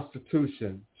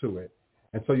constitution to it.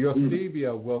 And so your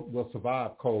stevia will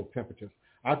survive cold temperatures.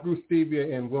 I grew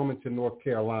stevia in Wilmington, North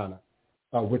Carolina,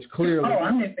 which clearly... Oh,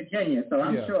 I'm in Virginia, so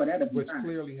I'm sure that'll be which fine.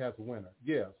 Clearly has winter.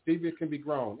 Yeah, stevia can be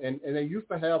grown. And they used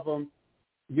to have them,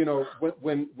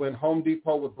 when Home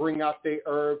Depot would bring out their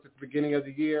herbs at the beginning of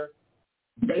the year.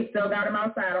 They still got them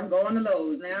outside. I'm going to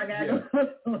Lowe's. Now I got to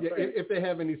go. If they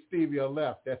have any stevia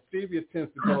left, that stevia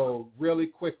tends to go really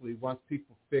quickly once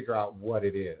people figure out what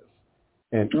it is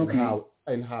and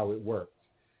how it works.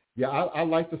 Yeah, I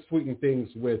like to sweeten things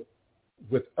with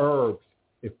herbs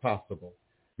if possible.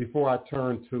 Before I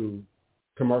turn to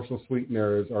commercial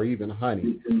sweeteners or even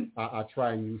honey, I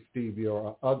try and use stevia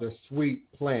or other sweet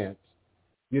plants,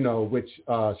 which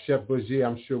Chef Bougie,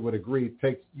 I'm sure, would agree,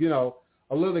 takes,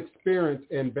 a little experience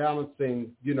in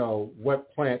balancing,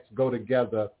 what plants go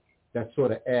together that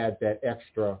sort of add that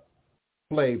extra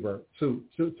flavor to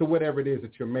whatever it is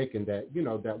that you're making that,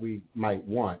 that we might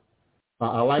want.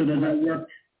 I like.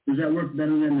 So does that work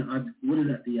better than, what is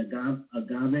that, the agave?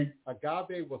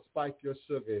 Agave will spike your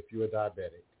sugar if you're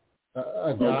diabetic.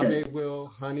 Agave will,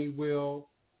 honey will,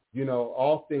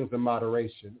 all things in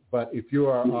moderation. But if you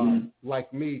are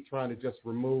like me, trying to just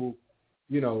remove,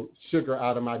 sugar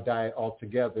out of my diet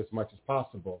altogether as much as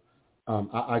possible,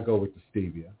 I go with the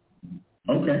stevia.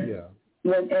 Okay. Yeah.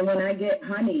 And when I get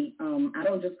honey, I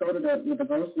don't just go to the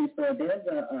grocery store. There's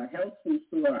a health food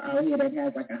store out here that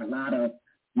has like a lot of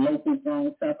local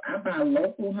grown stuff. I buy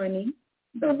local honey,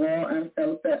 the raw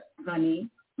unfiltered honey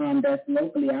that's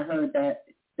locally. I heard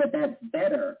that's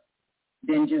better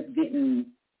than just getting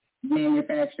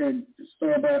manufactured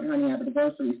store-bought honey out of the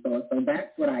grocery store. So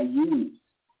that's what I use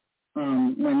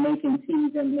when making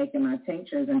teas and making my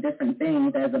tinctures and different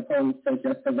things, as opposed to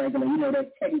just the regular,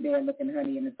 that teddy bear looking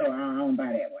honey in the store. I don't buy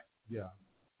that one. Yeah.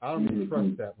 I don't even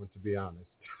trust that one, to be honest.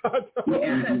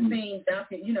 Yeah, I have seen,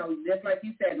 just like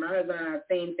you said, my husband and I have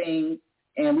seen things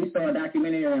And we saw a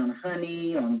documentary on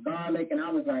honey, on garlic, and I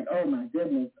was like, oh, my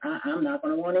goodness, I'm not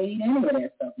going to want to eat any of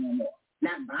that stuff no more.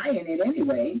 Not buying it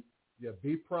anyway. Yeah,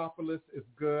 bee propolis is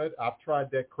good. I've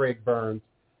tried that, Craig Burns.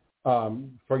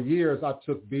 For years, I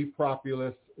took bee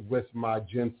propolis with my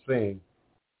ginseng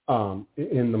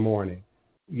in the morning.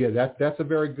 Yeah, that's a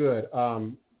very good.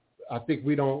 I think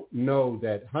we don't know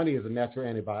that honey is a natural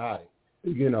antibiotic,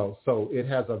 so it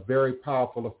has a very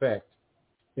powerful effect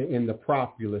in the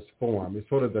propolis form. It's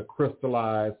sort of the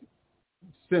crystallized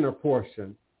center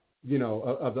portion,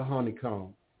 of the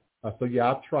honeycomb. So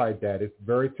yeah, I've tried that. It's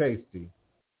very tasty.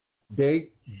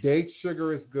 Date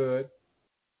sugar is good.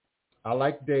 I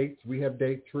like dates. We have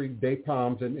date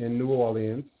palms in New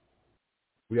Orleans.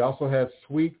 We also have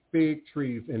sweet fig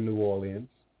trees in New Orleans.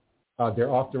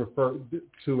 They're often referred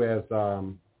to as,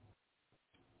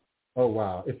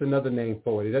 it's another name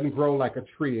for it. It doesn't grow like a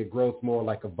tree. It grows more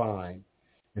like a vine.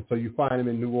 And so you find them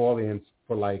in New Orleans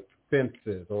for like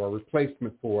fences or a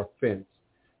replacement for a fence.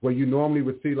 Where you normally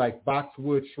would see like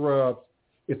boxwood shrubs,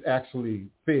 it's actually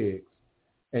figs.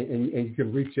 And you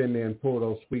can reach in there and pull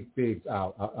those sweet figs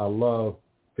out. I love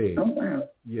figs. Oh, wow.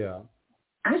 Yeah.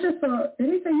 I just saw, did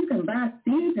he say you can buy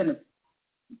seeds and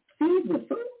seeds with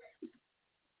food?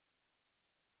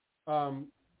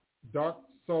 Dark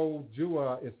Soul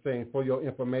Jua is saying, for your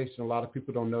information, a lot of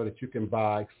people don't know that you can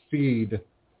buy seed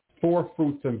for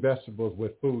fruits and vegetables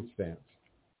with food stamps.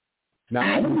 Now,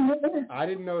 I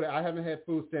didn't know that. I haven't had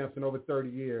food stamps in over 30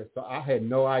 years, so I had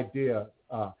no idea.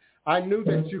 I knew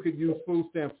that you could use food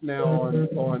stamps now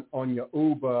on your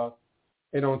Uber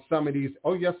and on some of these,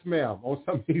 oh, yes, ma'am, on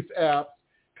some of these apps,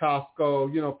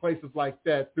 Costco, places like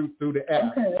that through the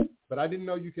app. Okay. But I didn't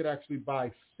know you could actually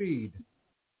buy seed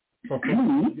for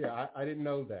food. Yeah, I didn't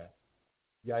know that.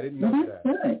 Yeah, I didn't know that.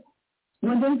 Good.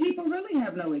 Well, then people really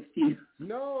have no excuse.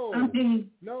 No.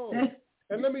 No.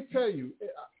 And let me tell you,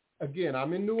 again,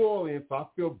 I'm in New Orleans, so I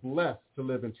feel blessed to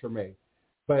live in Treme.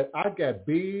 But I got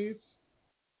bees.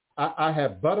 I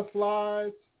have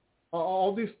butterflies.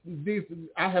 All these.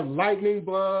 I have lightning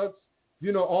bugs.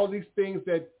 All these things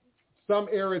that some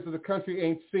areas of the country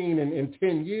ain't seen in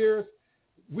 10 years.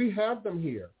 We have them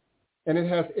here. And it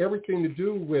has everything to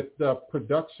do with the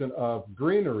production of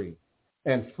greenery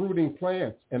and fruiting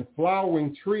plants and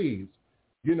flowering trees.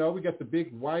 We got the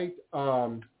big white,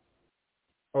 we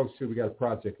got a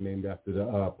project named after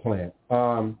the plant.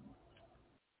 Oh,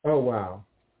 wow.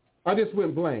 I just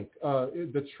went blank.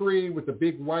 The tree with the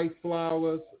big white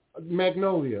flowers,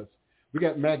 magnolias. We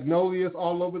got magnolias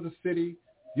all over the city,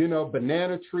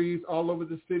 banana trees all over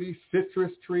the city,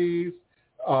 citrus trees,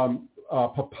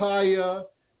 papaya,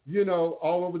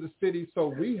 all over the city. So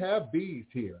we have bees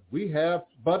here. We have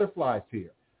butterflies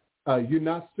here. You're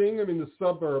not seeing them in the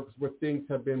suburbs where things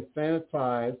have been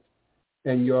sanitized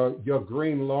and your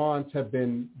green lawns have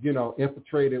been,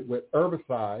 infiltrated with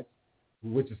herbicides,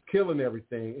 which is killing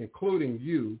everything, including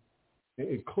you.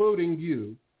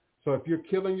 So if you're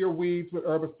killing your weeds with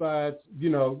herbicides,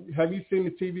 have you seen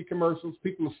the TV commercials?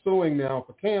 People are suing now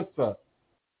for cancer,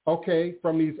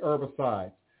 from these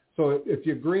herbicides. So if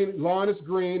your lawn is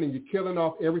green and you're killing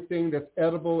off everything that's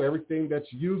edible, everything that's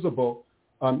usable,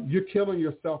 you're killing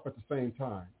yourself at the same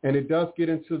time. And it does get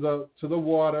into the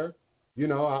water.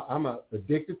 I'm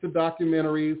addicted to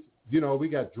documentaries. We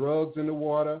got drugs in the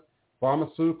water,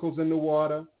 pharmaceuticals in the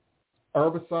water,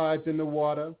 herbicides in the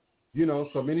water.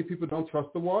 So many people don't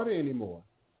trust the water anymore.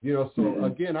 So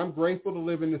again, I'm grateful to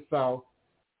live in the South.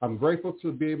 I'm grateful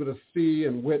to be able to see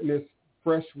and witness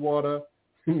fresh water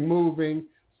moving,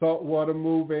 salt water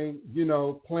moving,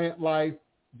 plant life,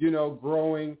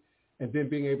 growing, and then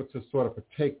being able to sort of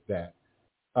partake that.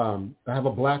 I have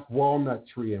a black walnut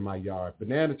tree in my yard,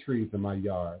 banana trees in my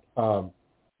yard,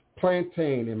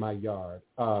 plantain in my yard,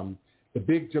 the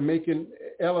big Jamaican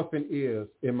elephant ears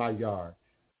in my yard.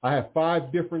 I have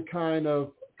 5 different kind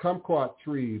of kumquat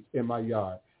trees in my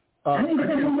yard. I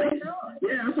can't wait.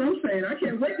 Yeah, that's what I'm saying. I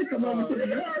can't wait to come over to the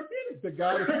yard. The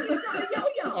goddess,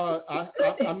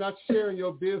 I'm not sharing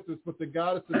your business, but the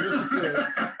goddess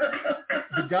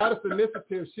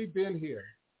initiative, she been here.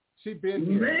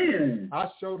 Man.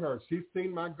 I showed her. She's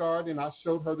seen my garden. I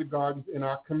showed her the gardens in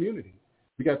our community.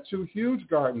 We got 2 huge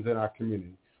gardens in our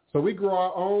community. So we grow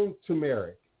our own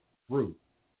turmeric root.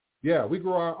 Yeah, we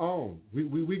grow our own. We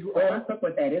grow. Oh, I talk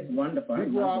with that. It's wonderful. We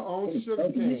grow our own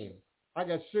sugar cane. I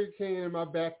got sugar cane in my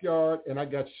backyard, and I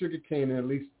got sugar cane in at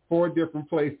least 4 different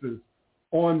places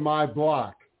on my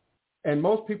block. And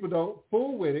most people don't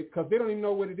fool with it because they don't even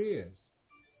know what it is.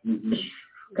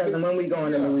 Because when we go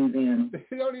into Louisiana,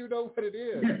 they don't even know what it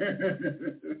is.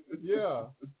 Yeah.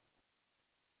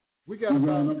 We got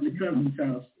about, the cousin's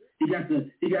house.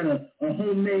 He got a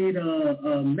homemade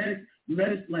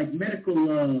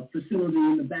medical facility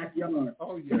in the backyard.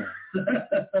 Oh yeah.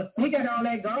 He got all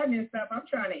that gardening stuff. I'm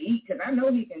trying to eat because I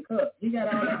know he can cook. He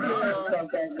got all that gardening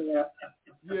stuff back there.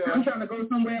 Yeah. I'm trying to go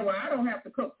somewhere where I don't have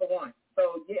to cook for once.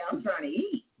 So yeah, I'm trying to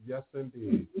eat. Yes,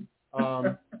 indeed.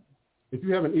 If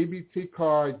you have an EBT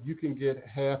card, you can get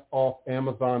half off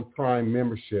Amazon Prime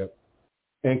membership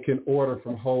and can order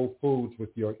from Whole Foods with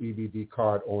your EBT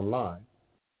card online.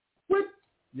 What?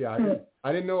 Yeah,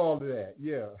 I didn't know all of that.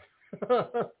 Yeah.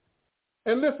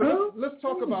 And listen, let's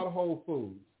talk about Whole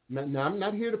Foods. Now, I'm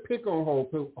not here to pick on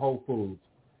Whole Foods,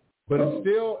 but it's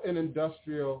still an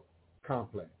industrial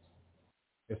complex.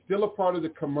 It's still a part of the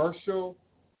commercial,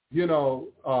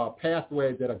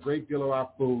 pathway that a great deal of our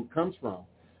food comes from.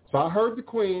 So I heard the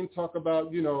Queen talk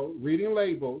about, reading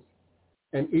labels,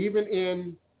 and even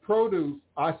in produce,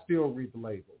 I still read the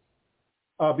labels.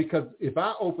 Because if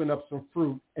I open up some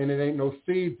fruit and it ain't no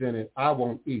seeds in it, I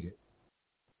won't eat it.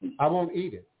 I won't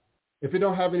eat it. If it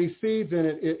don't have any seeds in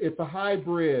it, it's a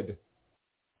hybrid.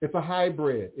 It's a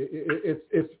hybrid.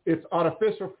 It's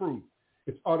artificial fruit.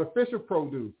 It's artificial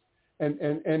produce.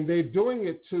 And they're doing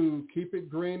it to keep it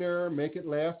greener, make it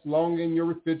last long in your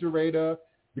refrigerator,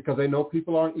 because they know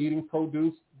people aren't eating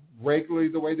produce regularly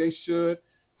the way they should.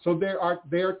 So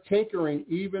they're tinkering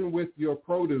even with your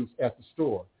produce at the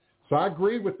store. So I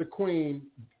agree with the Queen.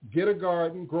 Get a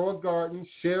garden, grow a garden,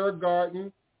 share a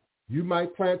garden. You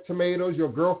might plant tomatoes.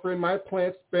 Your girlfriend might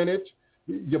plant spinach.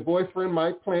 Your boyfriend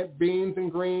might plant beans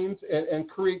and greens and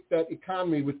create that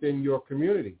economy within your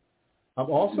community. I'm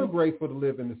also grateful to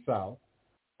live in the South.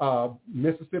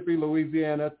 Mississippi,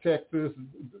 Louisiana, Texas,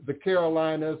 the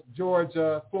Carolinas,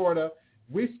 Georgia, Florida,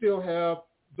 we still have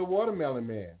the watermelon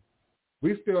man.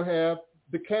 We still have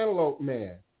the cantaloupe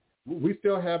man. We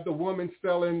still have the woman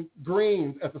selling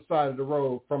greens at the side of the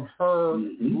road from her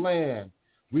land.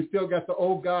 We still got the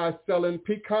old guy selling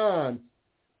pecans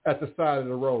at the side of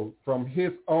the road from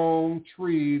his own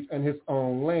trees and his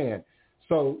own land.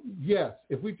 So, yes,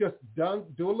 if we just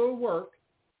do a little work,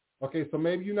 okay, so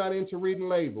maybe you're not into reading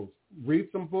labels. Read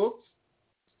some books,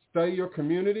 study your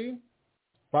community,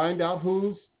 find out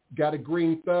who's got a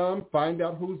green thumb, find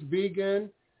out who's vegan,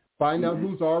 find out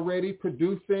who's already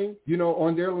producing,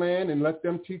 on their land, and let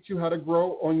them teach you how to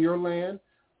grow on your land.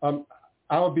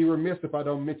 I would be remiss if I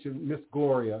don't mention Miss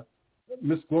Gloria.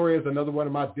 Miss Gloria is another one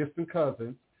of my distant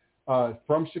cousins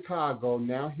from Chicago,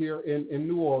 now here in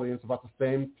New Orleans, about the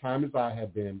same time as I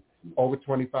have been, over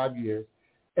 25 years.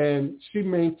 And she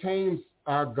maintains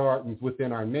our gardens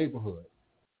within our neighborhood.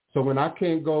 So when I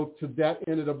can't go to that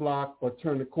end of the block or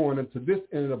turn the corner to this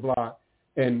end of the block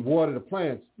and water the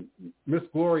plants, Miss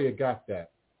Gloria got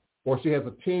that. Or she has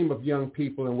a team of young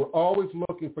people, and we're always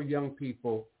looking for young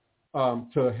people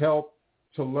to help,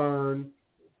 to learn,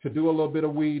 to do a little bit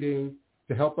of weeding,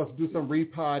 to help us do some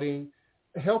repotting,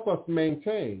 help us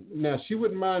maintain. Now, she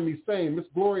wouldn't mind me saying Miss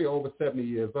Gloria over 70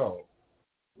 years old.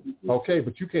 Okay,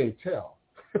 but you can't tell.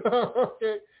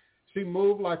 Okay, she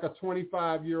moved like a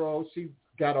 25-year-old. She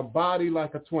got a body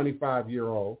like a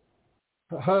 25-year-old.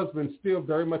 Her husband's still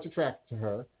very much attracted to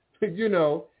her,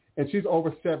 and she's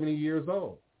over 70 years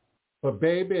old. But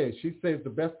baby, she says the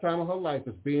best time of her life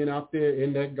is being out there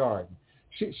in that garden.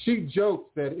 She jokes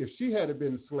that if she had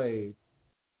been a slave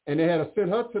and they had to send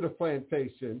her to the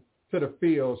plantation, to the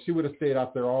field, she would have stayed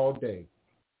out there all day,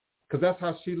 because that's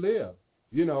how she lived,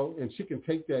 and she can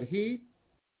take that heat.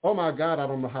 Oh, my God, I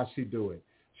don't know how she do it.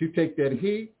 She take that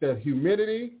heat, that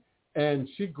humidity, and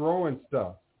she growing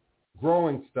stuff.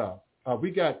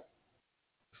 We got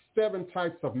 7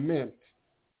 types of mint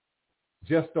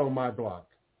just on my block.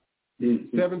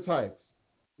 7 types.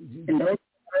 And those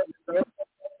are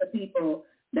the people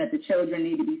that the children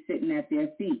need to be sitting at their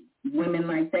feet. Women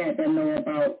like that know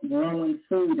about growing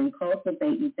food and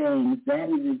cultivating things. That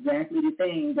is exactly the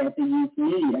thing that the youth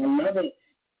need. I love it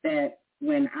that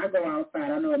when I go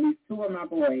outside, I know at least 2 of my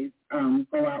boys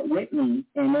go out with me,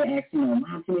 and they ask, Mom,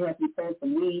 can you help me pull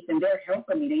some weeds? And they're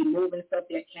helping me. They moving stuff.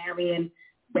 They're carrying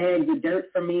bags of dirt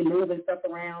for me, moving stuff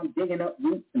around, digging up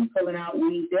roots and pulling out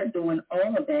weeds. They're doing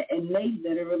all of that, and they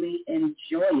literally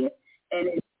enjoy it. And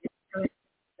it's time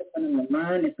for them to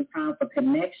learn. It's a time for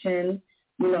connection,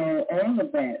 all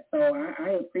of that. So I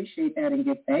appreciate that and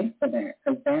give thanks for that,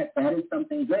 because that is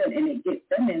something good. And it gets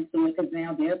them into it, because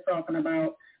now they're talking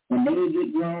about when they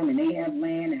get grown and they have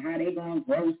land and how they going to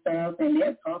grow stuff, and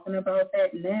they're talking about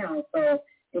that now. So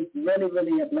it's really,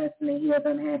 really a blessing to hear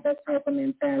them have that type of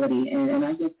mentality, and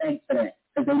I give thanks for that,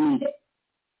 because they need it.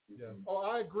 Yeah. Oh,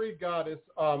 I agree, Goddess.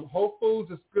 Whole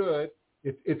Foods is good.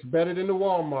 It's better than the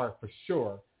Walmart for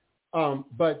sure.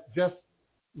 But just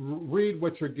read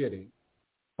what you're getting.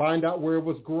 find out where it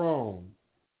was grown.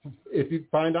 If you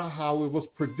find out how it was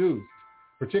produced,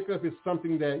 particularly if it's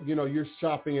something that, you're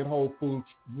shopping at Whole Foods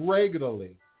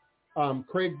regularly.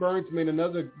 Craig Burns made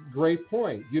another great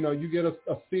point. You get a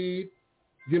seed,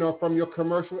 from your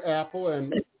commercial apple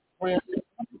and plant it,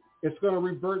 it's going to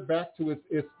revert back to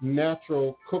its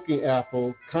natural cooking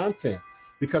apple content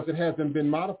because it hasn't been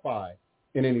modified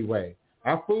in any way.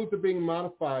 Our foods are being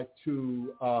modified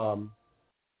to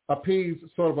appease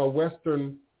sort of a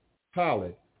Western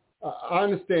palate. I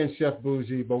understand, Chef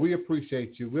Bougie, but we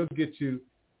appreciate you. We'll get you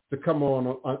to come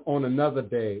on another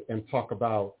day and talk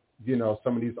about,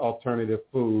 some of these alternative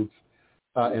foods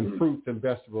and fruits and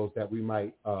vegetables that we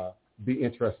might be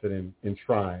interested in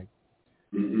trying.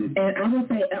 And I would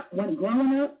say, when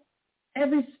growing up,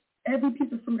 every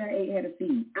piece of fruit I ate had a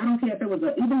seed. I don't care if it was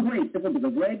even grapes, if it was a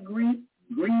red grape,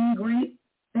 green grape,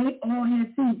 they all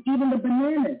had seeds. Even the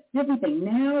bananas, everything.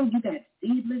 Now you got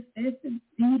seedless this and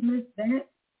seedless that.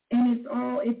 And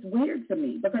it's weird to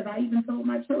me because I even told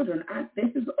my children,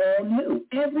 this is all new.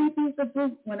 Every piece of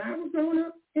fruit when I was growing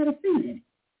up had a seed in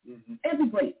it. Every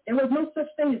grape. There was no such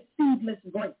thing as seedless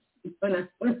grapes when I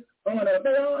was growing up.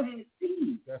 They all had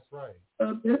seeds. That's right.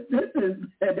 So this is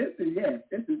definitely and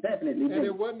big.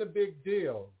 it wasn't a big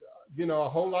deal. A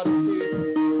whole lot of kids.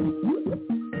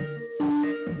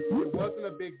 It wasn't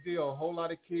a big deal. A whole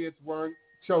lot of kids weren't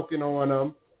choking on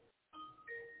them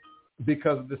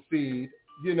because of the seed.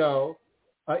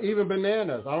 Even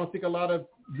bananas. I don't think a lot of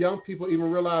young people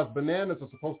even realize bananas are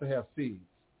supposed to have seeds.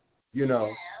 Yeah,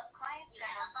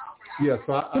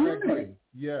 so I agree.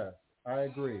 Yes, I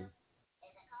agree.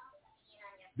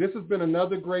 This has been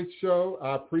another great show.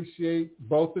 I appreciate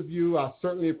both of you. I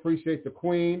certainly appreciate the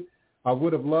Queen. I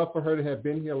would have loved for her to have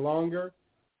been here longer.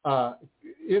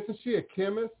 Isn't she a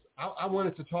chemist? I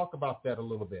wanted to talk about that a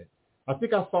little bit. I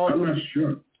think I saw. I'm not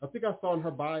sure. I think I saw in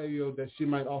her bio that she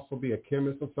might also be a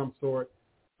chemist of some sort.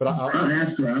 But I'll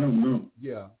ask her. I don't know.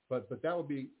 Yeah, but that would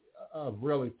be a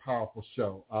really powerful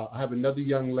show. I have another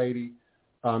young lady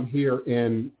here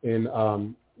in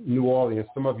New Orleans.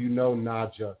 Some of you know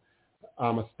Naja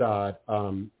Amistad,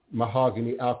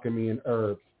 Mahogany, Alchemy, and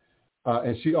Herbs.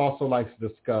 And she also likes to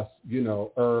discuss,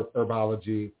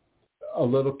 herbology, a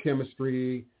little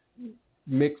chemistry,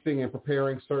 mixing and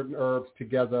preparing certain herbs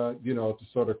together, to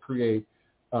sort of create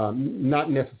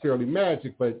not necessarily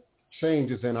magic, but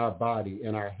changes in our body,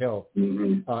 in our health,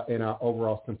 in our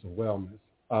overall sense of wellness.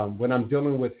 When I'm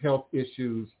dealing with health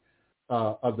issues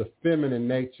of the feminine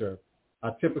nature,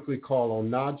 I typically call on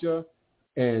Naja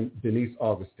and Denise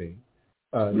Augustine.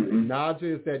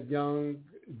 Naja is that young,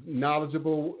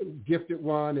 knowledgeable, gifted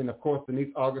one, and of course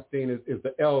Denise Augustine is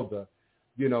the elder,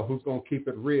 who's going to keep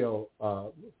it real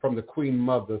from the Queen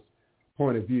Mother's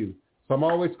point of view. So I'm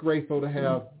always grateful to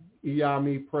have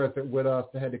Iyami present with us,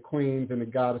 to have the queens and the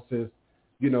goddesses,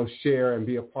 share and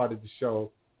be a part of the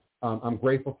show. I'm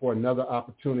grateful for another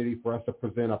opportunity for us to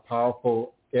present a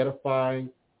powerful, edifying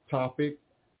topic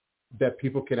that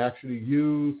people can actually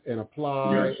use and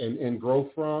apply and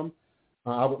grow from.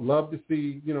 I would love to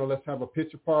see, let's have a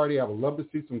picture party. I would love to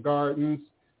see some gardens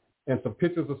and some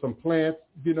pictures of some plants,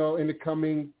 in the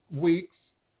coming weeks.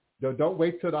 Don't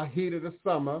wait till the heat of the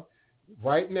summer.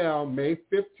 Right now, May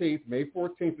 15th, May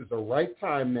 14th is the right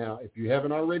time now, if you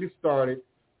haven't already started,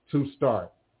 to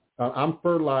start. I'm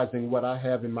fertilizing what I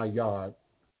have in my yard.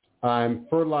 I'm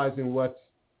fertilizing what's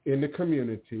in the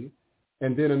community.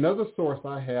 And then another source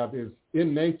I have is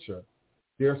in nature.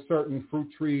 There are certain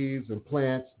fruit trees and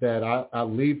plants that I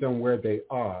leave them where they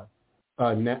are,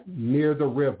 near the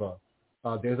river.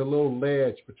 There's a little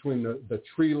ledge between the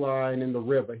tree line and the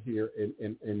river here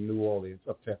in New Orleans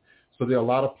uptown. So there are a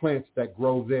lot of plants that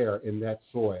grow there in that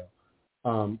soil.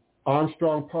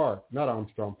 Armstrong Park,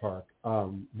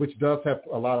 which does have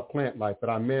a lot of plant life, but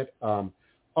I meant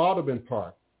Audubon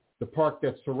Park, the park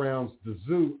that surrounds the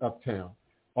zoo uptown,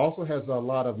 also has a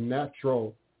lot of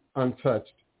natural,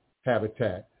 untouched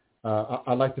habitat.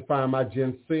 I like to find my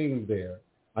ginseng there.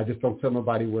 I just don't tell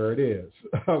nobody where it is.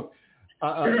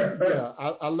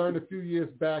 I learned a few years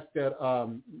back that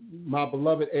my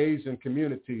beloved Asian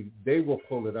community, they will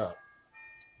pull it up.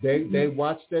 They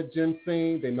watch that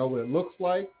ginseng. They know what it looks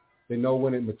like. They know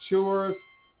when it matures.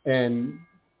 And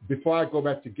before I go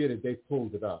back to get it, they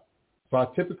pulled it up. So I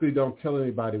typically don't tell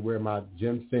anybody where my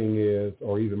ginseng is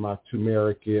or even my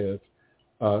turmeric is,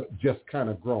 just kind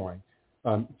of growing.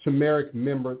 Turmeric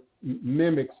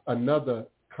mimics another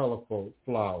colorful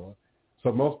flower.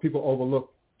 So most people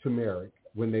overlook turmeric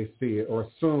when they see it or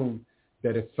assume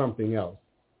that it's something else.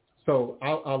 So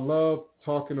I love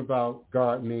talking about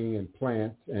gardening and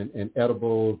plants and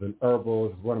edibles and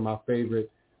herbals. It's one of my favorite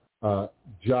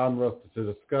genres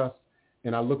to discuss.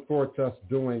 And I look forward to us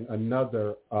doing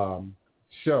another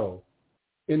show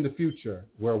in the future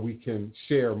where we can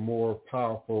share more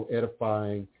powerful,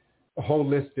 edifying,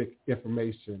 holistic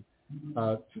information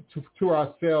to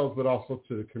ourselves, but also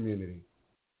to the community.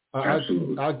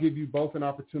 I'll give you both an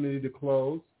opportunity to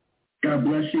close. God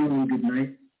bless you and good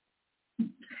night.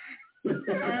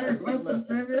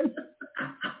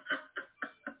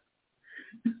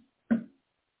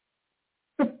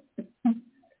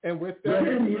 And with that,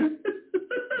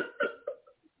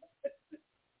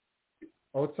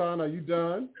 Otan, are you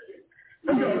done?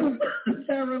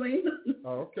 Thoroughly.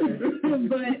 Okay.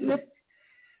 But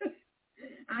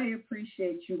I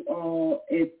appreciate you all.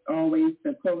 It's always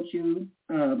to quote you,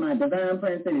 my divine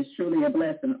princess is truly a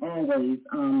blessing always.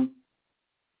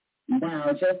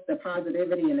 Wow, just the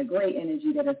positivity and the great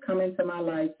energy that has come into my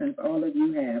life since all of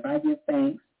you have. I give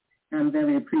thanks. I'm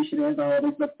very appreciative. I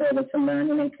always look forward to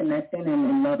learning and connecting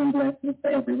and loving blessings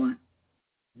to everyone.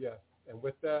 Yes, and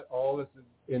with that, all is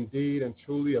indeed and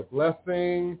truly a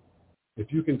blessing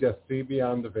if you can just see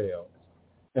beyond the veil.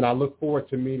 And I look forward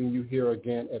to meeting you here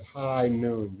again at high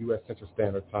noon, U.S. Central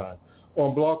Standard Time,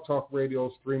 on Blog Talk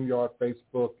Radio, StreamYard,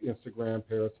 Facebook, Instagram,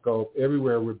 Periscope,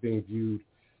 everywhere we're being viewed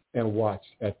and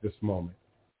watched at this moment.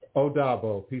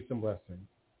 Odabo, peace and blessings.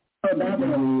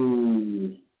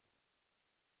 Odabo.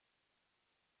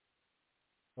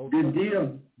 Good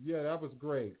deal. Yeah, that was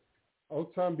great.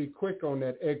 Otan, be quick on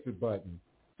that exit button.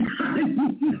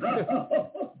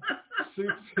 She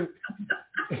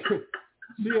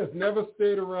has never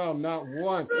stayed around, not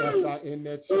once, after I end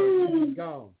that show. She's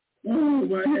gone. Oh,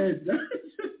 my head.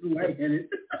 Lightheaded.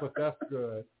 But that's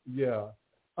good. Yeah.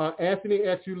 Anthony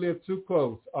X, you live too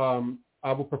close.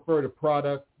 I would prefer the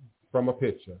product from a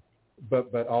picture.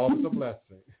 But all is a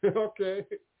blessing. Okay.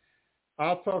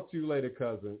 I'll talk to you later,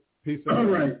 cousin. Peace and all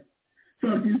right.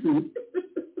 Talk to you soon.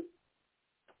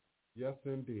 Yes,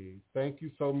 indeed. Thank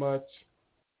you so much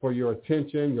for your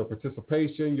attention, your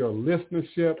participation, your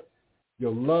listenership,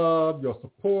 your love, your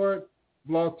support.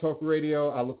 Blog Talk Radio,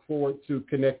 I look forward to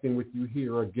connecting with you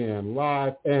here again,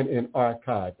 live and in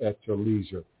archive at your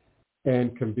leisure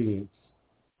and convenience.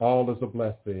 All is a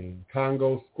blessing.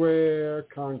 Congo Square,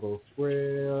 Congo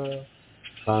Square,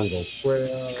 Congo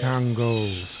Square.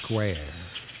 Congo Square.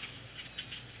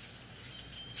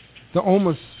 The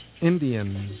Omas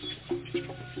Indians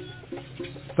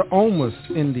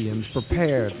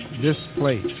prepared this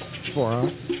place for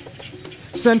us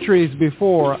centuries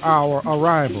before our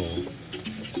arrival,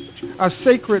 a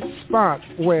sacred spot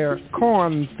where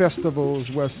corn festivals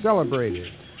were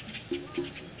celebrated.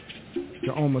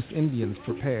 The Omas Indians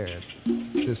prepared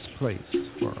this place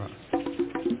for us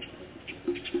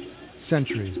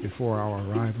centuries before our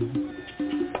arrival.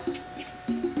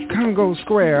 Congo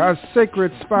Square, a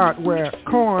sacred spot where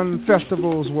corn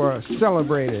festivals were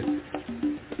celebrated.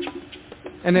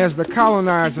 And as the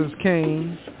colonizers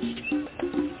came,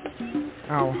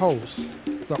 our hosts,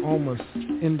 the Omas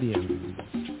Indians,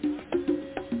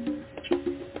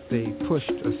 they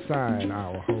pushed aside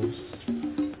our hosts.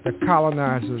 The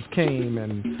colonizers came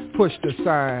and pushed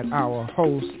aside our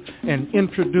hosts and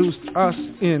introduced us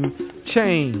in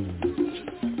chains.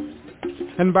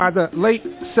 And by the late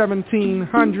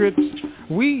 1700s,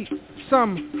 we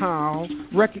somehow,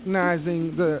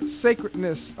 recognizing the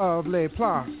sacredness of Les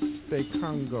Places de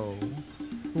Congo,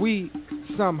 we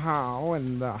somehow,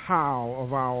 and the how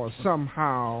of our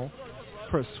somehow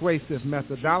persuasive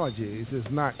methodologies is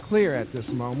not clear at this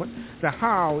moment. The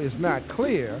how is not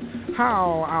clear.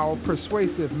 How our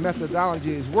persuasive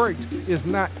methodologies worked is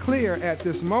not clear at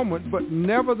this moment, but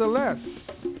nevertheless,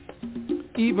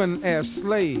 even as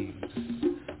slaves,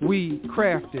 we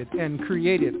crafted and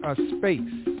created a space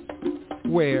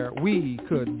where we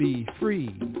could be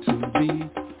free to be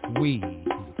we.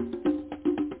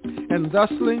 And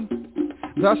thusly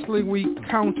we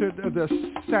countered the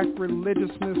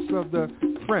sacrilegiousness of the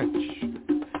French,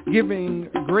 giving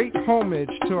great homage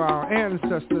to our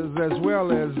ancestors as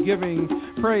well as giving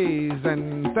praise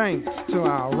and thanks to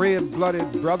our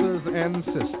red-blooded brothers and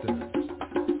sisters.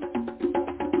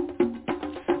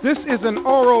 This is an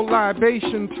oral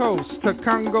libation toast to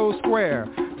Congo Square,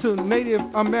 to Native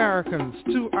Americans,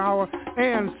 to our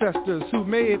ancestors who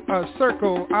made a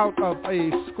circle out of a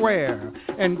square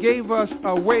and gave us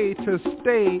a way to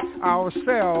save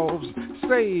ourselves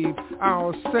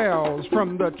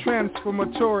from the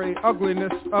transformatory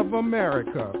ugliness of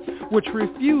America, which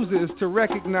refuses to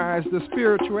recognize the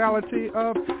spirituality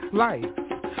of life,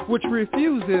 which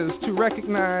refuses to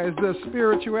recognize the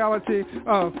spirituality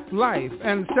of life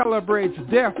and celebrates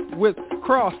death with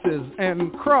crosses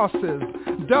and crosses,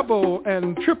 double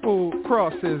and triple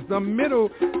crosses, the middle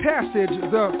passage,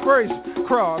 the first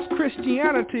cross,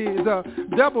 Christianity, the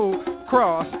double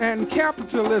cross, and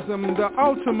capitalism, the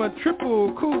ultimate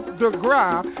triple coup de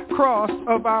grace cross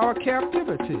of our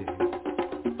captivity.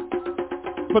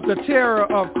 But the terror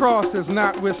of crosses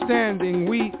notwithstanding,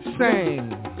 we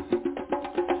sang,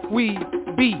 we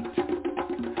beat,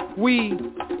 we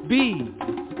be,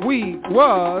 we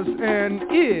was and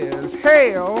is.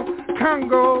 Hail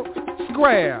Congo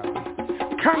Square,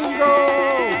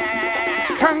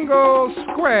 Congo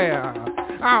Square.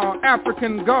 Our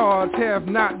African gods have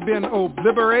not been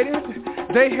obliterated.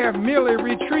 They have merely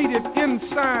retreated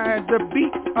inside the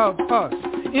beat of us.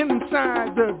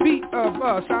 Inside the beat of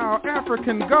us, our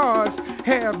African gods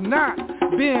have not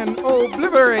been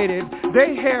obliterated.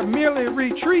 They have merely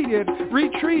retreated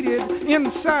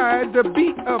inside the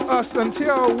beat of us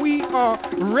until we are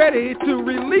ready to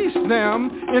release them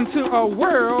into a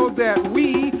world that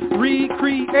we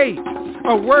recreate.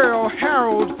 A world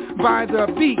heralded by the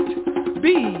beating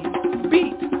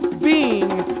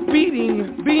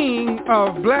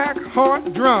of black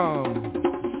heart drums.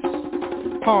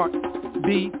 Heart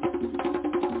beat,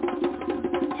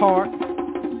 heart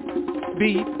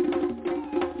beat,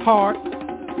 heart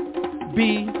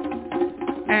beat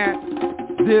at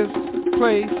this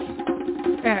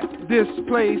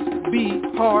place, be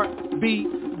heart beat,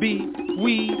 we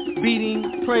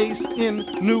beating place in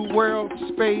new world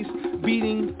space,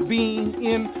 being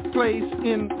in place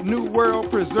in new world,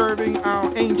 preserving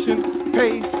our ancient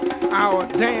pace. Our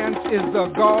dance is the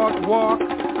God walk,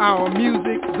 our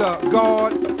music the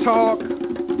God talk.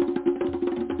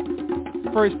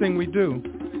 First thing we do,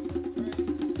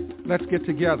 let's get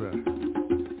together,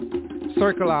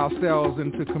 circle ourselves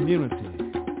into community.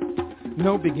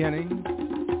 No beginning,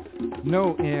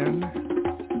 no end,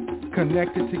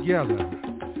 connected together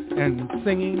and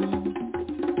singing,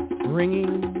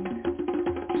 ringing,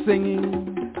 singing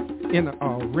in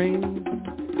a ring.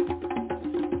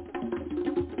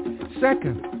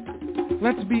 Second,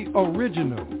 let's be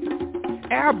original,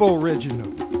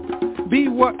 aboriginal. Be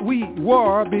what we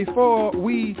were before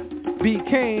we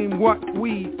became what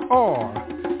we are.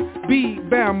 Be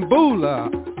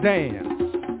bamboola dance,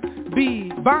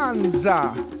 be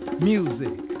banza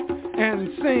music, and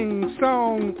sing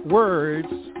song words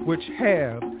which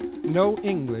have no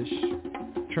English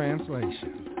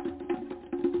translation.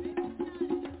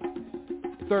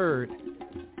 Third,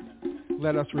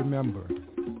 let us remember.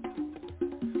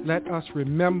 Let us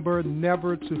remember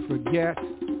never to forget.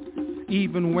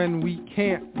 Even when we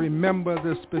can't remember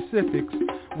the specifics,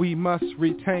 we must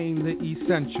retain the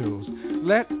essentials.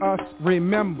 Let us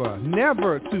remember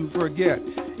never to forget.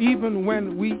 Even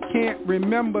when we can't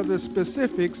remember the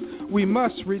specifics, we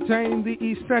must retain the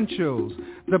essentials.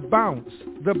 The bounce,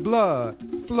 the blood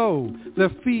flow, the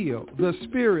feel, the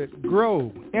spirit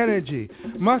grow, energy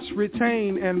must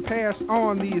retain and pass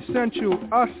on the essential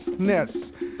us-ness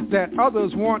that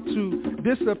others want to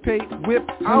dissipate, whip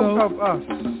out of us.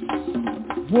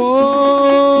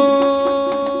 Whoa!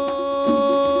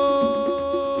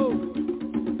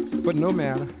 But no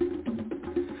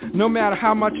matter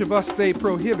how much of us they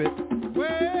prohibit,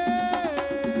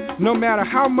 no matter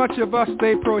how much of us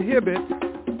they prohibit,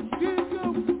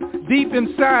 deep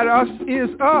inside us is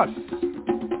us.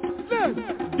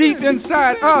 Deep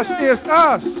inside us is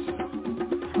us.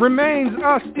 Remains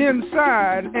us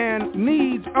inside and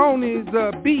needs only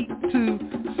the beat to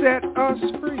set us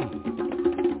free.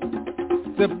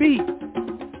 The beat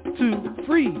to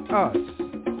free us.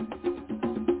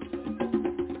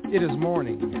 It is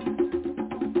morning,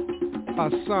 a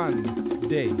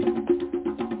Sunday,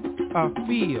 a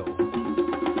field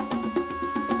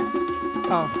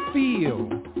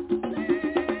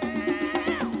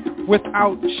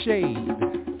without shade,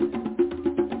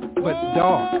 but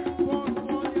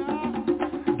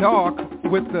dark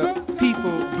with the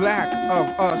people black of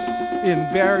us in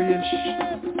various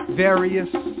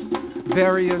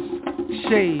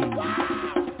shades,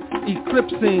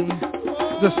 eclipsing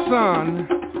the sun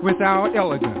with our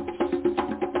elegance.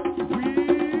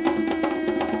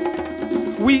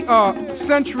 We are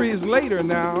centuries later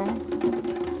now,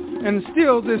 and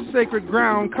still this sacred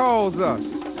ground calls us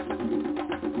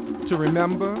to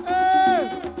remember,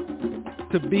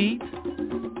 to beat,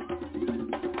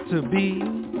 to be.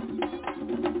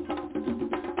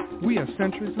 We are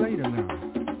centuries later now,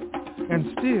 and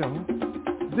still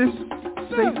this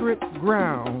sacred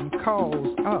ground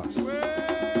calls us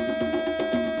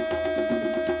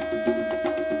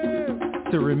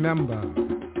to remember,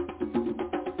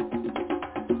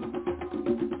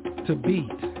 to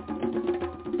beat,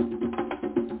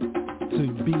 to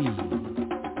be.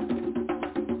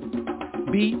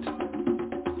 Beat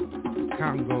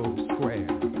Congo Square.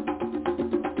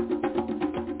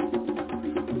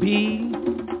 B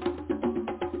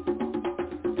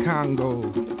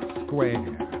Congo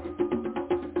Square.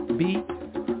 Beat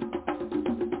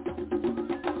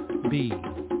B.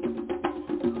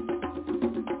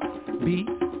 Beat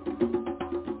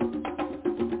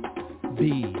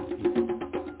B.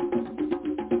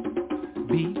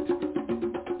 Beat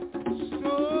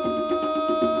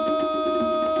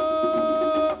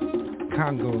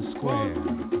Congo Square.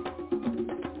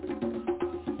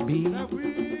 Beat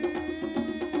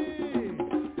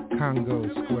Congo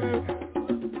Square.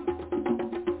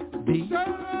 Beat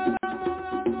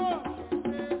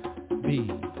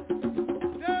B.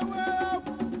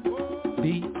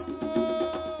 Beat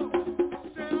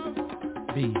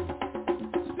B.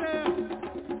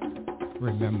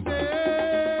 Remember.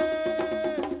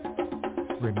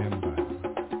 Remember.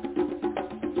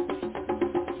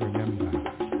 Remember.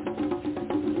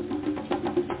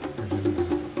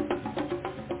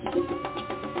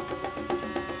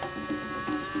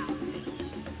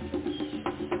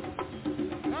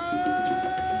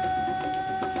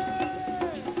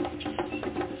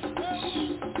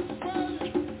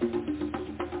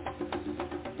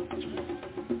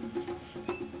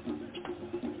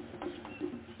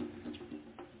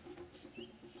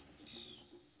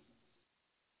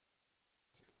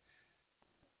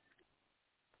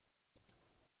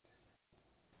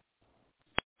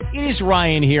 It is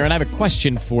Ryan here, and I have a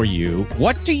question for you.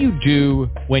 What do you do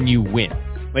when you win?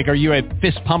 Like, are you a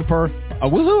fist pumper, a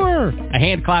woohooer, a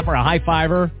hand clapper, a high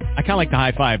fiver? I kind of like the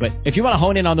high five, but if you want to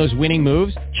hone in on those winning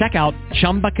moves, check out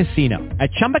Chumba Casino.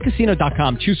 At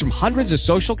ChumbaCasino.com, choose from hundreds of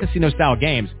social casino-style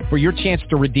games for your chance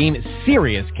to redeem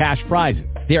serious cash prizes.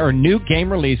 There are new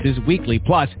game releases weekly,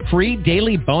 plus free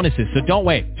daily bonuses, so don't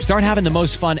wait. Start having the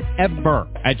most fun ever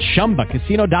at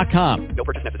ChumbaCasino.com. No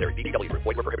purchase necessary. VGW Group.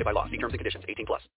 Void where prohibited by law. See terms and conditions. 18+.